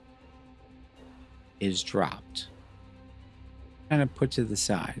is dropped, kind of put to the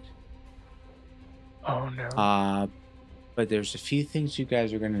side. Oh no. But there's a few things you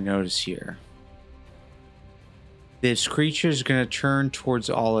guys are going to notice here. This creature is going to turn towards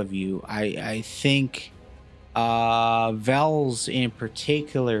all of you. I think Vels in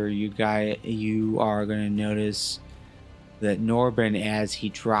particular, you are going to notice that Norbin, as he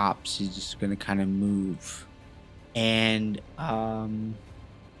drops, is just going to kind of move, and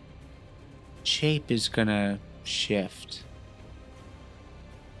shape is going to shift.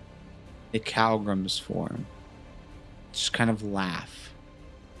 The Calgrim's form. Just kind of laugh.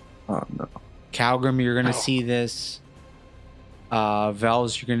 Oh no. Calgrim, you're going to see this.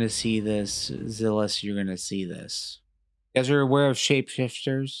 Vels, you're going to see this. Zillus, you're going to see this. You guys are aware of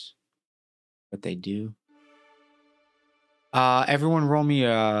shapeshifters? What they do? Everyone roll me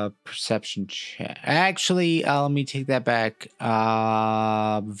a perception check. Actually, let me take that back.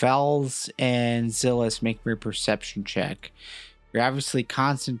 Vels and Zillus, make me a perception check. You're obviously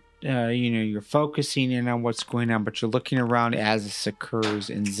you're focusing in on what's going on, but you're looking around as this occurs.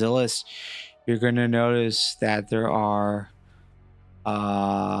 And Zillus, you're going to notice that there are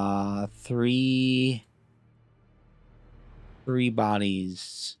 3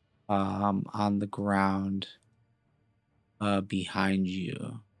 bodies on the ground behind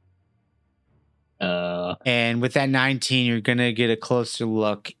you. And with that 19, you're going to get a closer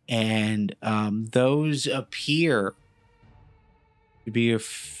look, and those appear to be a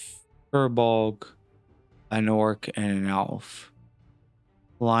furbolg, an orc, and an elf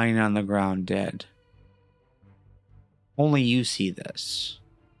lying on the ground dead. Only you see this.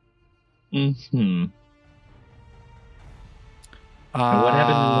 Mm-hmm. What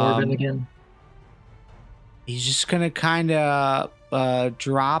happened to Norbin again? He's just gonna kind of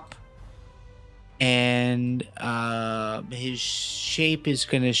drop, and his shape is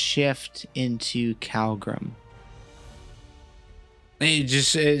gonna shift into Calgrim.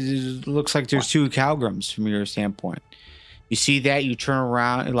 It looks like there's 2 Calgrims from your standpoint. You see that, you turn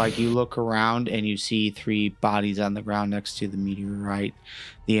around, like you look around, and you see 3 bodies on the ground next to the meteorite,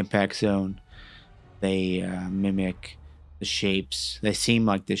 the impact zone. They mimic the shapes. They seem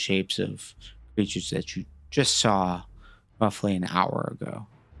like the shapes of creatures that you just saw roughly an hour ago.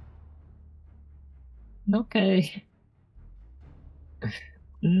 Okay.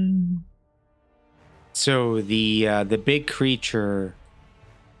 So the big creature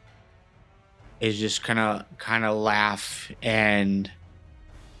is just kind of laugh and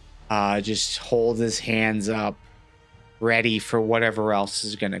just hold his hands up, ready for whatever else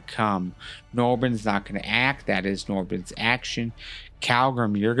is going to come. Norbin's not going to act. That is Norbin's action.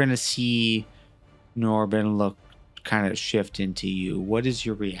 Calgrim, you're going to see Norbin look kind of shift into you. What is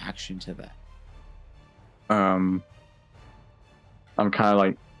your reaction to that? I'm kind of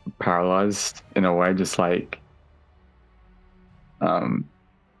like paralyzed in a way, just like kind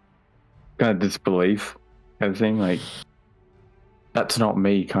of disbelief kind of thing, like that's not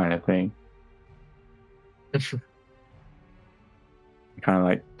me kind of thing. Kind of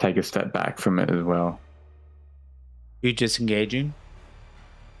like take a step back from it as well. You disengaging?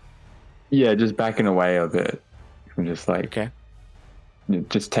 Yeah, just backing away a bit. I'm just like, okay,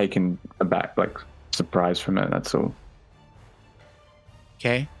 just taken aback, like surprised from it. That's all.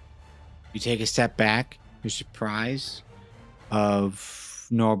 Okay, you take a step back. You're surprised of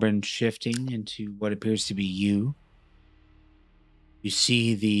Norbin shifting into what appears to be you. You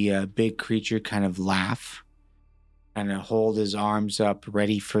see the big creature kind of laugh, kind of hold his arms up,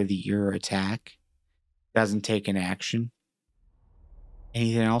 ready for your attack. Doesn't take an action.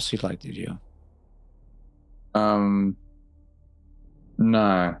 Anything else you'd like to do? No,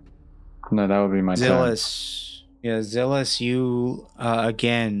 that would be my Zillus. Yeah, Zillus, you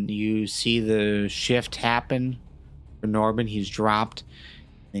again, you see the shift happen for Norbin. He's dropped.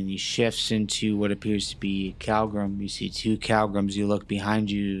 Then he shifts into what appears to be Calgrim. You see two Calgrims. You look behind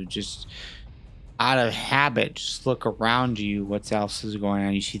you, just out of habit, just look around you. What else is going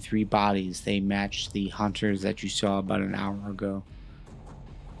on? You see three bodies. They match the hunters that you saw about an hour ago.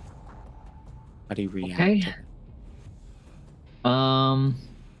 How do you react? Okay.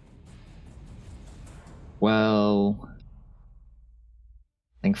 Well, I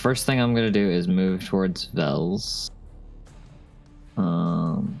think first thing I'm gonna do is move towards Vels.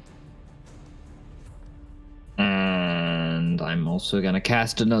 And I'm also gonna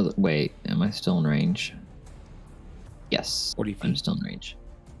cast another. Wait, am I still in range? Yes, 40 feet. I'm still in range.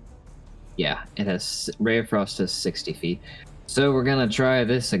 Yeah, it has Ray of Frost has 60 feet. So we're gonna try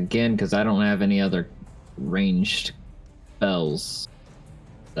this again because I don't have any other ranged spells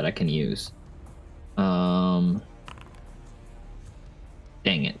that I can use. Dang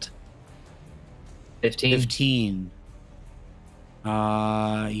it. 15. 15.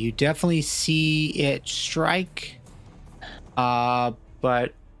 You definitely see it strike,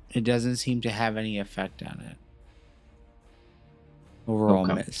 but it doesn't seem to have any effect on it. Overall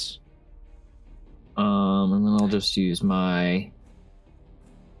miss. And then I'll just use my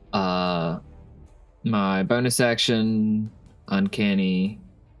my bonus action, uncanny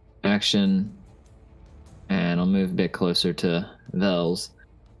action, and I'll move a bit closer to Vels.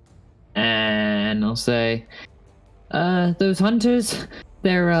 And I'll say, those hunters,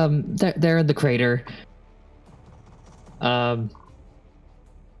 they're in the crater. I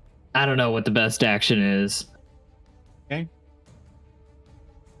don't know what the best action is. Okay.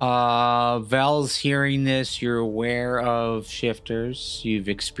 Vel's hearing this. You're aware of shifters. You've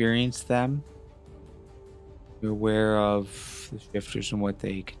experienced them. You're aware of the shifters and what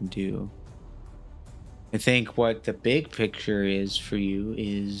they can do. I think what the big picture is for you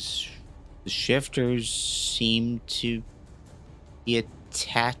is the shifters seem to be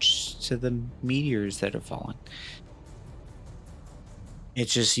attached to the meteors that are falling.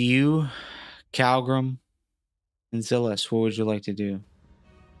 It's just you, Calgrim, and Zillus. What would you like to do?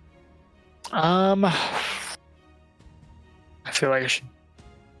 I feel like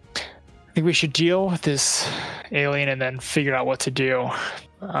I think we should deal with this alien and then figure out what to do.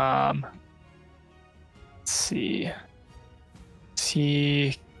 Let's see.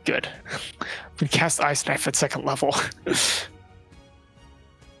 Good. We cast Ice Knife at second level.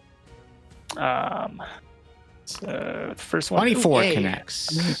 So the first one. 24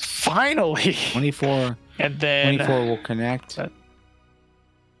 connects. Finally. 24. And then 24 will connect.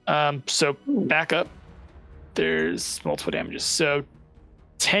 So back up. There's multiple damages. So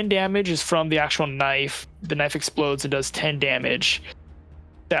 10 damage is from the actual knife. The knife explodes and does 10 damage.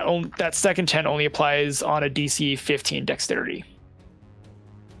 That second 10 only applies on a DC 15 dexterity.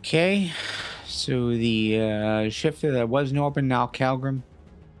 Okay. So the shifter that was Norbin, now Calgrim.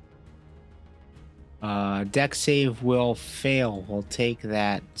 Dex save will fail. We'll take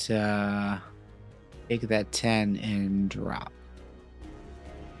that 10 and drop.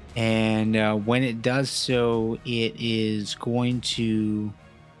 And when it does so, it is going to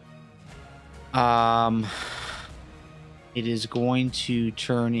turn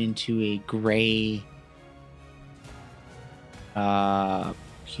into a gray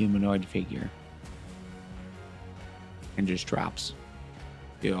humanoid figure and just drops.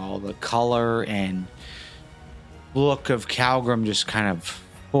 all the color and look of Calgrim just kind of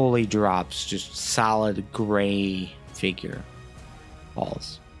fully drops. Just solid gray figure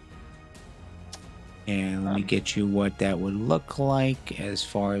falls. And let me get you what that would look like as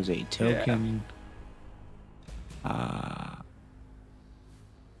far as a token.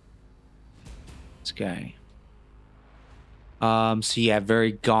 This guy. So yeah,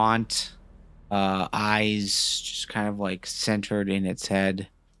 very gaunt. Eyes just kind of like centered in its head.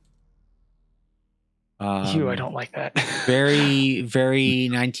 I don't like that. Very, very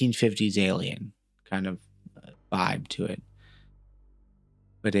 1950s alien kind of vibe to it.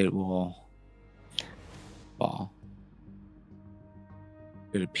 But it will fall.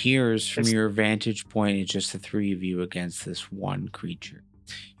 It appears from your vantage point, it's just the three of you against this one creature.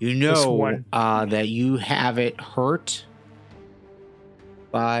 You know that you have it hurt,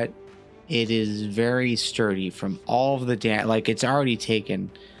 but it is very sturdy from all of the damage. Like it's already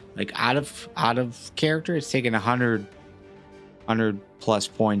taken, like out of character, it's taken 100 plus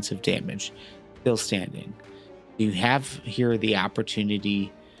points of damage. Still standing. You have here the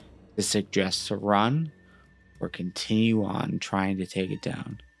opportunity to suggest to run or continue on trying to take it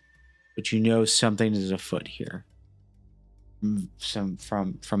down. But you know something is afoot here. From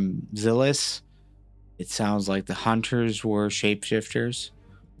Zillis, it sounds like the hunters were shapeshifters.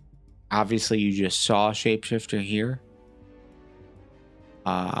 Obviously, you just saw a shapeshifter here.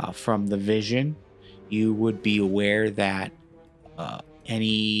 From the vision, you would be aware that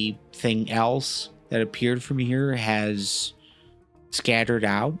anything else that appeared from here has scattered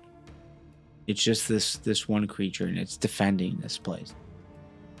out. It's just this one creature, and it's defending this place.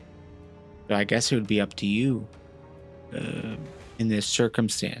 So I guess it would be up to you in this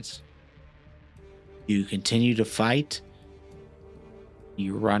circumstance. You continue to fight.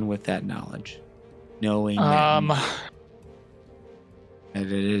 You run with that knowledge, knowing that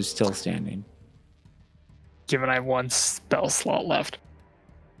it is still standing. Given I have one spell slot left,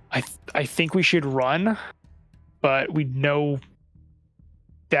 I think we should run, but we know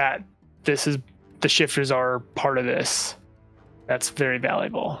that the shifters are part of this. That's very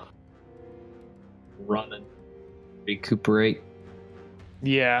valuable. Run and recuperate.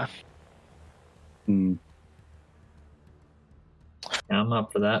 Yeah. I'm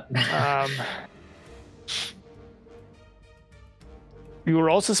up for that. We were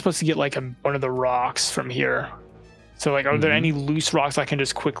also supposed to get like one of the rocks from here. So like, are there any loose rocks I can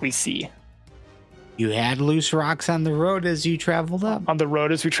just quickly see? You had loose rocks on the road as you traveled up. On the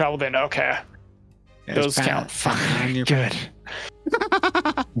road as we traveled in. Okay. Those count. Fine. You're good.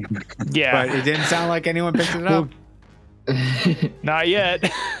 Yeah. But it didn't sound like anyone picked it up. Not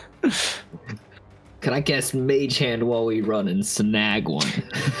yet. Can I cast Mage Hand while we run and snag one?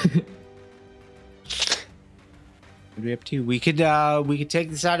 It'd be up to you. We could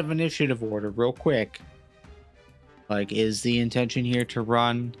take this out of initiative order real quick. Like, is the intention here to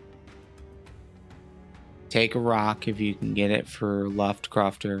run? Take a rock if you can get it for Luft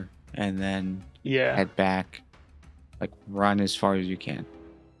Crofter, and then head back. Like, run as far as you can.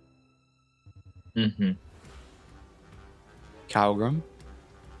 Mm-hmm. Calgrim,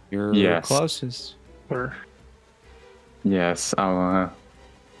 you're closest. Yes, I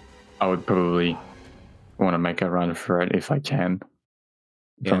would probably want to make a run for it if I can.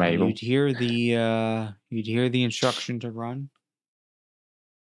 If I'm able. You'd hear the instruction to run.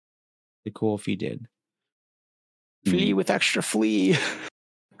 It'd be cool if you did. Flee with extra flee.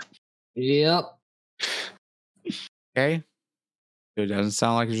 Yep. Okay. It doesn't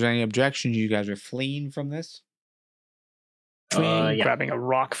sound like there's any objections. You guys are fleeing from this. Grabbing a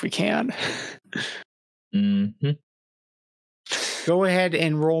rock if we can. Mm-hmm. Go ahead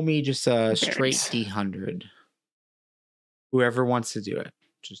and roll me just a straight D100. Whoever wants to do it,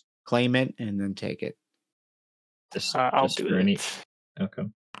 just claim it and then take it. I'll do it. Okay.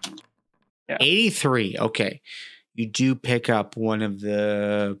 Yeah. 83. Okay. You do pick up one of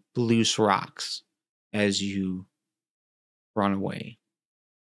the loose rocks as you run away.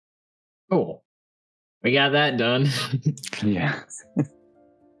 Cool. We got that done. Yeah.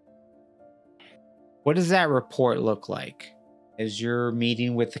 What does that report look like as you're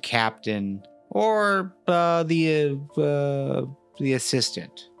meeting with the captain or the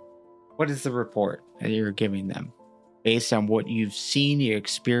assistant? What is the report that you're giving them based on what you've seen, your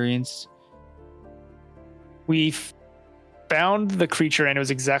experience? We found the creature and it was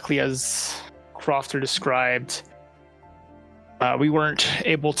exactly as Crofter described. We weren't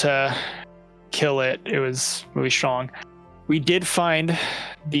able to kill it. It was really strong. We did find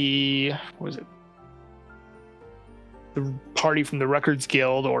the party from the Records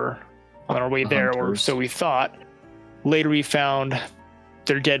Guild, or on our way there, or so we thought. Later we found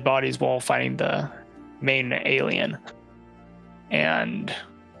their dead bodies while fighting the main alien. And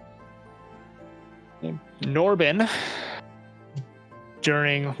Norbin,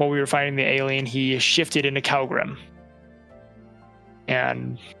 while we were fighting the alien, he shifted into Calgrim.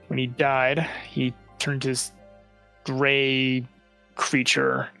 And when he died, he turned this gray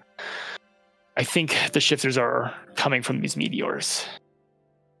creature. I think the shifters are coming from these meteors.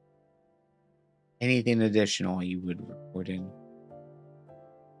 Anything additional you would report in?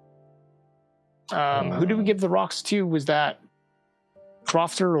 Who did we give the rocks to? Was that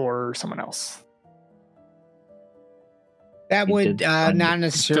Crofter or someone else? That would not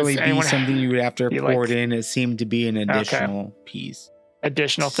necessarily be something you would have to report like, in. It seemed to be an additional piece.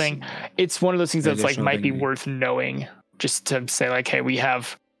 Additional thing. It's one of those things that's like might be worth knowing, just to say like, hey, we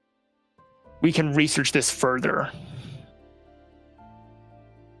can research this further.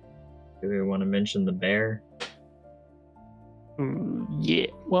 Do we want to mention the bear? Yeah.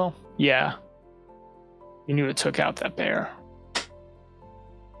 Well, yeah. You knew it took out that bear.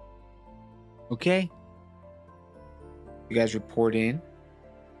 Okay. You guys report in.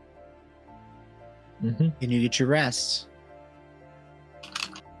 Mm-hmm. And you get your rest.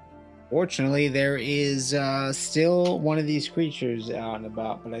 Fortunately, there is still one of these creatures out and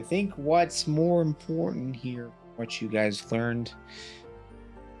about. But I think what's more important here, what you guys learned,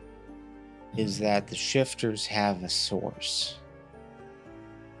 is that the shifters have a source.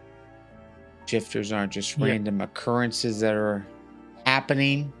 Shifters aren't just random occurrences that are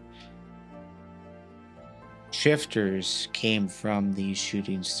happening. Shifters came from these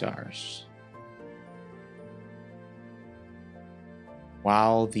shooting stars.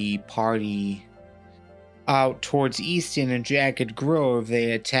 While the party out towards Easton and Jagged Grove,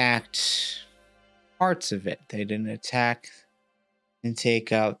 they attacked parts of it. They didn't attack and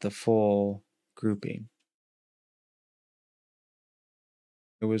take out the full grouping.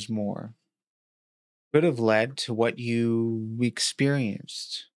 There was more. Could have led to what you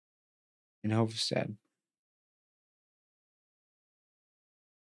experienced in Hovestad.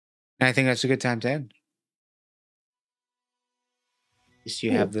 And I think that's a good time to end. At least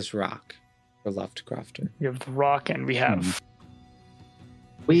you have this rock for Lovecrafter. We have the rock, and we have.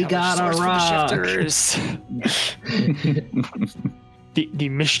 We got a rock. The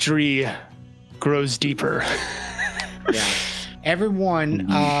mystery grows deeper. Yeah. Everyone,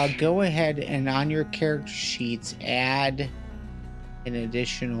 go ahead and on your character sheets add an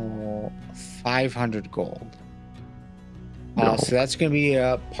additional 500 gold. So that's going to be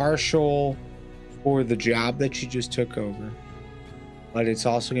a partial for the job that you just took over, but it's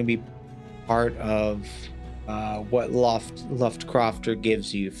also going to be part of what Lovecrafter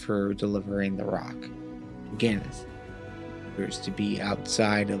gives you for delivering the rock. Again, it appears to be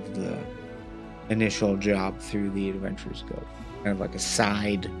outside of the initial job through the Adventurers Guild, kind of like a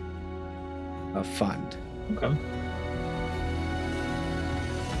side fund. Okay.